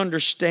don't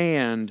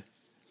understand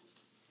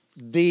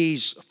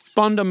these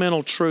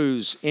fundamental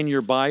truths in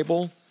your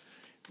Bible,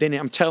 then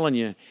I'm telling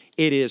you,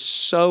 it is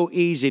so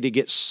easy to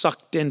get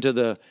sucked into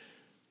the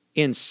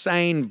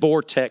insane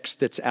vortex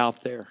that's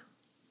out there.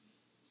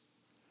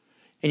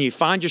 And you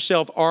find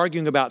yourself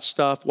arguing about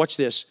stuff, watch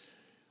this,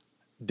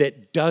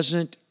 that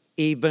doesn't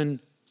even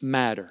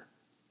matter.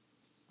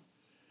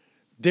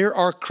 There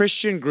are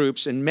Christian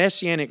groups and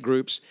Messianic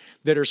groups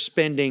that are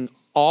spending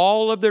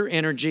all of their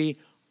energy,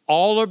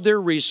 all of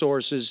their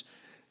resources,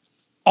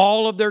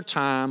 all of their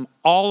time,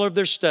 all of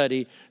their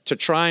study to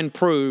try and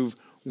prove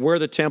where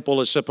the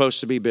temple is supposed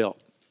to be built.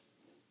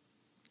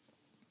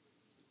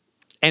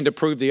 And to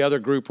prove the other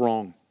group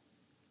wrong.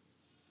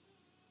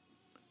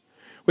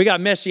 We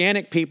got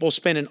Messianic people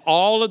spending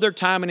all of their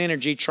time and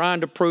energy trying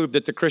to prove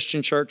that the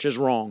Christian church is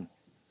wrong.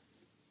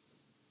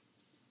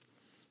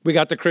 We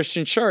got the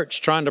Christian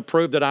church trying to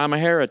prove that I'm a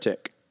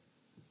heretic.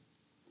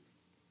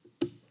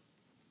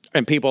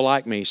 And people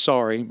like me,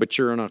 sorry, but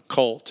you're in a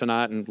cult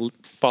tonight and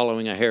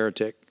following a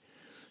heretic.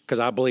 Because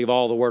I believe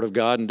all the Word of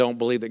God and don't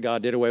believe that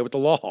God did away with the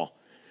law.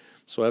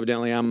 So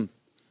evidently I'm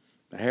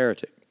a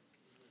heretic.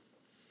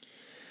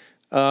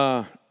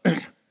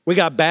 We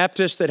got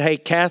Baptists that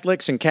hate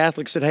Catholics and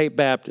Catholics that hate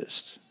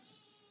Baptists.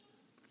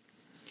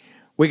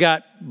 We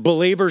got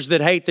believers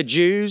that hate the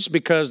Jews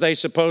because they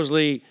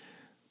supposedly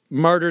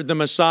murdered the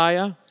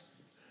Messiah.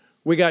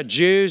 We got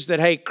Jews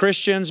that hate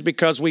Christians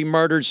because we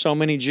murdered so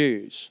many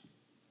Jews.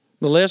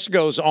 The list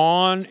goes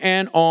on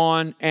and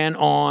on and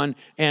on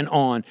and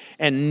on.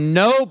 And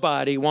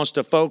nobody wants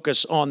to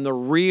focus on the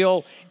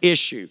real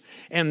issue.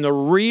 And the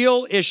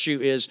real issue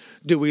is,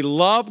 do we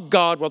love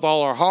God with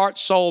all our heart,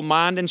 soul,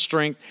 mind, and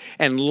strength,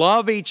 and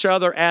love each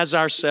other as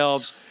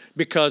ourselves?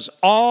 Because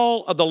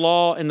all of the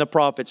law and the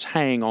prophets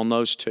hang on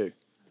those two.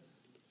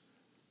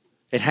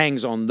 It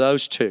hangs on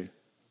those two.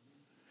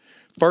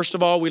 First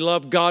of all, we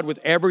love God with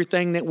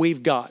everything that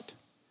we've got.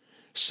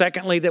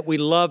 Secondly, that we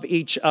love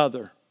each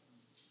other.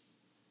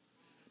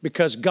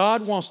 Because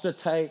God wants to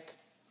take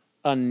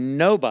a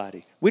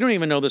nobody. We don't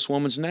even know this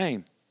woman's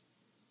name.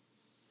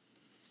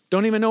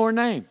 Don't even know her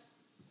name.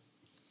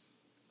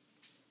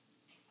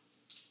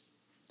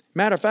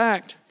 Matter of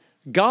fact,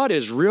 God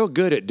is real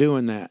good at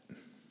doing that.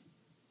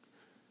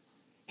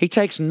 He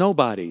takes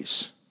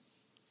nobodies.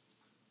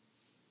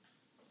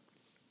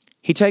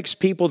 He takes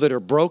people that are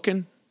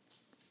broken.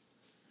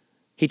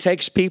 He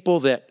takes people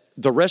that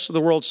the rest of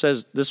the world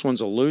says, this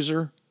one's a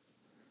loser.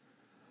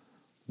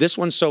 This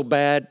one's so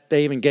bad,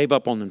 they even gave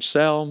up on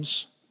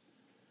themselves.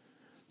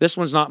 This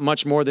one's not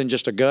much more than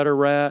just a gutter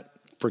rat.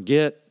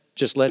 Forget,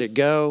 just let it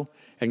go.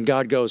 And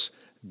God goes,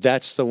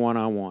 that's the one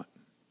I want.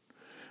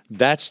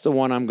 That's the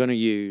one I'm going to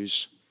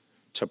use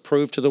to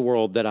prove to the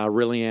world that I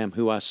really am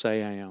who I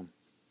say I am.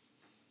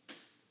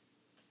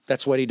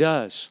 That's what He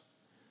does.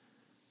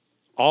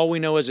 All we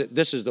know is that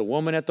this is the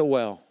woman at the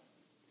well.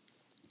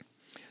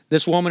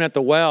 This woman at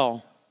the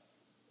well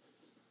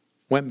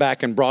went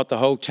back and brought the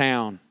whole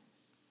town.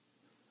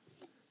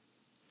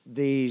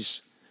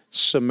 These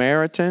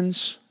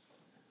Samaritans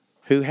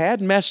who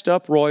had messed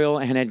up royal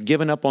and had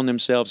given up on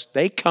themselves,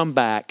 they come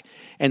back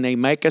and they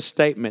make a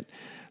statement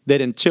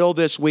that until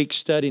this week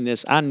studying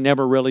this, I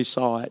never really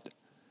saw it.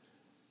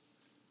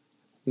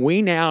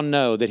 We now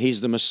know that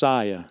He's the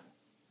Messiah,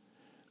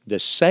 the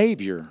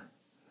Savior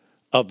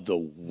of the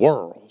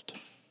world.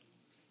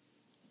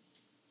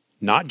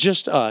 Not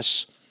just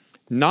us,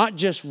 not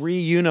just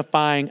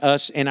reunifying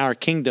us in our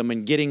kingdom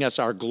and getting us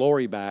our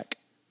glory back.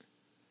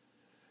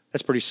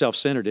 That's pretty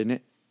self-centered, isn't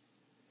it?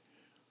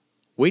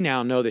 We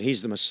now know that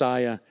He's the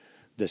Messiah,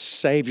 the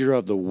Savior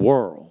of the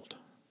world.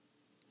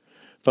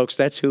 Folks,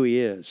 that's who He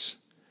is.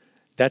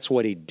 That's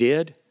what He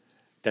did.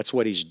 That's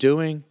what He's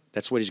doing.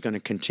 That's what He's going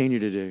to continue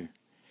to do.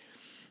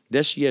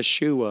 This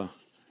Yeshua,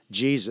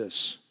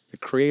 Jesus, the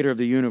Creator of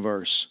the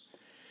universe,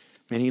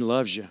 man, He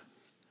loves you.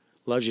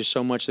 Loves you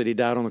so much that He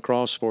died on the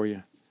cross for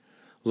you.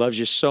 Loves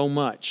you so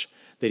much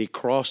that He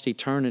crossed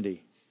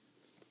eternity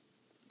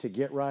to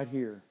get right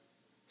here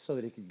so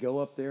that He could go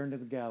up there into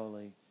the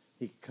Galilee.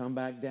 He could come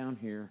back down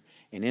here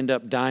and end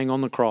up dying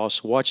on the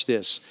cross. Watch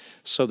this.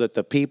 So that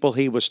the people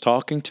He was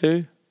talking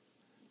to,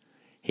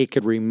 He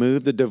could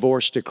remove the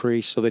divorce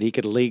decree so that He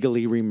could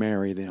legally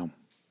remarry them.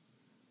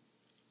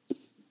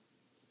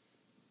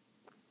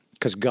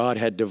 Because God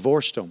had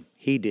divorced them.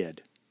 He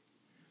did.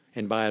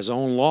 And by His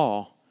own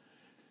law,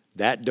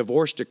 that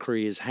divorce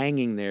decree is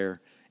hanging there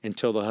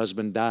until the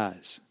husband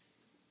dies.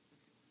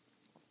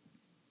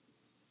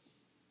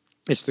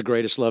 It's the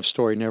greatest love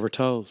story never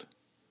told.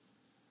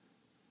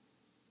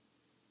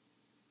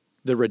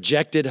 The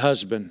rejected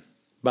husband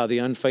by the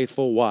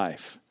unfaithful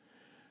wife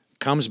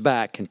comes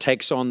back and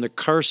takes on the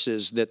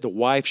curses that the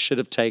wife should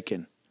have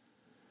taken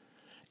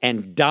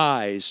and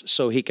dies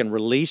so he can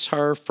release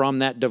her from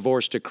that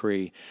divorce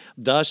decree,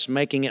 thus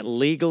making it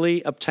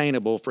legally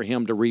obtainable for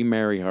him to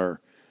remarry her.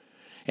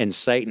 and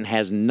Satan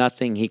has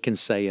nothing he can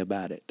say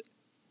about it.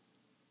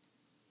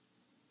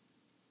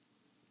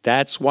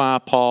 That's why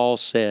Paul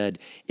said,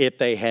 if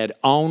they had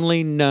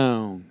only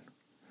known,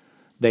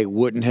 they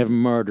wouldn't have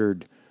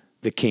murdered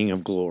the King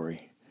of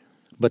Glory.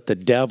 But the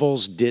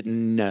devils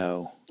didn't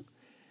know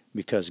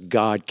because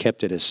God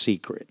kept it a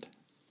secret.